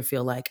us to either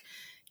feel like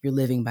you're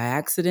living by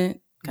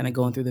accident, kind of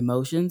going through the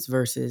motions,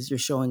 versus you're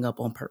showing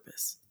up on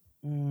purpose.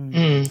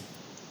 On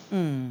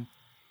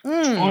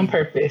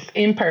purpose,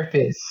 in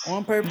purpose.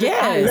 On purpose,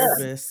 Yes. on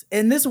purpose.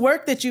 And this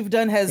work that you've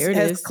done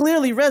has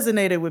clearly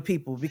resonated with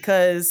people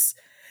because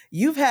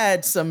you've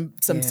had some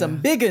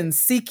big uns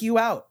seek you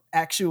out,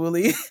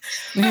 actually.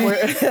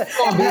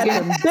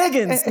 Big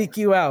uns seek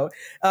you out.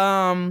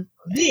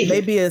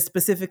 Maybe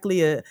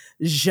specifically a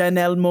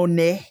Janelle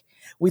Monáe.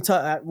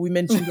 We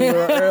mentioned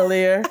her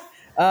earlier.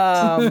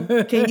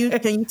 Can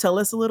you tell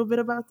us a little bit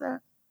about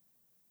that?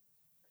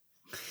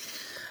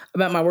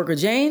 About my work with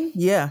Jane?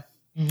 Yeah.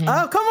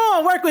 Oh, come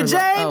on, work with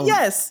Jane.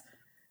 Yes.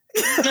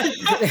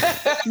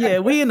 Yeah,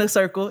 we in a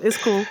circle. It's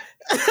cool.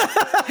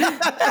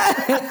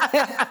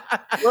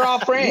 We're all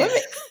friends.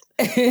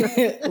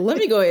 Let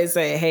me go ahead and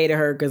say hey to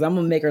her because I'm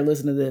gonna make her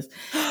listen to this.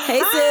 Hey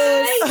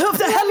sis.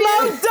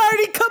 Hello,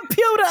 dirty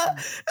computer.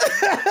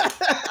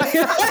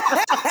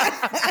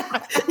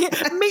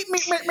 Meet.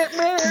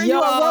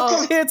 You are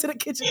welcome here to the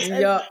kitchen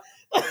table.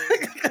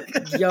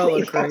 Y'all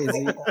are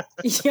crazy.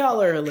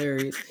 Y'all are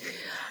hilarious.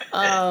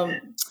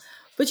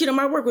 But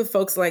my work with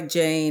folks like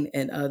Jane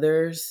and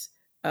others,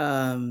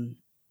 truth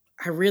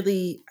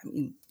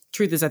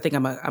is, I think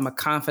I'm a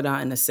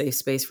confidant in a safe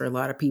space for a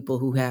lot of people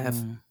who have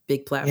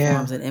big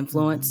platforms and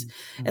influence,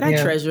 and I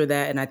treasure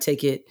that, and I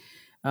take it.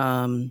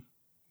 I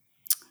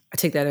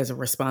take that as a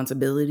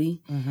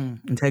responsibility,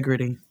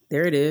 integrity.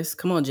 There it is.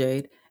 Come on,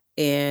 Jade.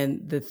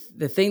 And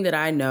the thing that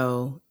I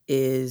know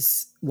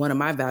is one of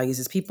my values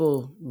is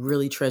people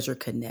really treasure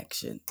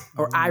connection,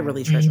 or I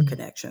really treasure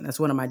connection. That's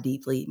one of my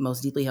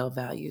most deeply held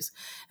values.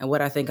 And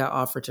what I think I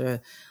offer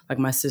to like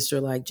my sister,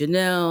 like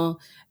Janelle,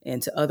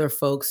 and to other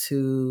folks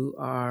who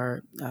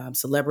are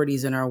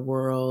celebrities in our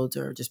world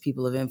or just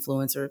people of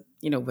influence, or,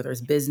 whether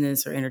it's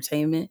business or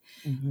entertainment,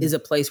 is a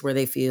place where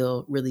they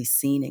feel really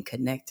seen and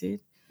connected,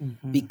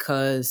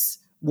 because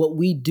what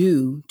we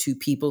do to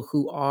people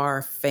who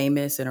are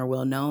famous and are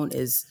well known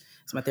is,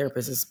 as my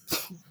therapist is,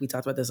 we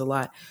talked about this a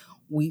lot,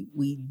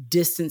 we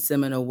distance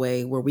them in a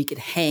way where we could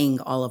hang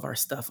all of our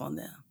stuff on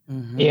them.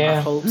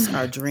 Our hopes,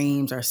 our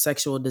dreams, our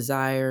sexual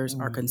desires,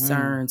 our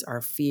concerns, our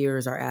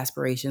fears, our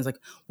aspirations, like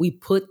we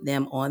put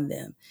them on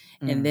them.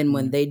 And then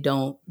when they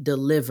don't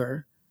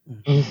deliver,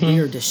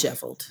 we're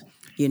disheveled,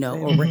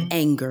 or we're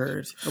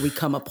angered, or we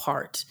come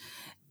apart.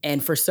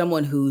 And for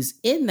someone who's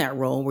in that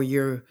role where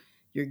you're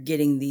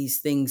getting these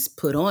things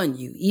put on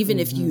you, even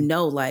if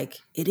like,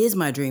 it is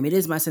my dream, it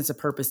is my sense of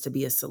purpose to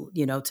be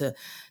to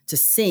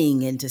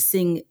sing and to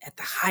sing at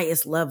the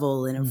highest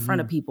level and in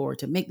front of people, or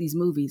to make these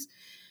movies.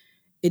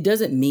 It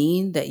doesn't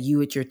mean that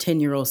you at your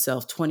 10-year-old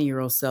self,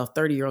 20-year-old self,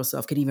 30-year-old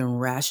self could even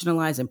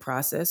rationalize and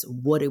process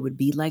what it would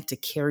be like to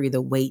carry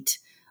the weight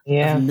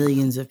of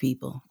millions of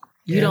people.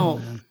 You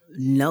don't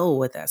know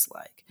what that's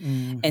like.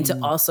 And to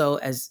also,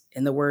 as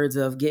in the words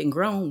of Getting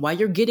Grown, while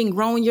you're getting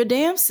grown your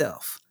damn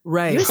self,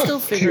 right? You're still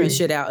figuring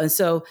shit out. And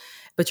so,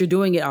 but you're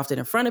doing it often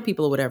in front of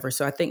people or whatever.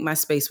 So I think my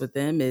space with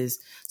them is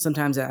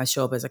sometimes I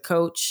show up as a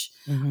coach.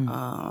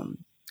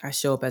 I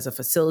show up as a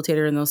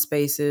facilitator in those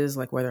spaces,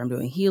 like whether I'm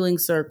doing healing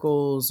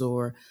circles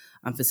or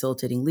I'm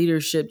facilitating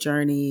leadership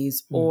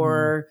journeys,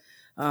 or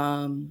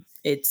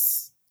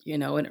it's,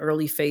 in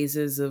early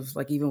phases of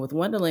like, even with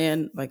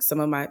Wonderland, like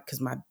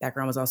because my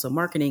background was also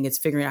marketing, it's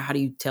figuring out how do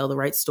you tell the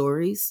right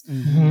stories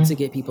to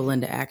get people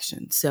into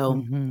action.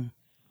 So,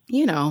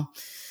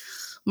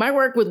 my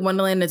work with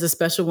Wonderland is a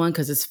special one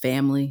because it's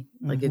family.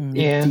 Like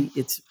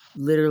it's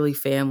literally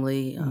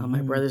family.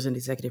 My brother's an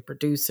executive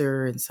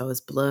producer, and so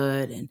is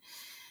Blood. And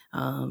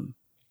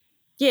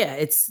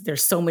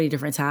there's so many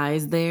different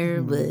ties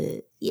there,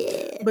 but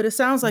But it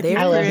sounds like you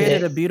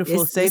created a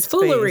beautiful safe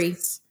foolery.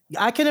 Space.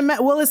 I can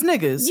imagine. Well, it's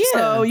niggas,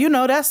 so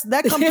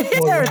that comes with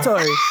the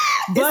territory.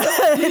 But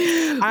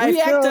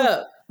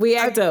we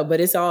act up,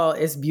 but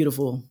it's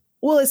beautiful.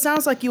 Well, it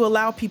sounds like you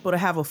allow people to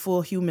have a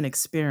full human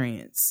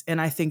experience, and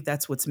I think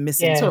that's what's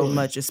missing so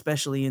much,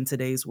 especially in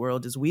today's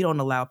world, is we don't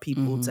allow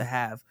people to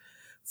have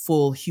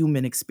full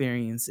human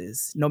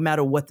experiences, no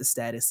matter what the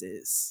status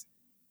is.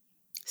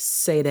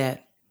 Say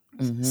that.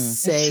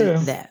 Say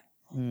that.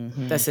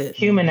 That's it.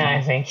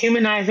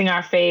 Humanizing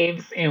our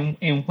faves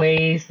in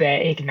ways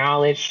that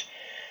acknowledge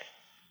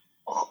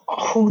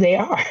who they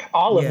are,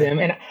 all of them.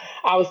 And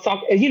I was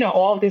talking,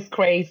 all this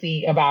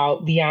crazy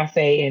about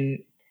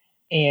Beyonce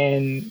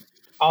and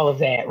all of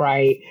that,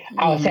 right?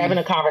 I was having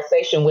a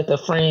conversation with a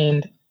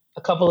friend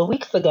a couple of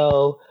weeks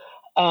ago,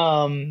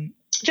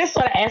 just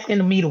sort of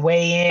asking me to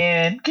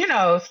weigh in,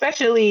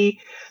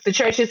 especially the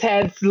churches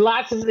has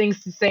lots of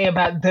things to say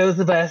about those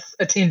of us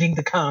attending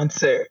the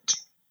concert.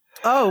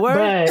 Oh,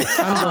 word.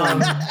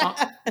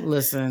 But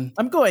listen,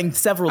 I'm going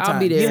several times. I'll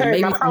be there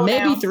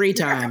maybe 3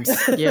 times.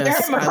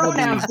 Yes, you heard my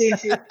pronouns,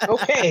 did you?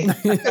 Okay,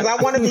 because I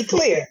want to be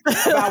clear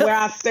about where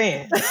I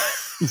stand.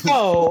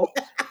 So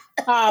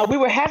we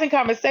were having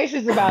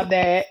conversations about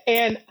that,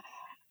 and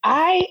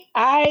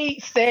I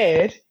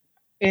said,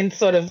 and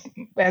sort of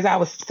as I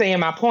was saying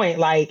my point,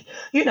 like,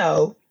 you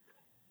know,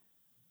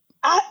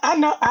 I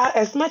know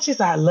as much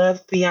as I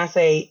love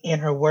Beyonce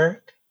and her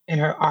work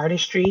and her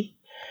artistry,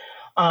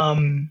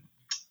 um,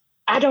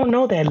 I don't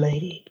know that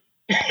lady.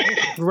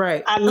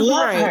 Right. I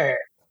love Right. her.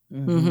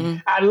 Mm-hmm.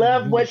 I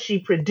love what she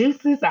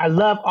produces. I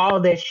love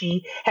all that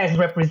she has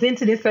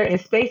represented in certain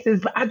spaces,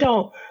 but I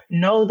don't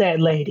know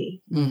that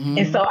lady. Mm-hmm.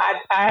 And so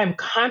I am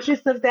conscious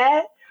of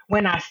that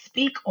when I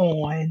speak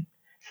on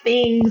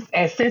things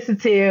as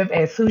sensitive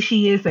as who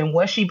she is and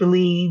what she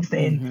believes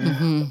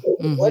and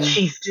what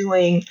she's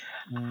doing.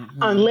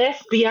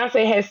 Unless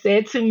Beyonce has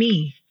said to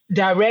me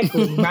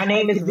directly, my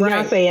name is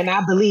Beyonce and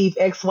I believe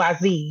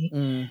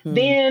XYZ,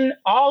 then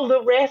all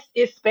the rest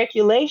is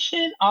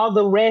speculation. All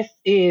the rest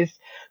is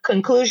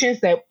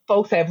conclusions that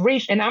folks have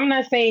reached. And I'm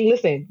not saying,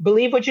 listen,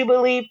 believe what you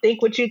believe,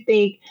 think what you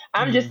think.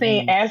 I'm just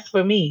saying, as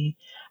for me,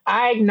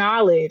 I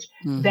acknowledge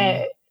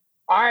that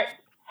art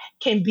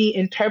can be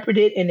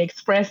interpreted and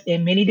expressed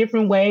in many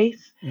different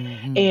ways.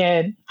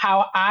 And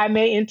how I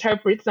may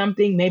interpret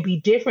something may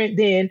be different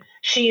than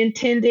she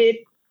intended.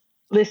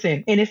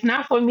 Listen, and it's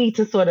not for me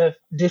to sort of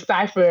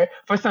decipher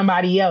for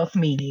somebody else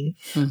meaning.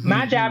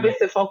 My job is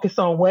to focus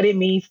on what it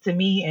means to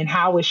me and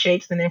how it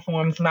shapes and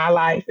informs my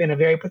life in a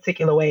very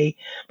particular way.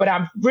 But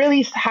I'm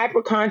really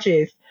hyper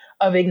conscious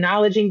of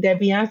acknowledging that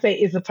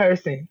Beyonce is a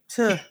person.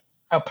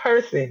 A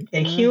person,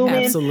 a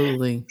human,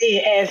 absolutely,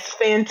 as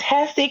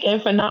fantastic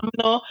and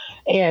phenomenal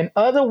and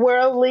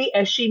otherworldly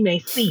as she may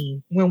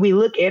seem when we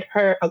look at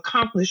her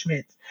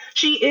accomplishments.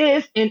 She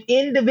is an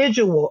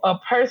individual, a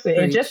person.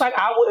 And just like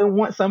I wouldn't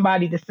want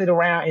somebody to sit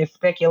around and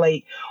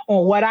speculate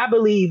on what I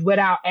believe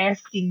without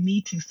asking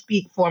me to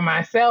speak for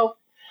myself,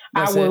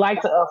 I would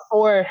like to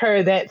afford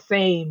her that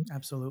same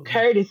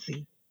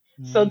courtesy.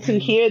 So to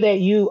hear that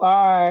you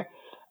are,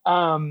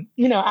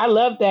 I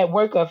love that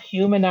work of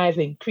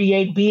humanizing,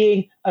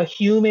 being a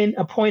human,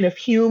 a point of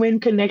human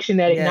connection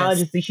that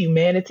acknowledges the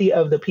humanity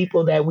of the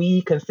people that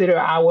we consider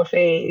our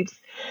faves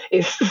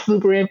is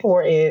super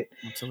important.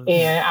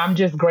 And I'm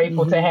just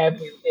grateful to have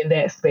you in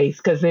that space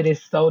because it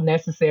is so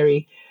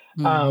necessary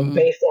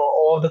based on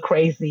all the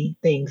crazy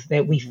things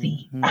that we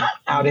see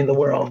out in the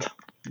world.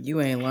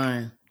 You ain't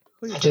lying.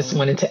 I just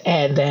wanted to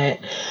add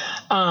that.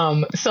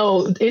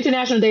 So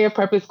International Day of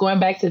Purpose, going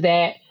back to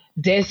that,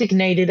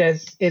 designated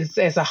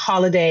as a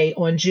holiday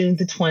on June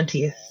the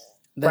 20th.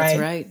 That's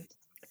right.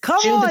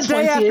 Come June on,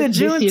 day after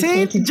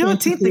Juneteenth. Juneteenth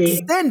 2023.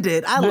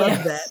 extended. I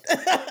love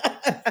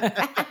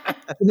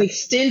that. An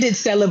extended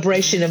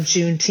celebration of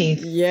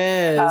Juneteenth.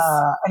 Yes.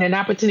 And an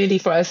opportunity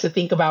for us to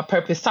think about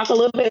purpose. Talk a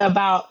little bit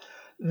about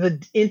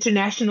the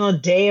International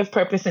Day of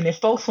Purpose. And if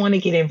folks want to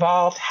get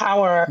involved,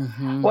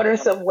 what are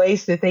some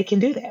ways that they can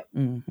do that?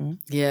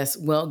 Yes.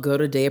 Well, go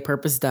to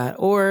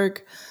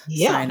dayofpurpose.org.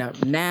 Sign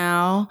up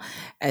now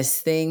as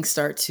things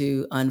start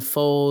to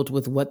unfold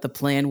with what the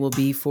plan will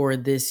be for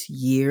this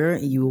year.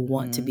 You will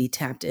want to be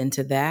tapped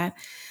into that.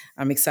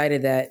 I'm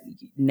excited that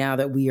now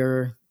that we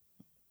are,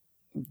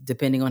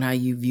 depending on how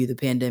you view the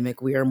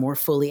pandemic, we are more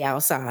fully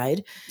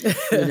outside.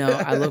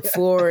 I look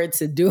forward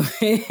to doing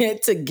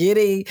it,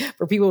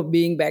 for people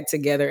being back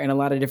together in a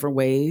lot of different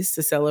ways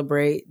to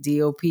celebrate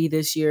DOP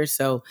this year.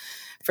 So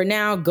for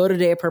now, go to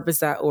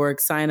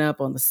dayofpurpose.org, sign up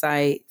on the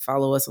site,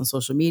 follow us on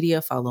social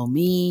media, follow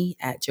me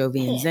at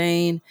Jovian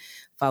Zayne,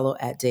 follow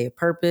at Day of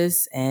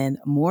Purpose, and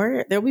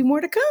more. There'll be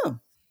more to come.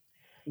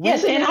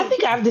 Yes, and I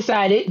think I've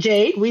decided,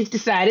 Jade, we've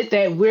decided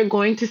that we're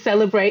going to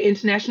celebrate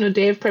International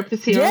Day of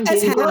Purpose here on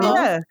Getting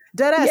Grown.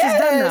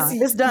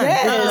 Deadass is done now.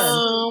 It's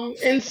done.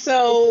 And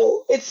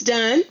so it's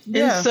done.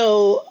 Yeah. And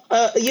so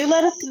you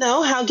let us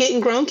know how Getting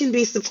Grown can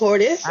be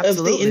supportive of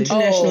the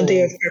International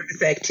Day of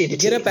Purpose activity.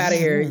 Get up out of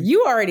here.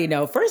 You already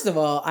know. First of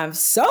all, I'm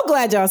so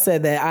glad y'all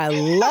said that. I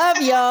love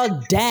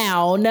y'all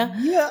down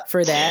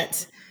for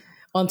that.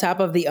 On top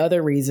of the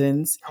other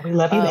reasons. We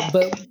love you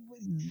but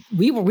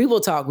we will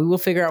talk. We will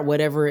figure out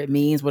whatever it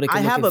means, what it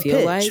can look and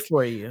feel like. I have a pitch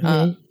for you.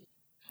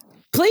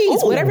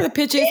 Please, whatever the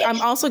pitch is, I'm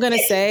also going to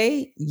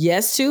say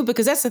yes to,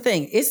 because that's the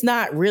thing. It's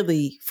not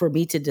really for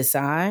me to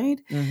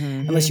decide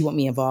unless you want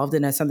me involved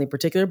in something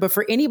particular. But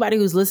for anybody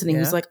who's listening,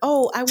 who's like,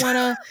 oh, I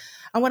want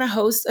to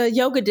host a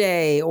yoga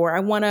day, or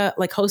I want to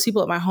host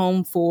people at my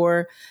home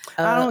for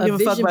I don't give a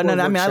fuck about nothing.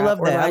 I mean, I love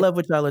that. I love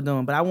what y'all are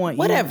doing, but I want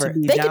whatever. You to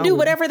be they can do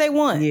whatever they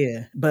want.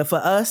 Yeah. But for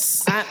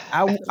us,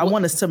 I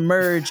want us to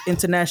merge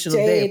International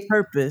Day of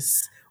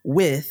Purpose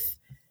with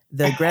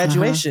the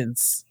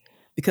graduations.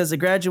 Because the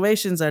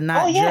graduations are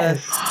not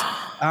just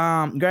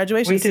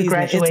graduation season.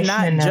 It's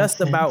not just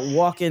about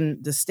walking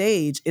the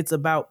stage. It's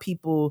about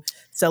people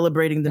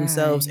celebrating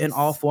themselves in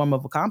all form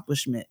of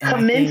accomplishment. And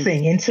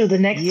commencing into the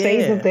next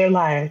phase of their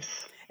lives.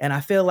 And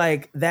I feel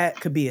like that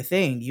could be a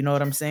thing. You know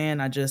what I'm saying?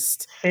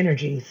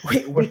 Synergies.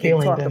 We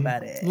can talk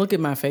about it. Look at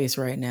my face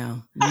right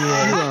now.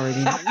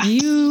 Yeah,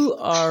 you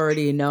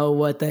already know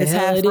what the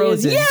hell it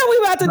frozen. is. Yeah, we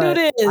about to do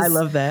this. I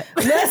love that.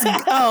 Let's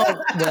go.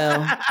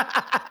 Well,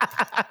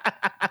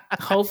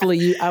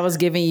 Hopefully I was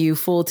giving you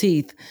full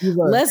teeth.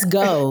 Let's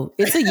go.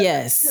 It's a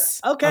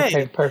yes.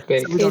 Okay,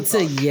 perfect. It's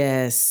a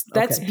yes.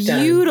 That's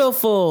Okay.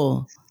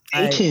 beautiful.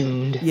 Stay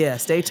tuned. Yeah,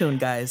 stay tuned,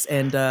 guys.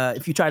 And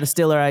if you try to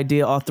steal our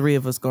idea, all three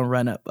of us gonna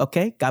run up.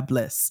 Okay, God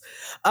bless.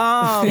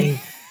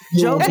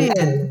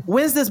 Jovian,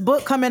 when's this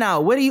book coming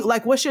out? What do you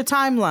like? What's your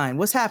timeline?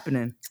 What's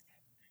happening?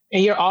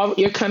 And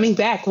you're coming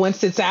back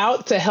once it's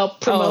out to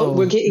help promote.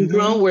 We're getting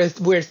grown.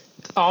 We're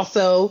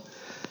also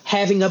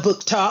having a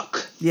book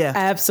talk. Yeah,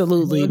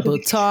 Absolutely.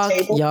 Book talk.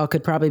 Y'all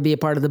could probably be a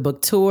part of the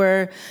book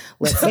tour.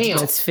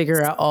 Let's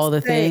figure out all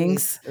the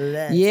things.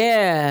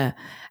 Yeah.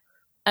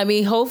 I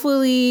mean,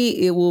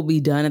 hopefully it will be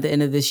done at the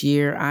end of this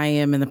year. I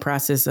am in the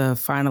process of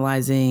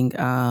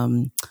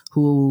finalizing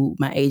who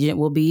my agent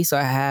will be. So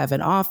I have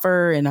an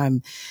offer and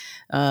I'm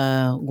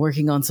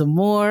working on some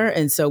more.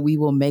 And so we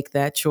will make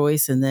that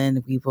choice and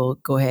then we will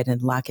go ahead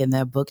and lock in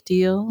that book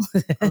deal.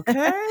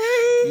 Okay.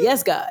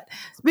 Yes, God.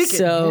 We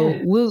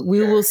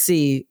will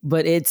see.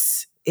 But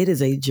it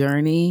is a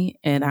journey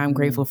and I'm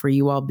grateful for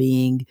you all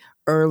being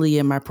early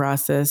in my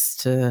process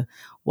to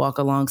walk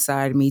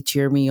alongside me,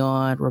 cheer me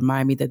on,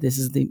 remind me that this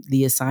is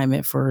the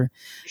assignment for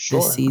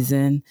this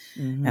season.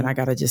 And I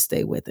got to just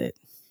stay with it.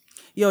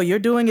 Yo, you're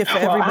doing it for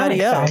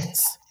everybody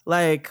else.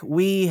 Like,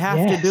 we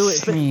have to do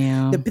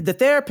it. The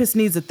therapist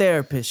needs a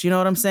therapist. You know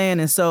what I'm saying?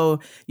 And so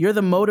you're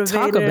the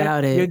motivator. Talk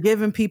about it. You're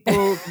giving people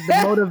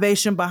the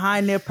motivation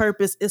behind their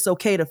purpose. It's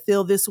okay to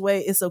feel this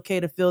way. It's okay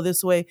to feel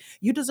this way.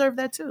 You deserve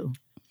that too.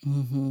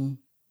 Mm-hmm.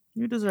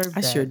 You deserve that.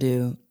 I sure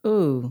do.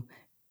 Ooh.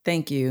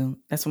 Thank you.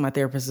 That's what my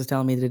therapist was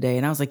telling me today.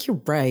 And I was like,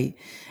 you're right.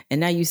 And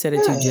now you said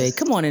it too, Jay.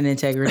 Come on in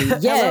integrity.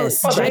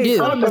 Yes, I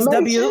do. Elements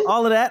W,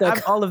 all of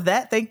that. All of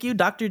that. Thank you,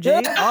 Dr. J.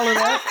 All of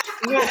that.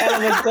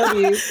 Elements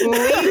W.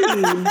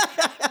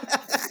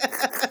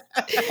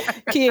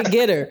 Kid,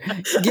 get her.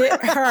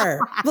 Get her.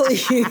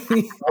 Please.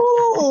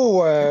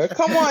 Oh,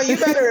 come on. You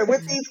better,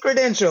 with these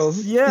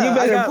credentials, you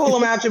better pull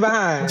them out your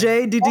behind.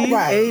 J, D, D,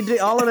 A, D,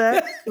 all of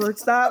that.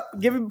 Stop.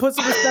 Put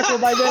some respect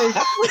on my name.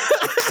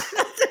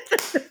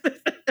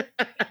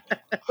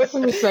 Put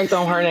some respect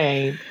on her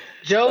name.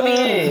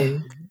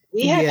 Jovian,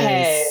 we have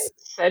had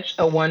such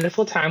a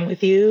wonderful time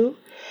with you.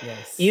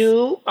 Yes.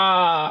 You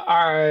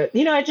are,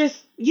 we love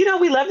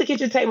the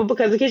kitchen table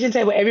because the kitchen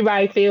table,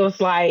 everybody feels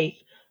like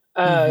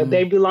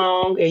they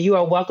belong and you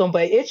are welcome.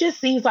 But it just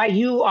seems like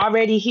you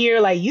already here.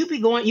 Like you can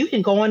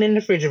go on in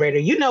the refrigerator.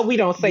 You know, we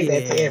don't say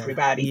that to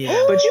everybody,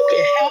 but you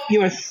can help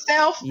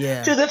yourself to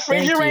the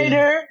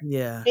refrigerator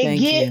and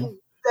get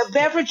the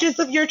beverages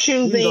of your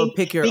choosing. You go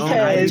pick your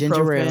own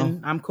ginger ale.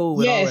 I'm cool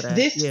with all of that.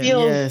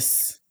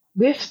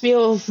 This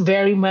feels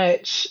very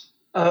much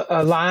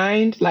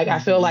aligned. Like I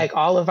feel like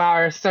all of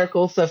our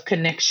circles of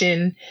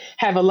connection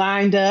have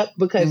aligned up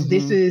because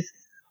this is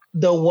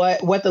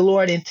what the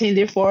Lord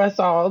intended for us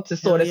all to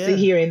sort of sit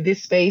here in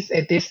this space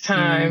at this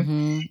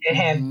time and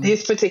have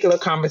this particular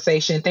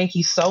conversation. Thank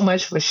you so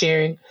much for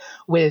sharing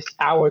with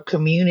our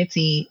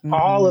community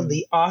all of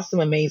the awesome,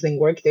 amazing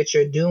work that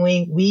you're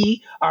doing.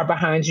 We are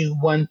behind you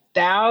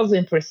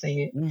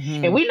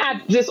 1,000%. And we're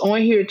not just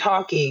on here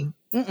talking.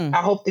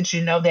 I hope that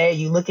you know that.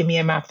 You look at me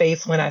in my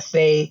face when I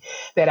say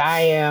that I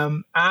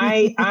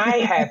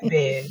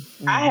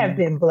have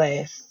been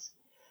blessed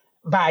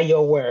by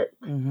your work.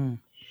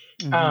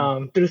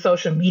 Through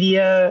social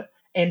media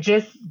and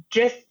just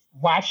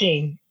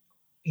watching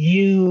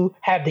you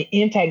have the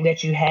impact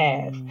that you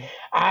have.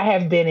 I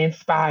have been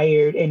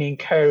inspired and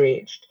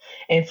encouraged.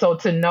 And so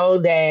to know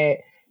that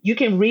you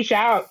can reach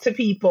out to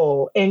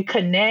people and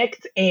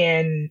connect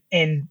and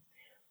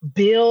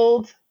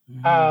build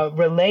a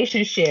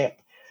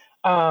relationship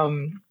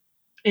in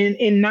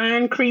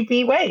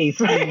non-creepy ways,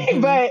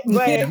 right? But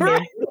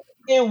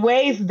in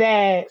ways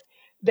that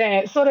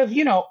sort of,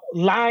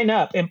 line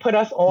up and put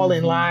us all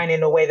in line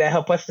in a way that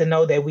help us to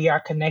know that we are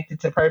connected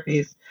to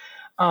purpose.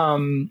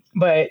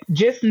 But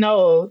just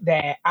know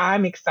that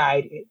I'm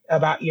excited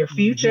about your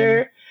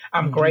future.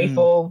 I'm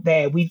grateful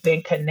that we've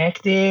been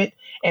connected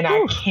and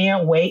I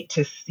can't wait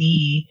to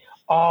see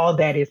all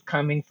that is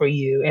coming for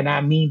you. And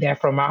I mean that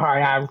from my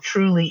heart. I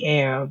truly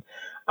am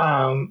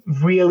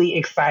really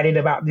excited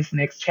about this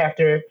next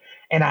chapter.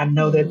 And I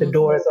know that the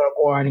doors are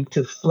going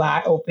to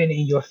fly open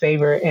in your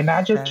favor. And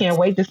I just can't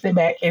wait to sit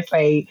back and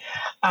say,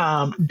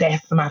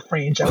 that's my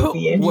friend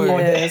Jovian.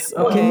 Yes.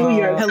 Okay.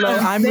 Hello,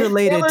 I'm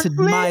related to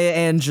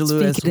Maya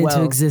Angelou as well.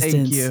 Into existence.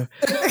 Thank you.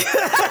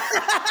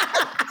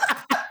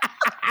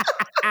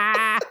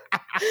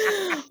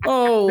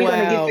 Oh, We're wow.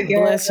 gonna get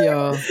together. Bless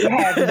y'all.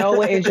 We have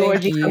Noah and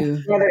Georgie you. come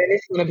together, and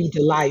it's going to be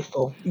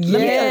delightful.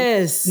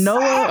 Yes.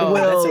 Noah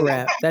will. That's a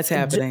wrap. That's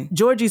happening.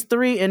 Georgie's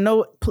 3, and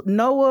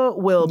Noah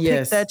will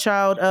pick that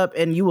child up,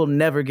 and you will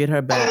never get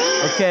her back.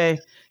 Okay,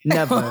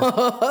 never.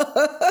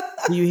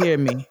 Do you hear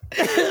me?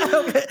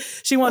 Okay.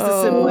 She wants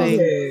a sibling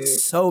Okay.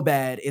 so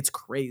bad. It's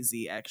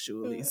crazy,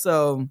 actually.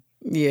 So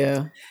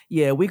Yeah.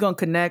 yeah, we gonna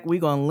connect. We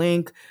gonna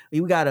link.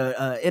 We got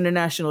a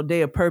International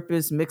Day of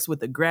Purpose mixed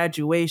with the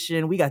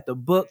graduation. We got the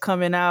book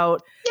coming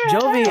out.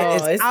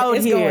 Jovian is out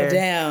it's here. going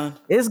down.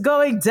 It's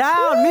going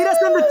down. Meet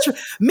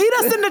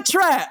us in the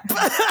trap.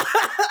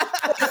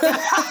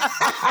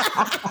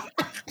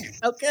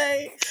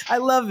 Okay, I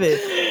love it,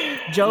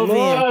 Jovian.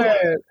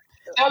 Lord.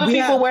 Tell the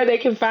people where they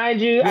can find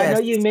you. I know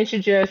Yes. you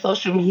mentioned your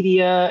social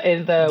media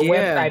and the Yeah.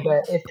 website,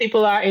 but if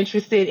people are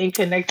interested in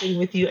connecting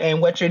with you and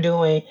what you're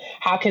doing,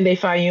 how can they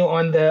find you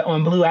on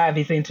Blue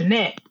Ivy's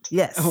internet?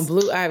 Yes. On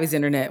Blue Ivy's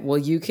internet. Well,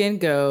 you can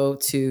go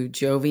to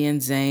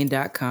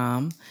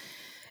jovianzayne.com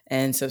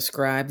and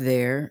subscribe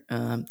there.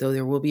 Though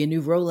there will be a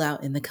new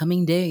rollout in the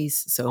coming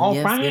days. So All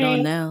yes, right. get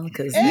on now.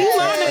 Because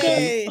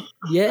Hey.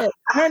 yeah,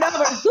 turn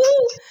over. Woo!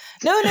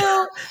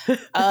 No.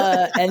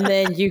 And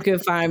then you can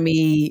find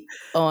me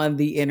on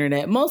the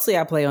internet. Mostly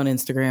I play on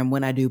Instagram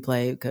when I do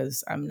play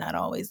because I'm not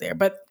always there.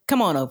 But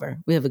come on over.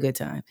 We have a good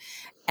time.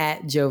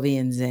 At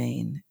Jovian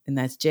Zayne. And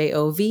that's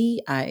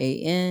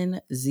JovianZayne.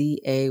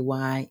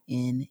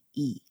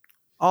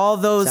 All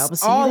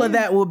there. of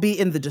that will be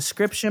in the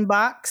description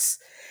box.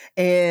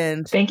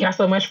 And thank y'all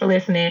so much for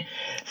listening.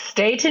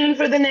 Stay tuned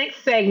for the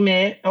next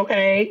segment.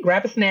 Okay,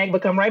 grab a snack,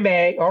 but come right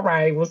back. All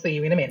right, we'll see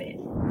you in a minute.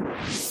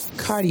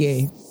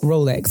 Cartier,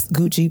 Rolex,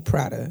 Gucci,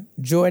 Prada,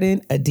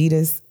 Jordan,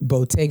 Adidas,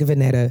 Bottega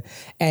Veneta.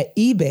 At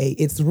eBay,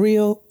 it's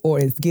real or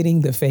it's getting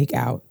the fake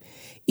out.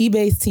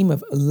 eBay's team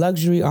of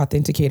luxury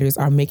authenticators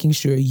are making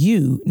sure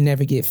you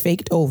never get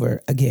faked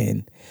over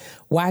again.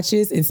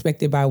 Watches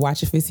inspected by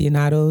watch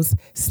aficionados,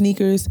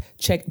 sneakers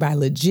checked by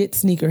legit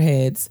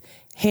sneakerheads,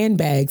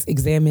 handbags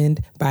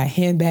examined by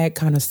handbag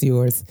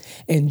connoisseurs,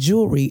 and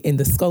jewelry in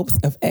the scopes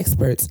of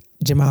experts,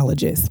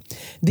 gemologists.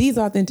 These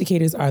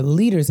authenticators are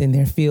leaders in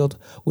their field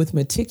with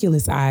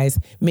meticulous eyes,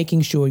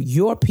 making sure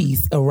your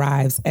piece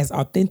arrives as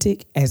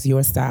authentic as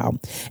your style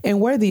and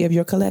worthy of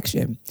your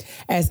collection.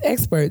 As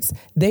experts,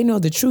 they know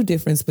the true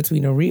difference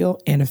between a real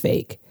and a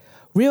fake.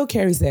 Real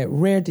carries that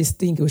rare,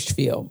 distinguished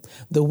feel,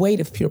 the weight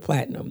of pure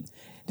platinum,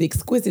 the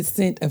exquisite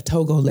scent of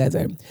Togo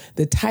leather,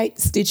 the tight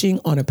stitching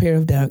on a pair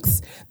of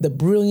ducks, the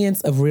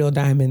brilliance of real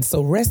diamonds.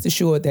 So rest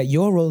assured that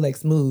your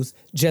Rolex moves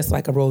just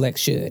like a Rolex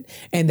should,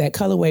 and that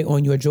colorway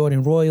on your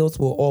Jordan Royals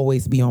will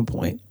always be on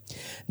point.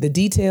 The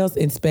details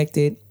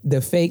inspected, the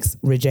fakes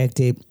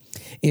rejected.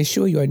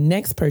 Ensure your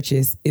next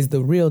purchase is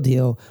the real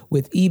deal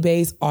with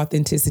eBay's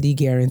authenticity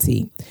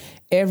guarantee.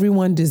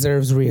 Everyone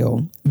deserves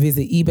real.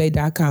 Visit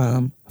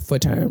ebay.com for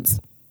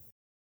terms.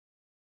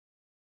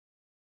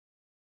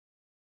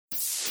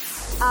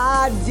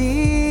 I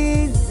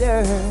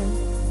deserve.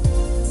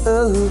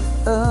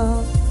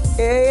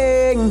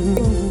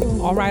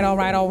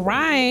 All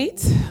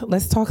right.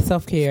 Let's talk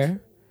self-care.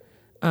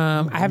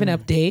 I have an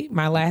update.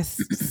 My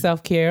last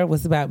self-care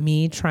was about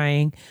me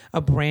trying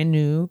a brand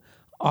new,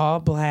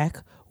 all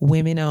Black,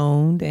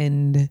 women-owned,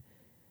 and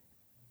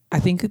I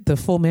think the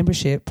full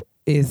membership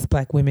is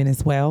Black women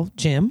as well,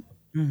 gym.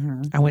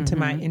 I went to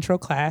my intro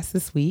class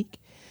this week,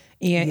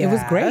 and it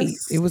was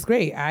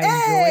great. I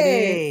enjoyed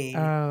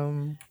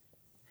it.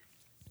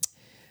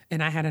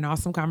 And I had an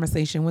awesome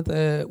conversation with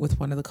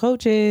one of the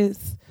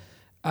coaches.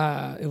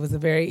 It was a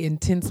very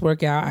intense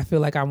workout. I feel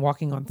like I'm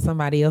walking on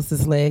somebody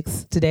else's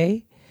legs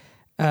today.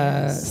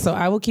 So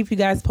I will keep you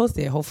guys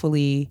posted.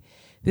 Hopefully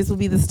this will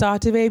be the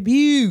start of a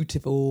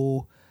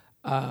beautiful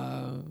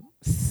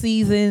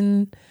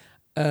season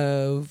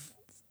of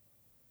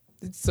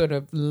sort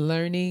of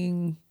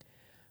learning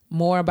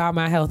more about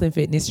my health and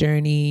fitness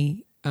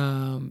journey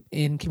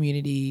in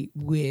community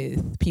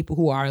with people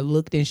who are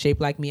looked and shaped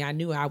like me. I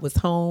knew I was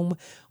home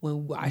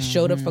when I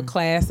showed up for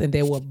class and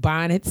there were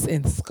bonnets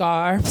and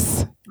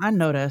scarves. I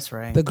know that's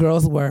right. The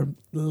girls were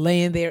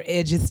laying their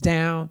edges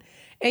down.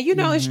 And,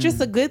 it's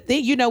just a good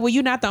thing. When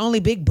you're not the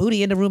only big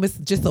booty in the room, it's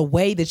just a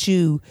way that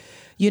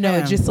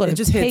it just sort of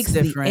takes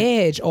the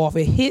edge off.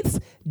 It hits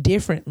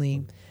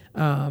differently.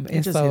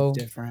 And so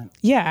different.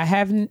 Yeah, I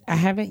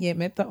haven't yet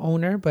met the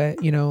owner, but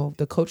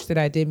the coach that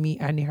I did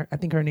meet, I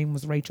think her name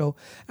was Rachel.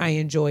 I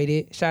enjoyed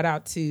it. Shout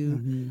out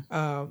to,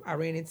 I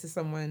ran into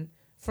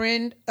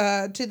friend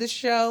to the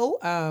show.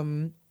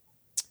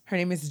 Her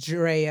name is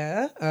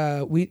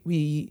Drea.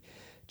 We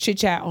chit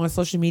chat on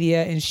social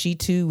media, and she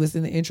too was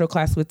in the intro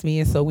class with me.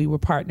 And so we were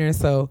partners.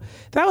 So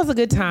that was a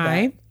good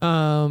time.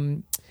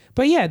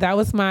 But yeah, that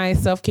was my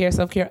self-care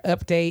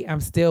update.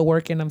 I'm still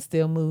working. I'm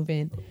still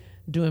moving.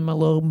 Doing my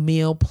little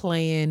meal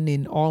plan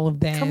and all of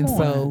that. Come on.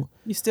 So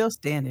you're still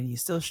standing. You're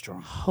still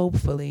strong.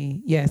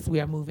 Hopefully, yes, we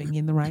are moving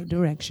in the right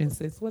direction.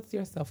 Sis, what's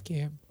your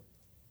self-care?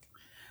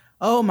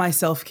 Oh, my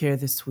self-care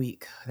this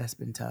week. That's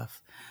been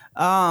tough.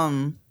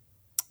 I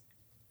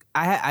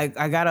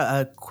got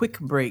a quick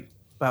break,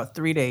 about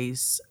 3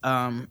 days,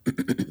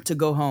 to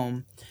go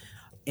home.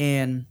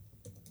 And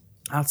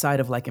outside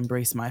of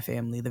embrace my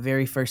family, the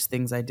very first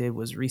things I did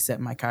was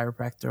reset my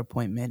chiropractor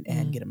appointment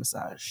and get a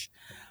massage.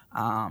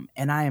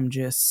 And I am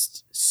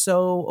just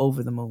so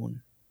over the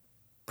moon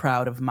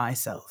proud of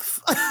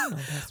myself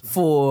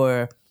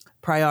for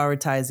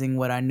prioritizing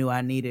what I knew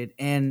I needed.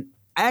 And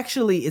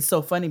actually, it's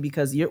so funny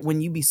because when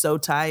you be so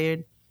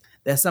tired,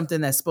 that's something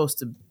that's supposed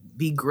to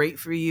be great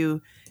for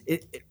you.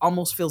 It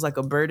almost feels like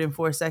a burden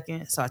for a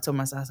second. So I told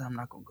myself, I'm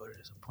not going to go to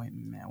this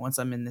appointment, man. Once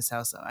I'm in this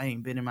house, I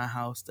ain't been in my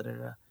house. Da, da,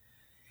 da.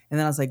 And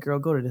then I was like, girl,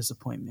 go to this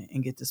appointment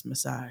and get this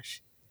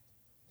massage.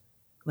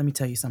 Let me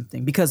tell you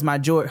something. Because my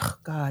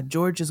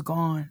George is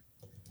gone.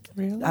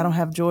 Really? I don't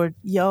have George.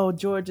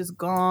 George is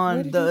gone.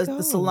 Where did he go?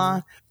 The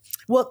salon.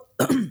 Well,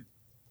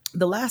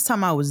 the last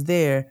time I was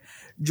there,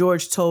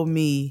 George told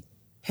me,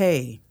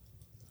 hey,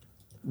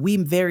 we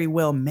very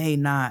well may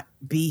not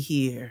be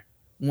here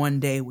one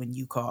day when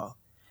you call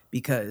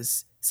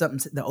because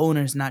the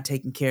owner's not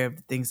taking care of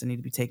the things that need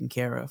to be taken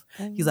care of.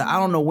 He's like, I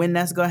don't know when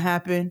that's going to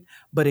happen,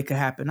 but it could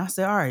happen. I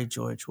said, all right,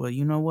 George, well,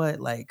 you know what?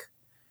 Like,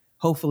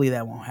 hopefully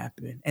that won't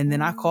happen. And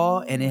then I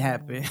call and it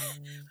happened.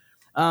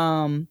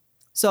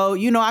 So,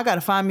 I got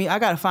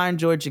to find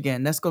George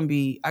again.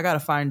 I got to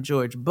find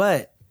George,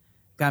 but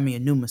got me a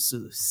new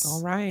masseuse.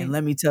 All right. And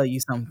let me tell you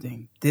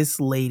something. This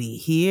lady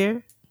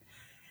here,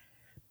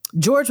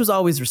 George was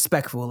always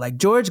respectful. Like,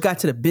 George got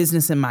to the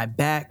business in my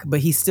back, but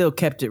he still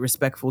kept it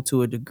respectful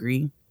to a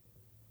degree.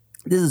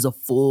 This is a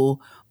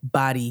full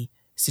body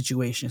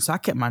situation. So I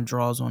kept my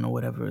drawers on or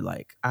whatever.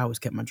 Like, I always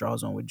kept my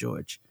drawers on with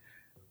George.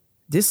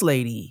 This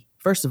lady,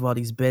 first of all,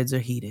 these beds are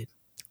heated.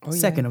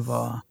 Second of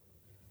all,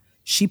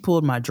 she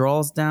pulled my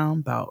drawers down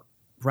about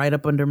right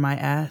up under my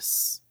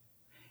ass.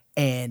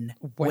 And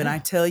when I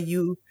tell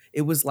you,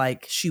 it was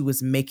like she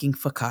was making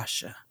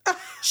focaccia.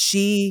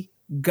 She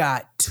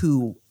got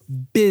to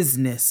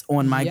business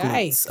on my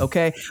glutes,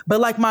 okay? But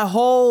like my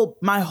whole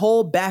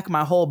back,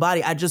 my whole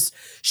body,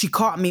 she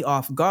caught me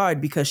off guard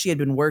because she had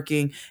been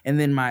working, and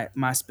then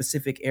my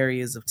specific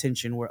areas of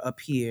tension were up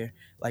here,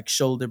 like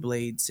shoulder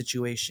blade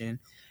situation.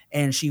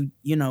 And she,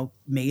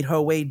 made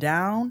her way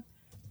down.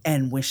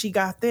 And when she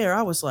got there,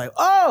 I was like,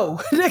 oh,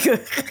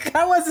 nigga,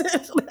 I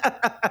wasn't.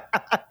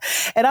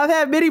 And I've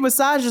had many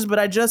massages, but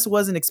I just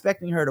wasn't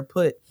expecting her to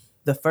put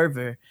the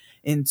fervor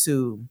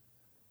into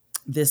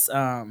this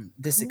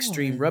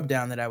extreme rub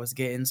down that I was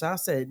getting. So I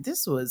said,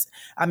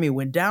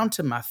 went down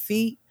to my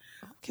feet.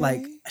 Okay.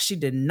 Like, she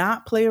did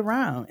not play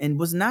around and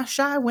was not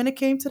shy when it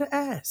came to the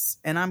ass.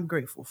 And I'm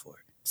grateful for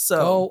it. So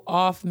go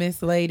off,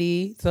 Miss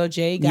Lady. So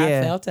Jay got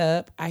felt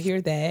up. I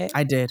hear that.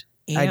 I did.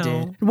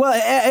 Well,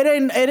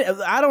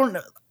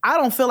 I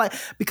don't feel like,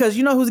 because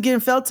you know who's getting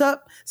felt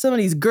up? Some of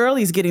these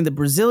girlies getting the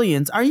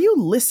Brazilians. Are you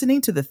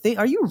listening to the thing?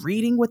 Are you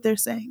reading what they're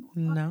saying?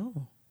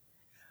 No.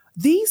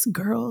 These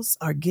girls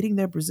are getting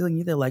their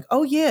Brazilian. They're like,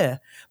 oh yeah,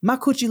 my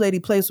coochie lady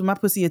plays with my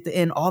pussy at the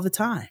end all the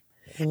time.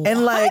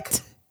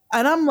 What?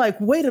 And I'm like,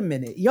 wait a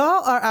minute.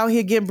 Y'all are out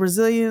here getting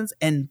Brazilians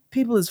and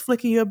people is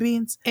flicking your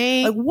beans?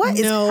 Ain't like, what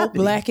is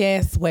happening? Black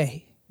ass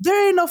way.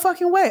 There ain't no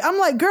fucking way. I'm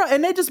like, girl,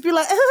 and they just be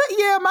like,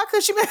 yeah, my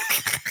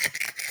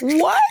coochie.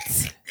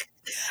 What?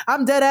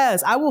 I'm dead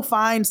ass. I will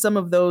find some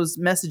of those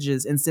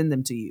messages and send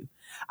them to you.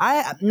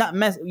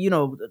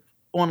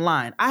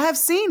 Online. I have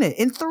seen it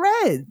in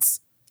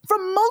threads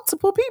from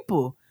multiple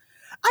people.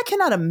 I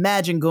cannot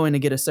imagine going to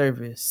get a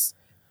service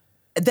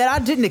that I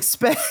didn't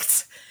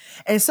expect,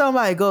 and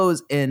somebody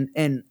goes and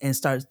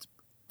starts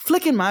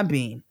flicking my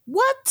bean.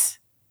 What?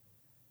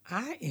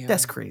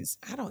 That's crazy.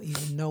 I don't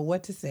even know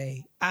what to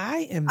say.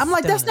 I'm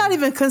like, that's not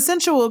even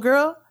consensual,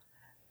 girl.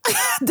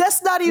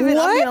 That's not even.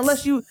 What? I mean,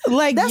 unless you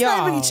like, that's y'all.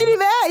 Not even. She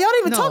didn't even. Y'all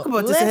didn't even talk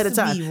about this ahead of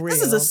time.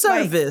 This is a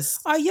service.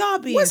 Like, are y'all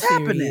being What's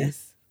serious? happening?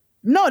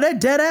 No, they're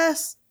dead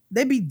ass.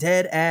 They be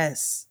dead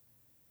ass.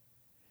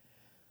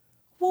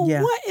 Well,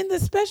 what in the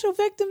special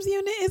victims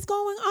unit is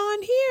going on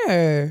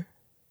here?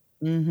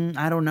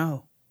 I don't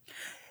know.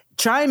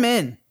 Chime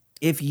in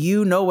if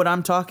you know what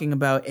I'm talking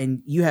about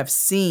and you have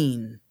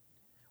seen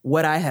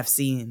what I have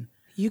seen.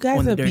 You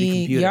guys are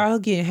y'all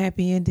getting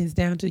happy endings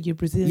down to your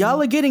Brazilian.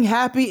 Y'all are getting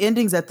happy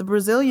endings at the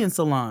Brazilian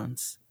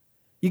salons.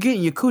 You're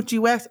getting your coochie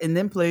waxed and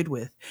then played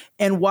with.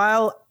 And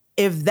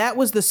if that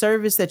was the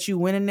service that you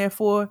went in there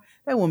for,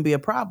 that wouldn't be a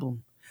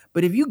problem.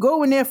 But if you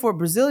go in there for a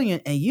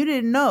Brazilian and you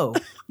didn't know,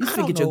 you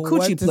should get your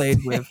coochie played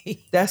with.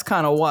 That's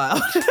kind of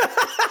wild.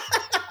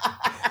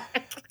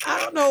 I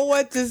don't know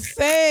what to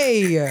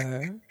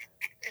say.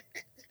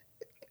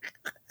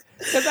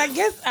 Because I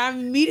guess I'm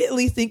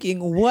immediately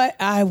thinking what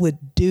I would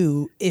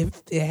do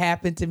if it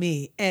happened to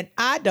me. And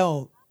I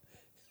don't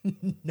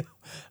know.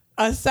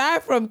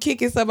 Aside from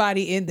kicking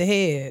somebody in the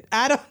head,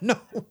 I don't know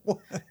what.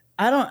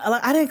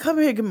 I didn't come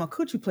here to get my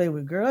coochie played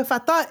with, girl.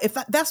 If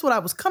that's what I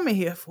was coming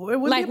here for, it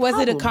wouldn't be a problem.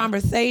 Was it a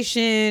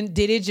conversation?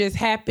 Did it just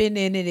happen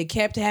and then it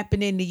kept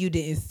happening and you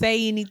didn't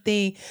say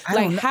anything?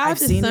 How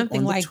does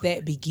something like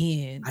that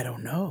begin? I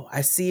don't know.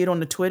 I see it on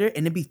the Twitter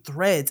and it'd be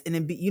threads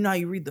and you know how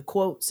you read the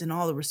quotes and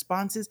all the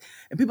responses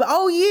and people,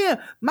 oh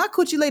yeah, my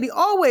coochie lady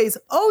always,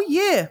 oh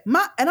yeah,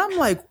 and I'm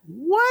like,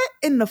 what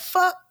in the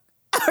fuck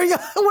are y'all?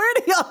 Where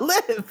do y'all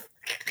live?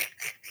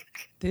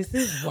 This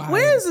is wild.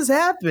 Where is this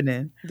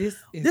happening? This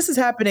is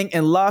happening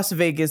in Las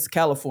Vegas,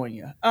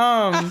 California.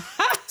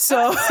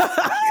 So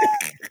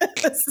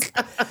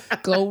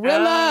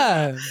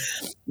Glorilla.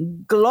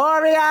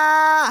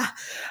 Gloria.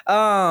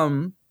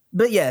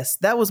 But yes,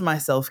 that was my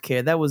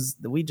self-care.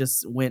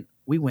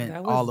 We went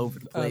all over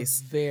the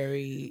place.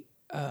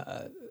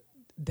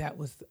 That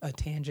was a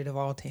tangent of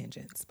all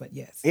tangents, but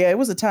yes. Yeah, it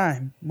was a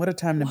time. What a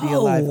time to be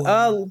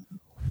alive.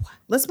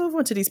 Let's move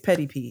on to these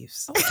petty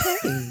peeves.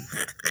 Okay.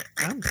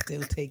 I'm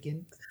still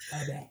taking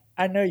a back.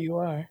 I know you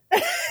are.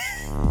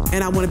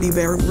 And I want to be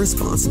very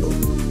responsible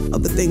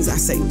of the things I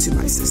say to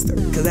my sister.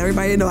 Because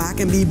everybody know I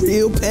can be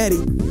real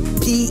petty.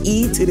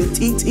 P-E to the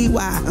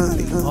T-T-Y,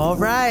 honey. All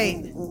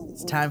right.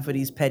 It's time for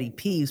these petty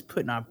peeves,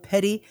 putting our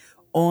petty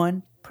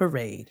on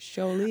parade.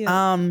 Surely.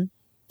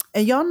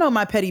 And y'all know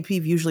my petty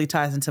peeve usually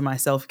ties into my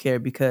self-care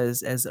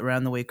because, as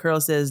Around the Way Curl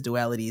says,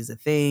 duality is a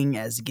thing.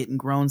 As Getting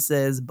Grown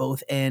says,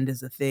 both end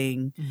is a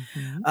thing.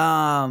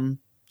 Mm-hmm.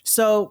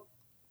 So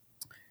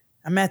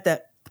I'm at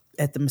the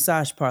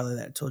massage parlor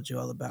that I told you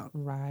all about.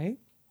 Right.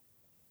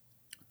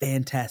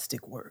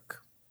 Fantastic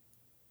work.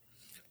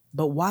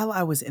 But while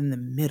I was in the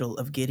middle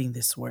of getting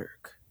this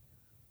work,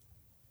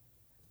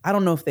 I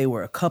don't know if they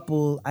were a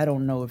couple. I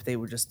don't know if they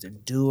were just a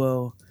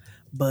duo.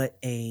 But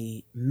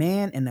a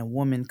man and a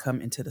woman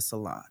come into the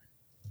salon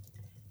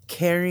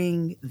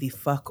carrying the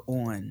fuck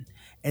on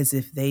as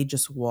if they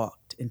just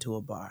walked into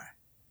a bar.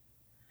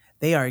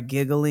 They are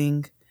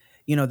giggling.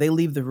 You know, they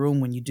leave the room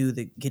when you do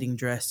the getting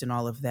dressed and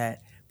all of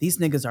that. These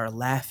niggas are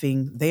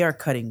laughing. They are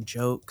cutting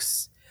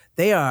jokes.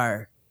 They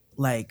are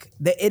like,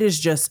 it is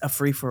just a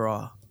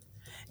free-for-all.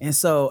 And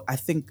so I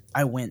think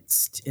I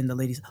winced, and the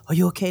ladies, "Are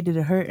you okay? Did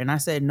it hurt?" And I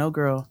said, "No,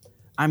 girl,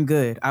 I'm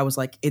good." I was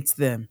like, "It's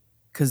them.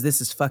 Because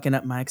this is fucking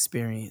up my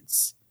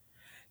experience."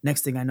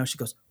 Next thing I know, she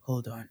goes,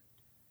 "Hold on."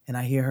 And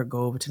I hear her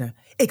go over to them.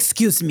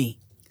 "Excuse me.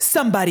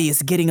 Somebody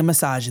is getting a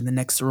massage in the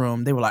next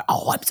room." They were like,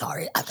 "Oh, I'm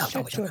sorry."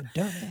 Shut your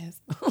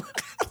dumbass.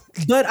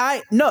 But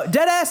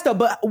dead ass though.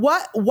 But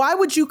why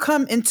would you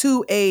come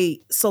into a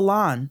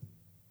salon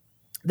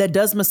that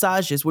does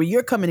massages where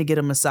you're coming to get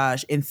a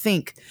massage and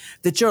think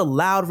that your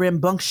loud,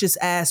 rambunctious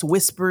ass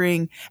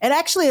whispering, and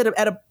actually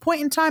at a point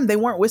in time, they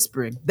weren't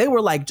whispering. They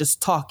were like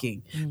just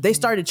talking. Mm-hmm. They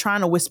started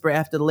trying to whisper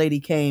after the lady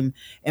came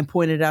and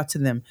pointed out to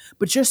them.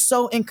 But you're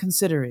so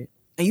inconsiderate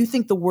and you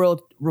think the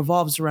world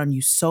revolves around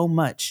you so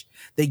much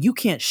that you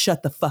can't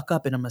shut the fuck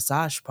up in a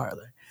massage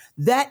parlor.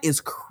 That is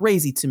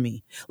crazy to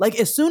me. Like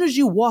as soon as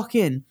you walk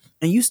in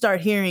and you start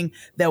hearing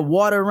that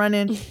water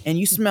running and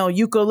you smell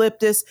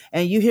eucalyptus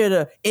and you hear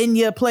the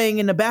Enya playing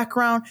in the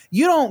background,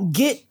 you don't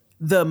get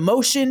the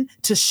motion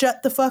to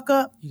shut the fuck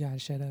up. You gotta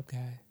shut up,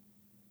 guy.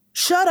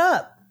 Shut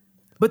up.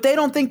 But they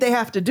don't think they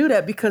have to do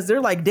that because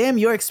they're like, damn,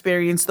 your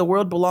experience, the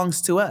world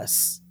belongs to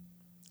us.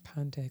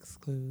 Context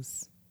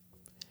clues.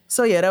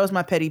 So yeah, that was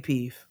my petty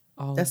peeve.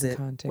 That's it.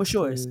 What's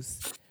yours?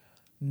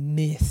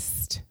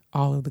 Missed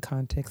all of the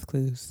context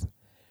clues.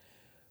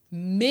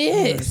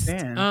 Missed.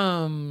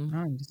 I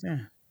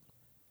understand.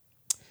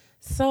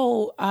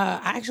 So I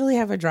actually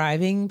have a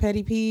driving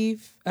petty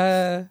peeve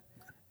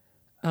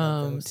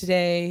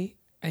today,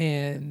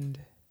 and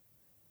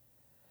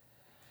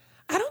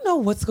I don't know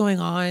what's going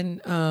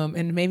on.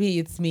 And maybe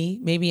it's me,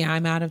 maybe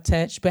I'm out of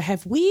touch, but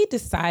have we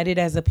decided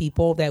as a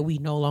people that we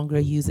no longer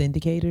use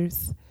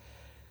indicators?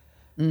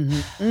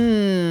 Mm-hmm.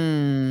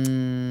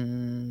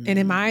 And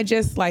am I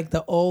just like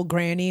the old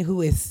granny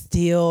who is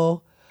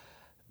still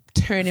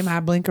turning my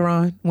blinker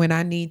on when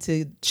I need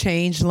to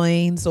change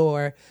lanes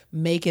or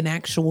make an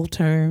actual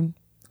turn?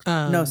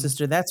 No,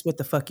 sister, that's what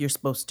the fuck you're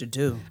supposed to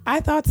do. I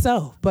thought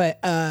so. But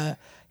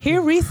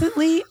here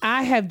recently,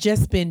 I have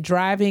just been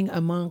driving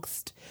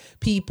amongst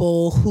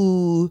people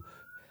who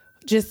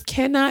just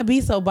cannot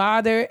be so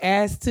bothered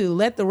as to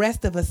let the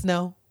rest of us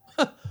know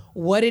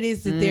what it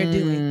is that they're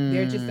doing.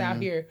 They're just out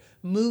here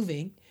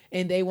moving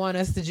and they want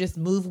us to just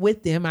move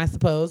with them, I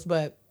suppose.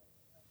 But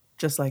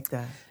just like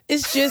that.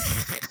 It's just,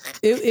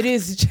 it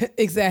is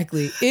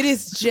exactly. It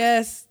is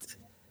just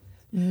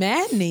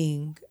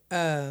maddening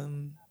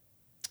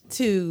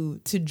to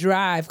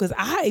drive, because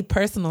I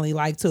personally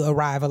like to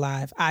arrive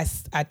alive. I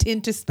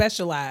tend to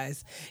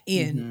specialize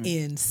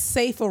in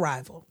safe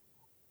arrival.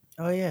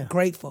 Oh yeah,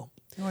 grateful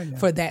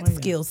for that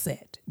skill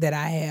set that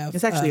I have.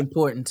 It's actually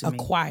important to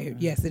acquired.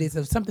 Me. Yes, it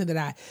is something that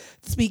I.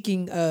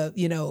 Speaking of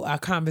our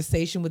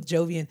conversation with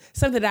Jovian,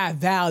 something that I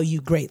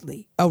value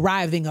greatly.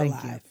 Arriving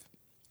alive.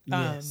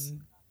 Yes.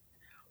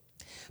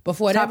 But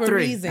for whatever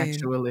reason,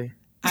 actually,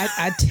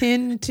 I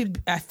tend to.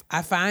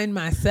 I find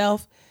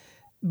myself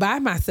by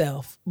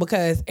myself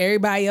because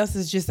everybody else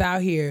is just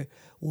out here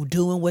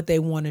doing what they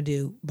want to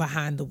do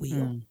behind the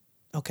wheel.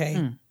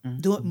 Okay,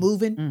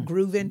 moving,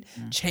 grooving,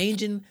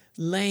 changing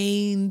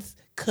lanes,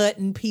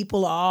 cutting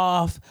people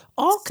off,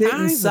 all sitting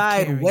kinds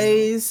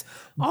sideways,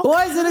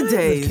 boys of the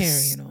days,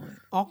 carrying on,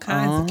 all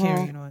kinds of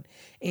carrying on.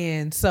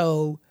 And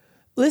so,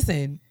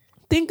 listen,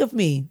 think of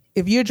me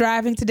if you're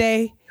driving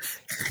today.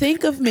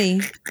 Think of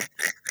me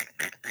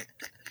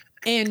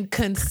and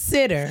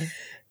consider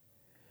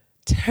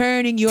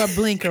turning your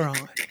blinker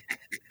on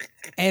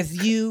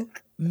as you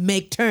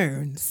make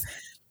turns.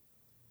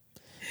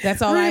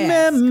 That's all I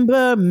ask.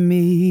 Remember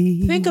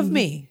me. Think of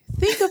me.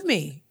 Think of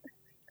me.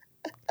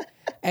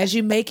 as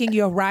you're making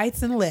your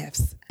rights and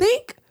lefts,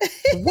 think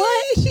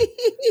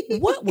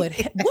what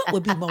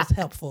would be most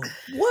helpful?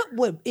 What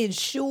would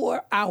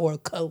ensure our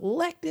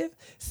collective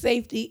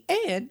safety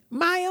and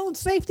my own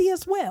safety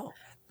as well?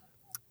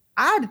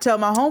 I had to tell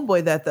my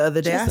homeboy that the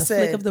other day. Just I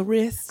said, flick of the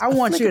wrist. I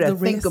want you to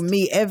think of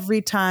me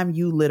every time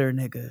you litter,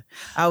 nigga.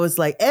 I was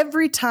like,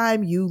 every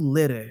time you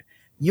litter,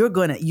 you're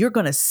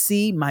gonna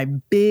see my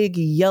big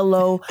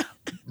yellow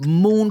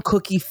moon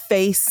cookie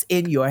face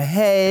in your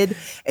head,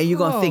 and you're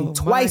gonna think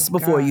twice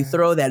before you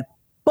throw that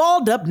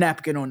balled up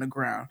napkin on the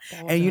ground.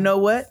 And you know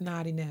what?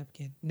 Snotty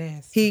napkin,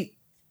 nasty.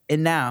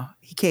 Now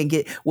he can't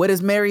get. What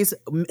is Mary's?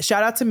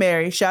 Shout out to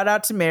Mary.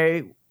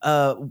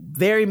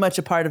 Very much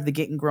a part of the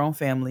Getting Grown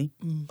family.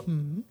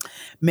 Mm-hmm.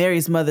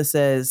 Mary's mother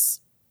says,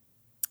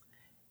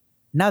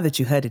 now that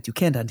you heard it, you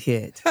can't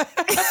unhear it.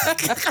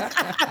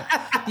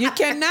 You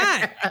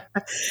cannot.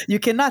 You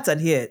cannot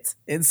unhear it.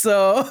 And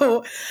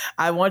so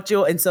I want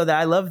you, and so that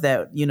I love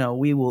that,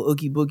 we will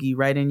oogie boogie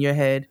right in your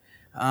head.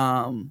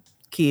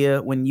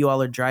 Kia, when you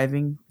all are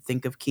driving,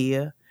 think of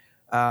Kia.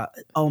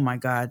 Oh my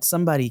God.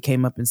 Somebody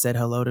came up and said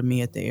hello to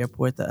me at the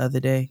airport the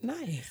other day.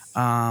 Nice.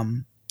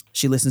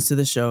 She listens to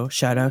the show.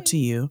 Shout out to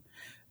you.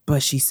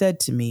 But she said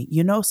to me,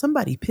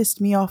 somebody pissed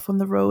me off on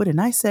the road.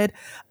 And I said,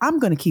 I'm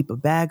going to keep a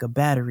bag of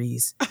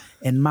batteries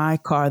in my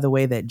car the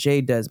way that Jay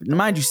does. But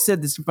mind you, she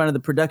said this in front of the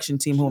production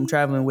team who I'm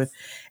traveling with.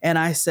 And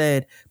I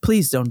said,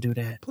 please don't do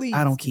that. Please.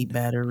 I don't keep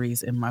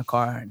batteries in my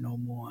car no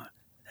more.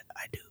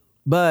 I do.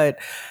 But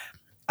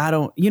I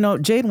don't,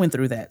 Jade went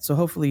through that. So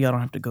hopefully y'all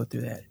don't have to go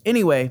through that.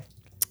 Anyway,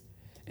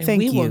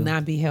 thank you. We will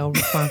not be held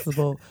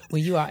responsible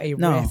when you are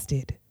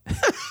arrested. No.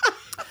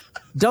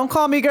 Don't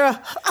call me, girl.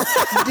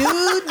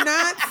 Do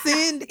not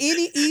send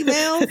any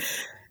emails,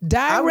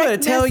 direct I'm going to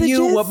tell messages.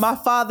 you what my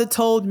father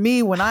told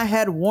me when I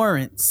had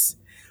warrants.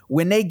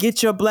 When they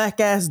get your black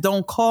ass,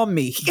 don't call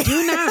me.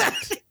 Do not.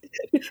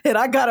 And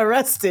I got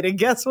arrested. And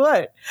guess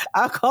what?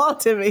 I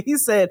called him and he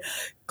said,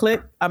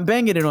 Click, I'm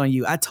banging it on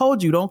you. I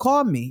told you, don't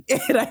call me.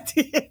 And I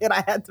did. And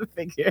I had to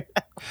figure it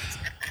out.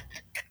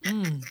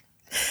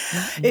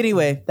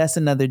 Anyway, that's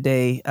another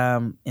day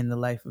in the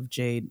life of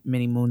Jade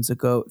many moons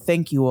ago.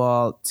 Thank you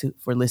all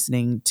for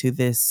listening to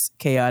this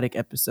chaotic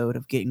episode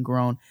of Getting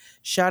Grown.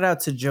 Shout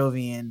out to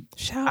Jovian.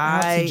 Shout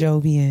out to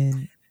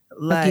Jovian.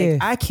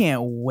 I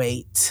can't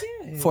wait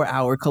for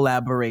our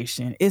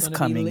collaboration. It's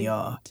coming,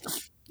 y'all.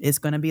 It's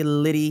going to be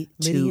Liddy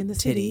to Titty.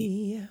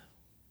 City.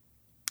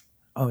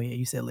 Oh, yeah.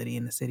 You said Liddy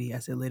in the city. I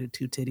said Liddy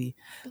to Titty.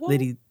 Well,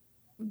 Liddy.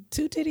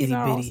 Two titties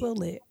are also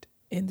lit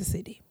in the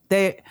city.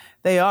 They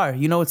are.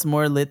 You know what's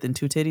more lit than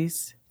two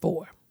titties?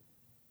 4.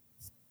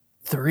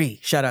 3.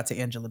 Shout out to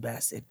Angela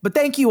Bassett. But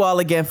thank you all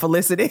again for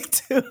listening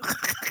to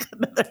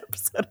another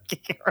episode of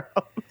Getting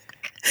Grown.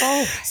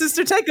 Oh,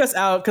 sister, take us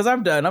out because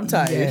I'm done. I'm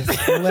tired.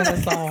 Yes,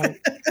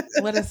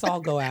 let us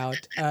all go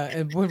out.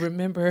 And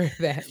remember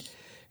that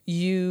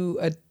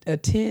you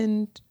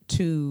attend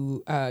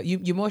to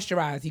you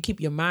moisturize. You keep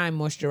your mind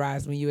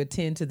moisturized when you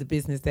attend to the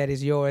business that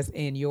is yours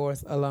and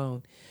yours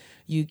alone.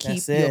 You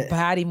keep your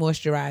body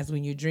moisturized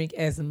when you drink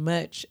as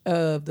much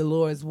of the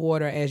Lord's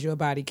water as your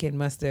body can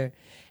muster.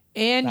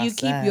 And you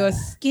keep your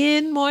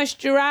skin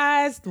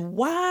moisturized.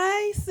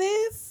 Why,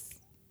 sis?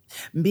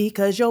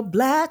 Because your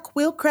black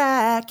will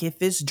crack if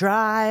it's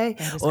dry,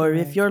 or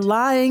correct. If you're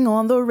lying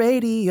on the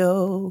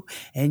radio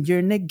and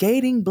you're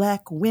negating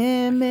black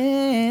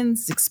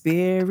women's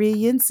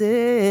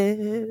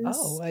experiences.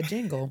 Oh, a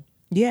jingle.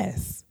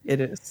 Yes. It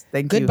is.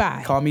 Thank you.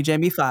 Goodbye. Call me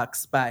Jamie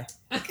Foxx. Bye.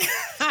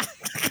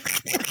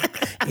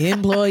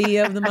 Employee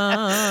of the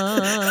month.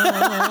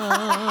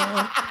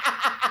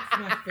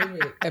 It's my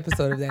favorite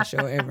episode of that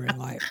show ever in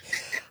life.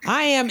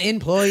 I am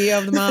employee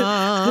of the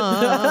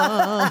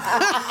month.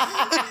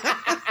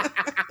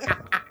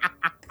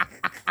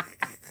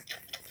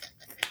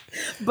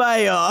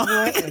 Bye, y'all.